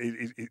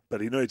 Siebes.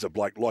 But he needs a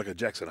bloke like a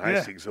Jackson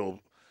Hastings who'll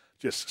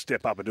just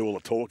step up and do all the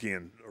talking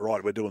and,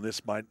 right, we're doing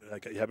this, mate.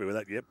 Okay, you happy with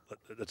that? Yep,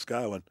 let's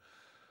go. And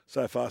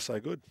so far, so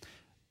good.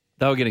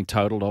 They were getting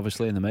totaled,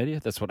 obviously, in the media.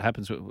 That's what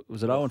happens.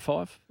 Was it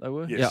 0-5 they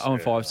were? Yes, yeah,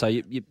 0-5. So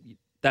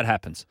that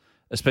happens,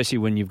 especially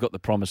when you've got the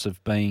promise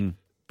of being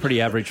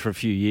pretty average for a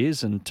few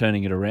years and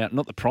turning it around.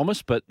 Not the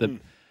promise, but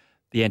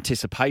the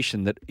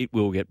anticipation that it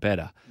will get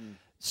better.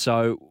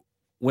 So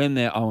when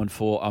they're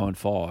 0-4,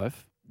 0-5,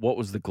 what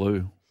was the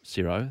glue,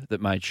 Ciro,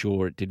 that made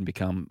sure it didn't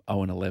become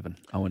 0-11,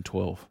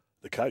 0-12?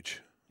 The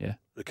coach. Yeah.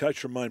 The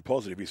coach remained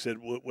positive. He said,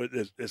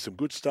 there's some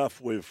good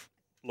stuff. We've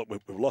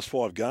lost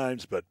 5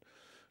 games, but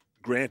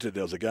granted,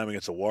 there was a game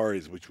against the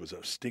Warriors, which was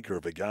a stinker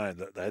of a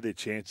game. They had their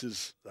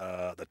chances.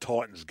 The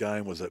Titans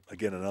game was,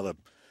 again, another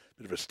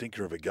bit of a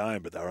stinker of a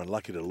game, but they were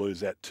unlucky to lose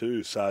that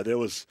too. So there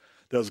was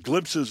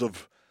glimpses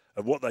of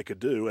what they could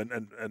do.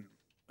 And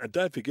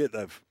don't forget,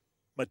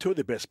 two of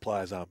their best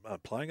players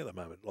aren't playing at the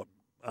moment.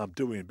 Like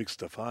Dewey and Big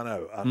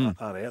Stefano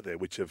aren't out there,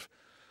 which have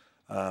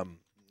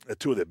are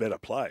two of their better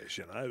players.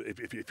 You know,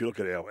 if you look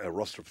at our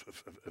roster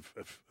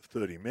of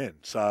 30 men.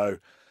 So,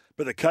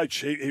 but the coach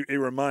he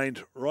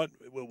remained right.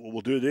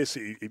 We'll do this.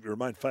 He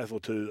remained faithful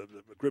to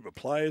a group of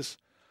players,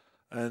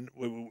 and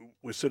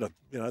we sort of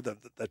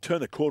they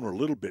turned the corner a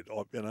little bit.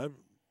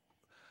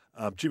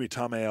 Jimmy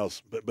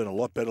Tamau's been a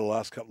lot better the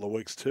last couple of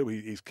weeks too.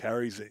 His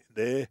carries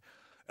there.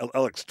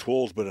 Alex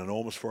Twall's been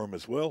enormous for him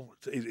as well.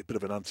 He's a bit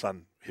of an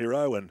unsung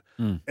hero, and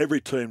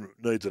every team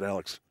needs an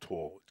Alex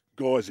Twall.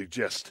 Guys who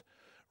just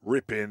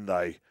rip in,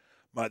 they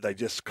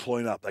just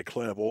clean up. They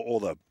clean up all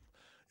the,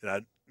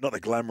 not the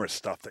glamorous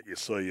stuff that you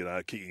see,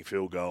 kicking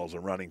field goals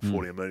and running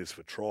 40 metres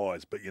for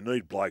tries. But you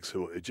need blokes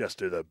who just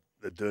do the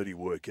dirty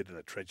work, get in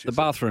the trenches. The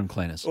bathroom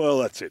cleaners. Well,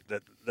 that's it.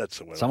 That's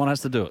the way. Someone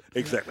has to do it.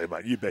 Exactly,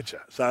 mate. You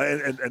betcha. So,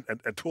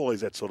 and Twall is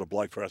that sort of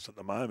bloke for us at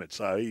the moment.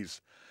 So he's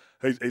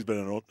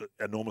been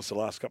enormous the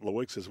last couple of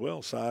weeks as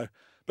well. So,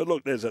 but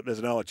look, there's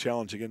another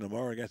challenge again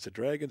tomorrow against the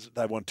Dragons.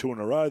 They've won 2 in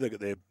a row. They got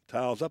their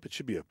tails up. It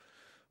should be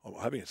I'm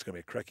hoping it's going to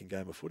be a cracking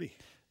game of footy.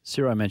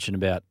 Ciro mentioned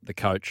about the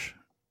coach.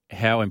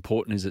 How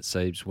important is it,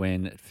 Siebes,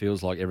 when it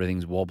feels like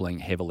everything's wobbling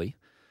heavily,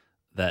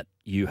 that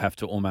you have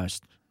to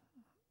almost,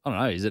 I don't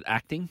know, is it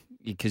acting?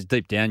 Because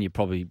deep down you're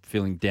probably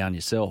feeling down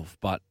yourself,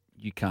 but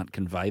you can't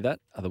convey that.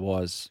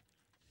 Otherwise,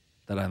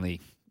 that only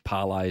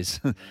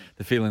parlays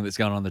the feeling that's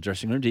going on in the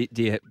dressing room. Do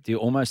you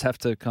almost have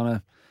to kind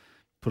of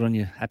put on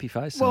your happy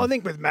face? Well, I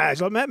think with Madge,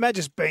 Madge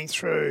has been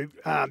through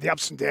the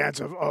ups and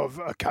downs of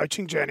a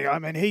coaching journey. I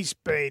mean, he's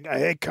been a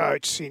head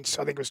coach since,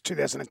 I think it was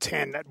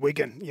 2010 at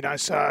Wigan,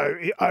 so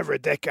over a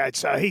decade.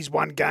 So he's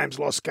won games,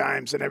 lost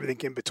games, and everything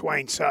in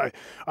between. So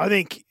I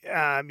think,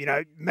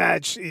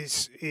 Madge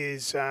is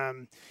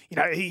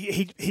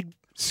he'd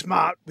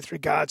smart with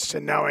regards to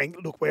knowing,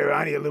 look, we're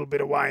only a little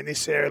bit away in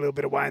this area, a little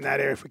bit away in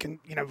that area. If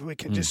we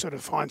can, just sort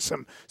of find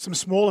some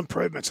small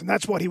improvements, and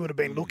that's what he would have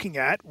been looking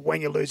at when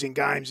you're losing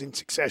games in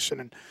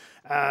succession.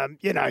 And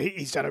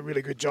he's done a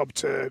really good job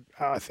to,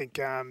 I think,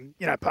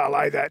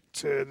 parlay that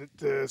to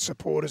the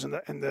supporters and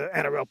the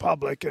NRL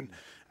public. And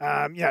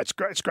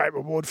it's great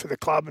reward for the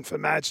club and for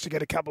Madge to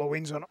get a couple of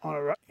wins in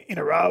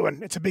a row.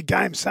 And it's a big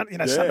game, Sunday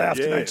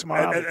afternoon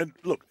tomorrow. And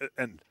look,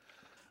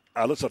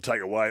 let's not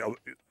take away.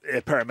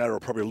 Parramatta are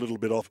probably a little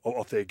bit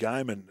off their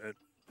game,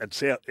 and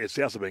South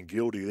have been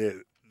guilty.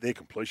 Their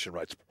completion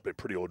rate's been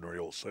pretty ordinary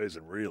all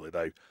season. Really,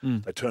 they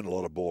turn a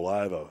lot of ball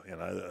over.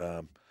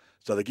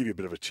 So they give you a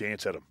bit of a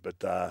chance at them. But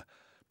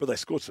they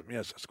scored some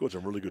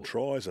really good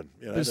tries, and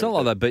but it's not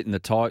like they've beaten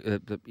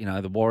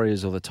the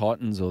Warriors or the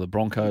Titans or the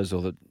Broncos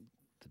or the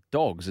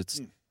Dogs.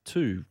 It's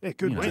two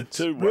good wins,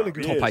 two really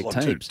good top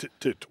 8 teams.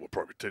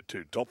 Probably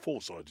two top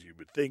 4 sides, you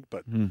would think,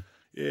 but.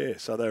 Yeah,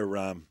 so they're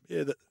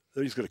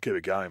he's got to keep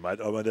it going, mate.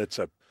 I mean,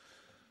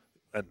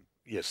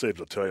 Steve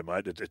will tell you,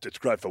 mate. It's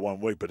great for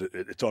 1 week, but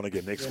it's on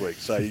again next week.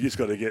 So you just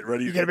got to get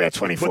ready. You get about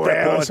 24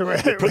 hours. Put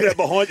that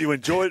behind you.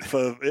 Enjoy it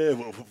for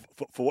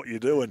what you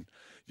do, and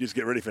you just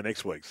get ready for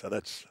next week. So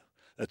that's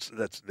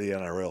the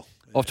NRL.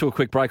 Off to a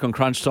quick break on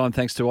Crunch Time,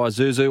 thanks to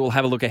Isuzu. We'll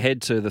have a look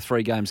ahead to the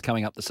 3 games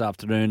coming up this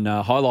afternoon,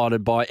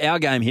 highlighted by our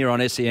game here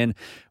on SEN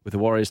with the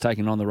Warriors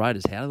taking on the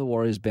Raiders. How do the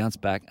Warriors bounce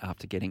back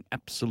after getting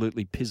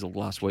absolutely pizzled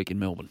last week in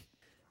Melbourne?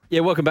 Yeah,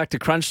 welcome back to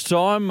Crunch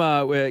Time.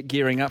 We're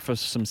gearing up for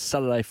some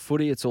Saturday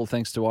footy. It's all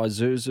thanks to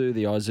Isuzu.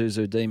 The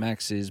Isuzu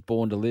D-Max is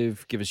born to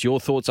live. Give us your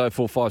thoughts,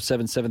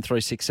 0457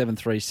 736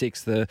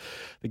 736. The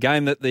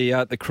game that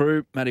the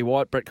crew, Matty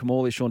White, Brett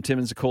Camorley, Sean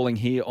Timmins are calling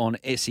here on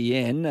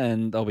SEN,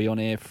 and they'll be on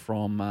air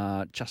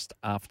from just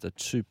after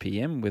 2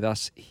 p.m. with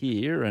us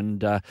here.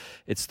 And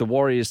it's the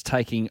Warriors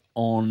taking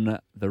on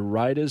the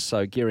Raiders,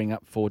 so gearing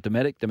up for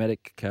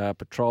Dometic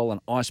Patrol and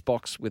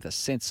Icebox with a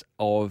sense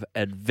of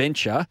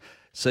adventure.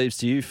 Siebes,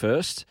 to you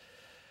first.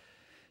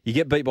 You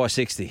get beat by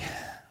 60.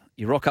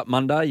 You rock up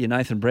Monday, you're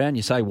Nathan Brown,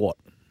 you say what?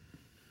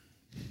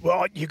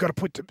 Well, you've got to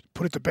put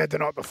it to bed the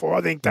night before.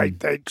 I think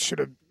they should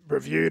have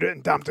reviewed it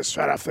and dumped it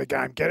straight after the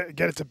game. Get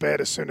it to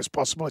bed as soon as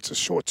possible. It's a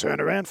short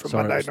turnaround from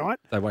Monday night.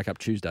 They wake up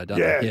Tuesday, don't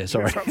they? Yeah,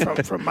 sorry.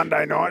 From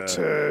Monday night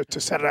to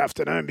Saturday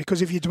afternoon.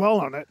 Because if you dwell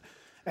on it,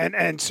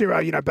 And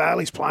Ciro,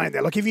 Bailey's playing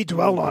there. Like, if you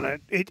dwell on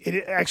it,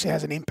 it actually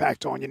has an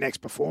impact on your next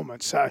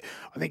performance. So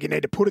I think you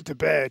need to put it to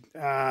bed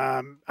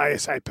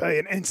ASAP.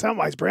 And in some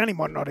ways, Brownie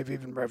might not have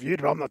even reviewed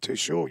it. I'm not too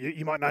sure.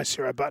 You might know,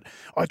 Ciro, but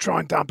I try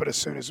and dump it as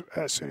soon as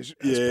possible.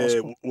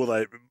 Yeah,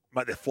 well,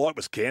 their flight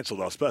was cancelled.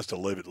 I was supposed to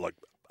leave at like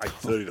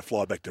 8:30 to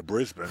fly back to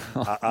Brisbane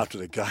after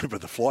the game,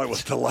 but the flight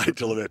was delayed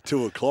till about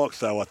 2:00.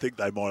 So I think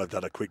they might have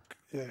done a quick,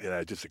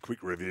 just a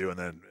quick review, and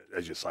then,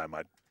 as you say,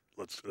 mate,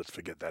 let's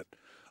forget that.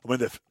 I mean,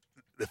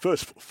 the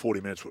first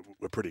 40 minutes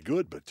were pretty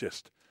good, but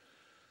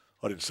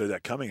I didn't see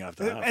that coming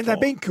after half. And they've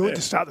been good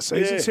to start the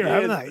season, Sarah,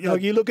 haven't they?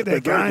 Like, you look at their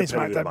games,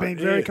 mate, they've been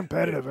very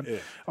competitive,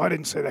 and I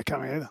didn't see that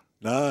coming either.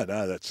 No,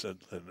 that's,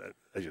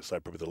 as you say,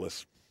 probably the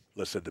less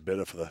said the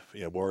better for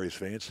the Warriors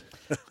fans.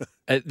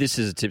 This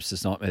is a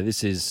tipster's nightmare.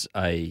 This is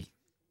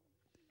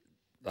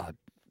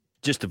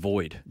just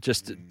avoid.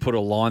 Just put a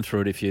line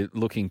through it if you're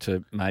looking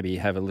to maybe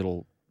have a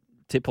little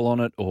tipple on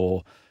it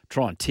or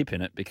try and tip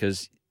in it,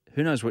 because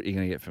who knows what you're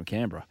going to get from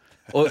Canberra.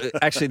 Or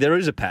actually, there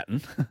is a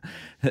pattern.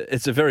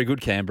 It's a very good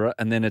Canberra,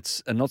 and then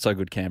it's a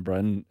not-so-good Canberra.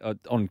 And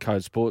on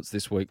Code Sports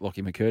this week,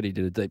 Lockie McCurdy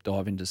did a deep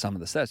dive into some of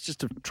the stats just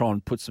to try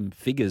and put some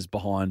figures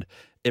behind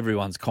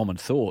everyone's common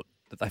thought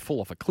that they fall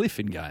off a cliff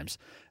in games.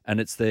 And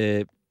it's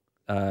their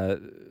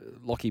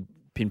Lockie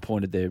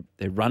pinpointed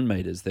their run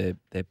meters, their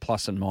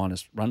plus and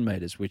minus run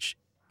meters, which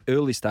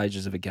early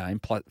stages of a game,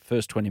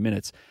 first 20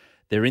 minutes,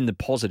 they're in the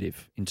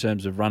positive in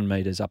terms of run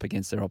meters up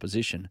against their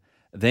opposition.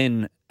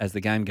 Then, as the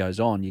game goes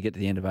on, you get to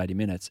the end of 80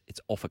 minutes, it's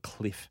off a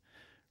cliff.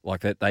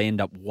 Like that, they end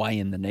up way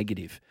in the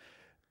negative.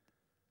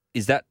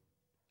 Is that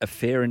a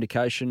fair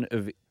indication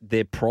of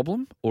their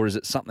problem, or is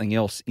it something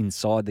else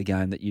inside the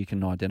game that you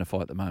can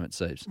identify at the moment,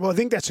 Steves? Well, I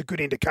think that's a good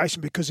indication,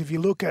 because if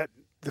you look at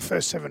the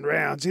first 7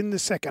 rounds, in the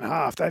second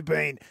half, they've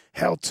been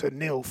held to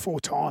nil 4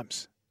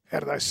 times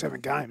out of those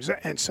 7 games.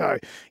 And so,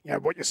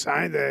 what you're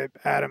saying there,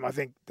 Adam, I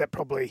think that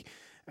probably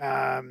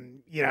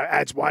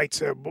adds weight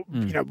to,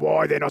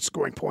 why they're not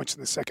scoring points in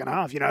the second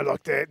half.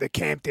 Like they're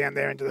camped down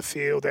there into the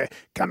field. They're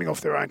coming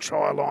off their own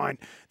try line,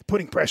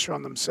 putting pressure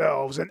on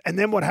themselves. And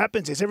then what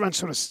happens is everyone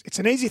it's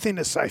an easy thing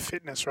to say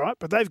fitness, right?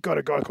 But they've got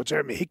a guy called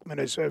Jeremy Hickman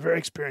who's a very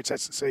experienced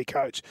S&C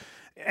coach.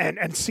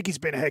 And Sicky's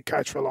been a head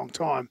coach for a long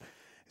time.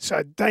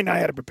 So they know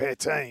how to prepare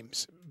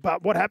teams.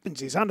 But what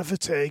happens is under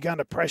fatigue,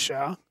 under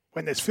pressure,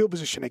 when there's field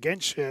position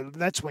against you,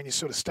 that's when you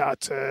sort of start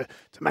to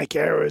make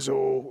errors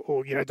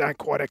or don't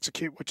quite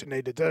execute what you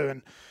need to do.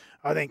 And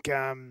I think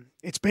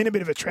it's been a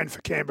bit of a trend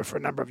for Canberra for a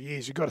number of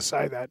years. You've got to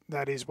say that.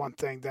 That is one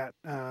thing that,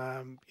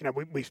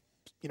 we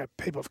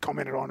people have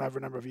commented on over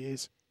a number of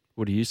years.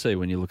 What do you see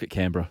when you look at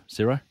Canberra,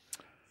 Ciro?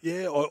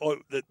 Yeah,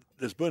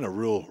 there's been a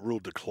real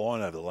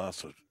decline over the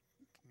last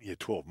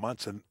 12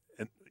 months. And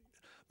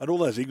all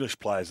those English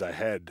players they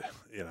had,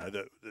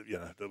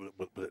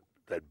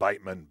 that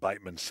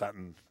Bateman,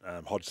 Sutton,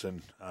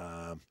 Hodgson,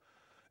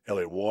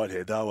 Elliot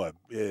Whitehead,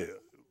 they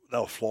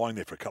were flying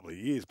there for a couple of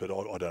years. But I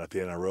don't know if the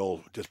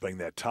NRL just being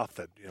that tough,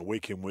 that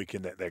week in week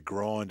in that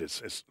grind,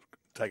 it's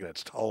taken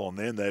its toll on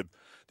them. They're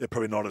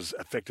probably not as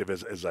effective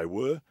as they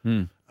were.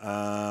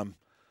 But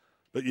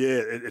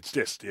it's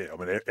just I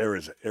mean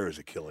errors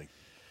are killing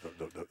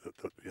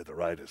the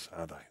Raiders,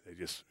 aren't they? They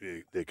just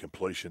their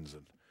completions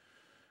and.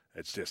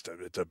 It's just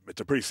it's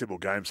a pretty simple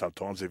game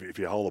sometimes. If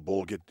you hold the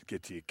ball, get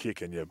to your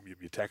kick, and you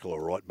tackle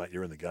all right, mate,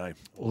 you're in the game.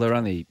 Well, they're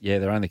only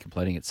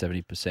completing at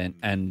 70%,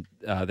 and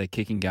their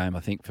kicking game, I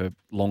think, for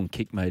long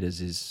kick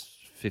meters is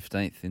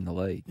 15th in the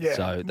league. Yeah.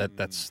 So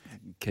that's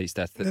key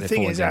stats. The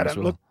thing is,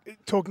 Adam, look,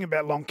 talking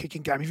about long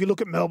kicking game, if you look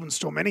at Melbourne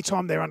Storm,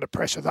 anytime they're under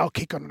pressure, they'll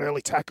kick on an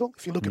early tackle.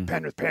 If you look at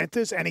Penrith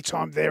Panthers,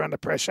 anytime they're under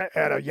pressure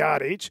out of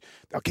yardage,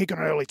 they'll kick on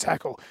an early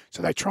tackle.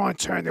 So they try and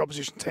turn the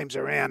opposition teams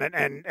around,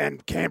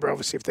 and Canberra,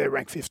 obviously, if they're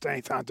ranked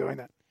 15th, aren't doing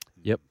that.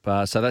 Yep.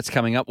 So that's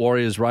coming up.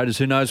 Warriors, Raiders.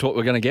 Who knows what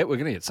we're going to get? We're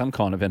going to get some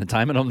kind of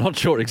entertainment. I'm not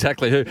sure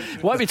exactly who.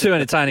 It won't be too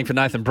entertaining for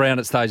Nathan Brown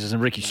at stages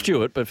and Ricky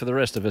Stewart, but for the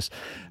rest of us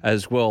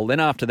as well. Then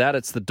after that,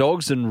 it's the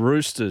Dogs and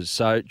Roosters.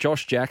 So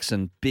Josh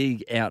Jackson,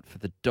 big out for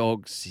the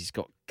Dogs. He's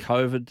got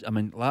COVID. I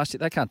mean, last year,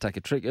 they can't take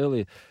a trick.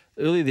 Earlier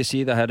this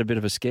year, they had a bit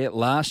of a scare.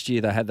 Last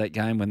year, they had that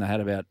game when they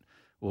had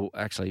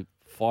actually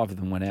 5 of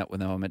them went out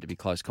when they were meant to be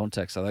close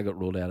contact, so they got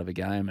ruled out of a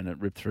game and it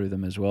ripped through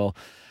them as well.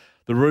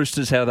 The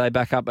Roosters, how they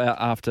back up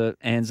after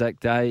Anzac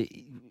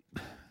Day.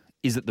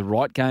 Is it the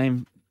right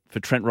game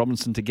for Trent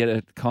Robinson to get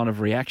a kind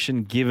of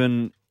reaction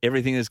given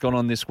everything that's gone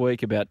on this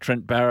week about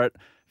Trent Barrett,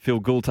 Phil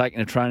Gould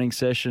taking a training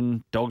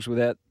session, Dogs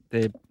without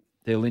their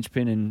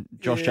linchpin, and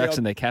Josh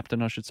Jackson, their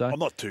captain, I should say? I'm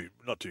not too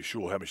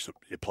sure how much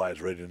your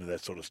players read into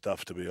that sort of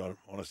stuff, to be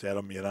honest,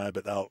 Adam.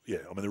 But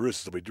the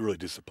Roosters will be really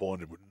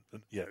disappointed.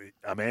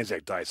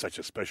 Anzac Day is such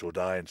a special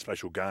day and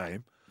special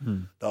game.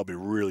 They'll be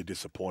really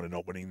disappointed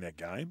not winning that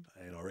game,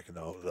 and I reckon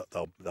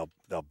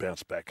they'll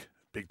bounce back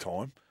big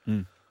time.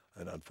 And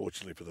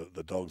unfortunately for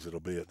the Dogs, it'll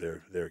be at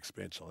their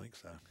expense, I think.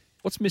 So,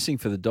 what's missing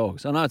for the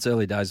Dogs? I know it's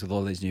early days with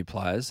all these new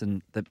players,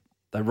 and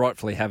they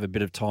rightfully have a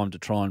bit of time to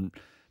try and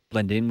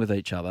blend in with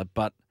each other,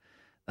 but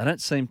they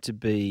don't seem to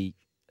be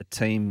a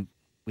team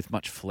with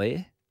much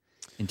flair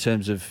in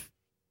terms of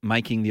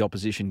making the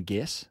opposition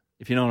guess,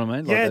 if you know what I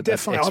mean. Like Yeah, that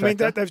definitely. X I mean,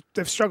 factor.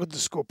 they've struggled to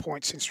score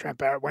points since Trent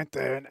Barrett went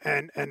there,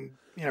 and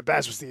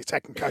Baz was the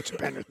attacking coach of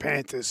Penrith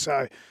Panthers,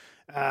 so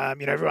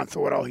everyone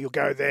thought, he'll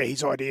go there,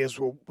 his ideas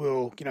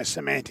will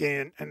cement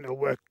in and it'll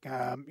work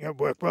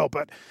work well.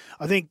 But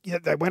I think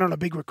they went on a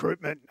big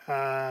recruitment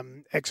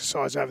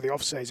exercise over the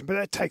off season, but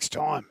that takes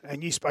time.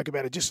 And you spoke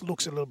about it, just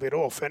looks a little bit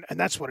off, and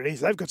that's what it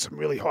is. They've got some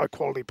really high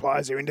quality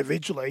players there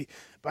individually,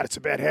 but it's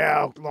about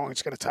how long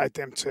it's going to take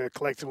them to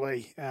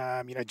collectively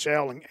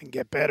gel and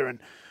get better. And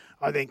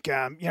I think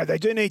they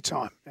do need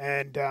time,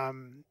 and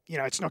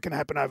it's not going to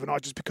happen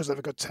overnight just because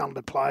they've got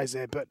talented players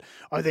there. But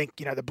I think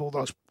the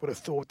Bulldogs would have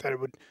thought that it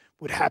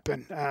would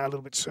happen a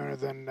little bit sooner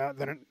than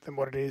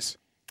what it is.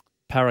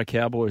 Para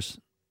Cowboys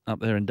up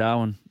there in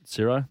Darwin,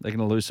 Ciro. They're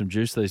going to lose some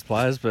juice, these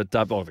players, but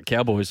the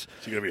Cowboys.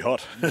 It's going to be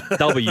hot.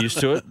 They'll be used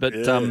to it. But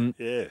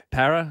yeah.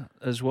 Para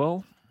as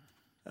well.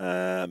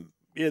 They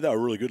were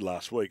really good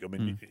last week. I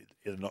mean,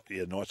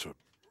 Knights were,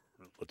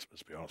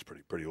 let's be honest,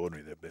 pretty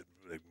ordinary.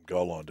 Their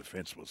goal line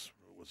defence was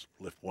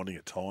left wanting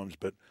at times,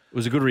 but it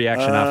was a good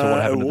reaction after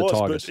what happened to the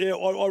Tigers.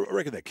 But I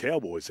reckon the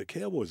Cowboys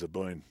have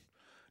been,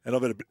 and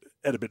I've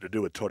had a bit to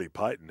do with Toddy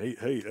Payton.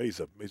 He's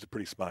a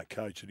pretty smart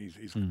coach, and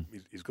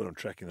he's got them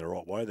tracking the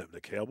right way.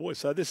 The Cowboys.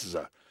 So this is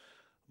I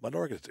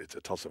reckon it's a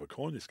toss of a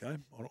coin. This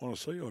game,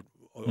 honestly,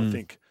 I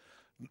think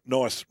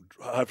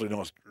hopefully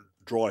nice,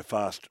 dry,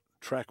 fast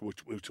track,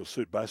 which will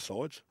suit both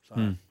sides.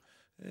 So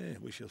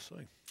we shall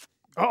see.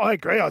 I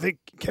agree. I think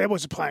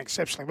Cowboys are playing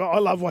exceptionally well. I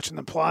love watching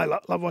them play.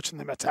 Love watching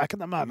them attack at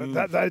the moment.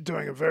 They're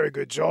doing a very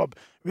good job.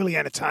 Really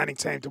entertaining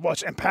team to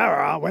watch. And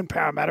when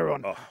Parramatta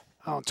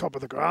on top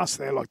of the grass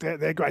there,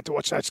 they're great to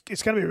watch. So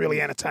it's going to be a really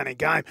entertaining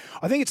game.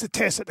 I think it's the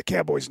test that the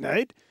Cowboys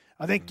need.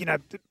 I think,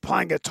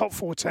 playing a top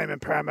 4 team in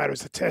Parramatta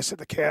is the test that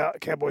the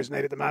Cowboys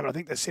need at the moment. I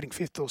think they're sitting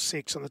 5th or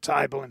 6th on the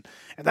table, and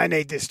they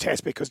need this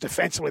test because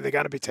defensively they're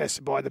going to be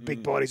tested by the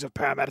big bodies of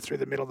Parramatta through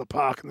the middle of the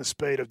park and the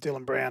speed of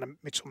Dylan Brown and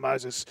Mitchell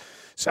Moses.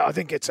 So I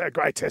think it's a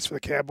great test for the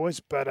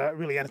Cowboys, but a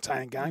really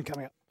entertaining game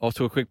coming up. Off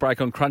to a quick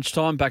break on Crunch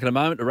Time. Back in a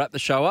moment to wrap the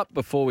show up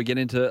before we get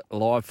into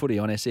live footy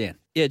on SEN.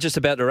 Yeah, just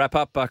about to wrap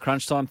up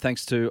Crunch Time.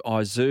 Thanks to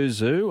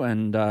Isuzu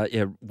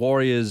and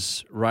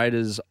Warriors,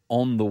 Raiders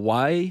on the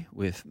way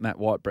with Matt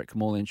White, Brett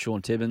Camorley and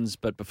Sean Tibbins.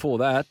 But before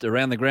that,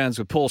 around the grounds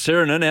with Paul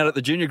Sirenen out at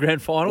the Junior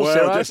Grand Final.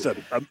 Well, just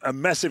a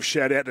massive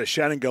shout out to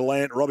Shannon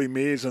Gallant, Robbie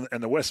Mears and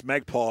the West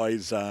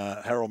Magpies,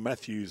 Harold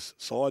Matthews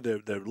side.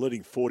 They're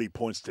leading 40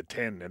 points to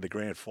 10 in the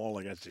Grand Final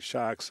against the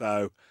Sharks.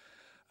 So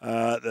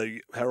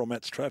the Harold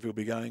Matts Trophy will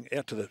be going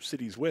out to the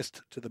city's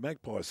west to the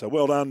Magpies. So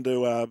well done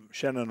to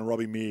Shannon and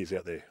Robbie Mears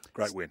out there.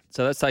 Great win.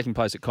 So that's taking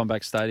place at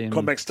Combank Stadium.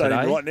 Combank Stadium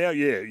today? right now.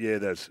 Yeah.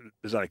 There's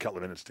only a couple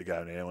of minutes to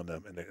go now in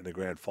the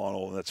grand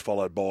final, and that's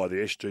followed by the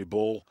SG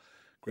Ball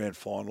grand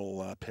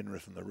final,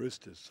 Penrith and the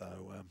Roosters. So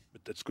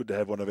it's good to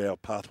have one of our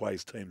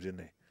Pathways teams in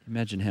there.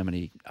 Imagine how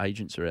many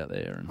agents are out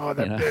there. And,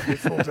 they'd be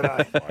full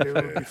today.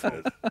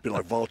 A bit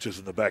like vultures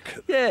in the back,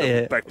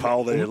 yeah. back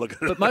pole there.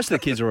 But most of the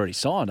kids are already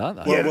signed,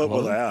 aren't they?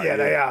 Well, they are. Yeah,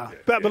 they are.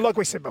 But like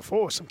we said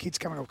before, some kids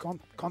coming off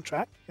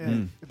contract.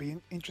 There'll be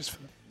interest for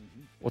them.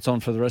 What's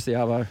on for the rest of the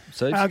Arvo,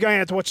 Steve? Going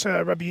out to watch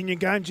a rugby union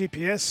game,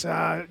 GPS.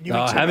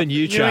 Haven't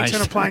you changed?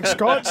 Newington are playing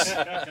Scots.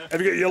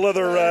 Have you got your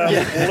leather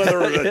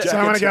jacket? So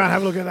I'm going to go and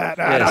have a look at that.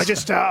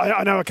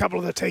 I know a couple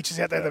of the teachers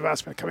out there that have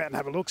asked me to come out and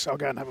have a look, so I'll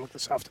go and have a look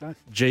this afternoon.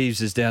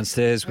 Jeeves is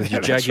downstairs with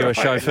your Jaguar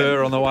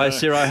chauffeur on the way.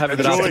 Ciro, have a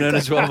good afternoon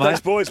as well, mate.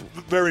 Thanks, boys.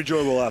 Very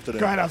enjoyable afternoon.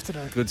 Great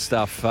afternoon. Good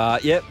stuff.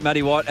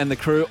 Matty White and the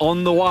crew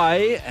on the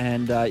way,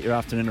 and your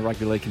afternoon of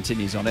rugby league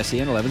continues on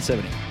SEN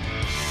 1170.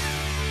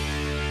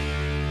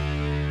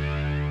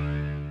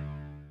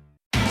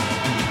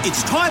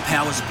 It's Tyre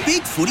Power's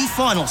Big Footy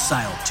Final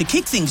Sale. To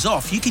kick things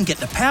off, you can get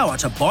the power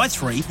to buy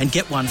 3 and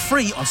get 1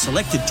 free on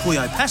selected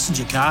Toyo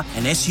passenger car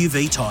and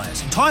SUV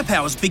tyres. Tyre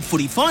Power's Big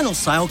Footy Final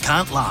Sale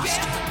can't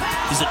last.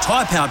 Visit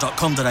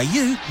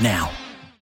tyrepower.com.au now.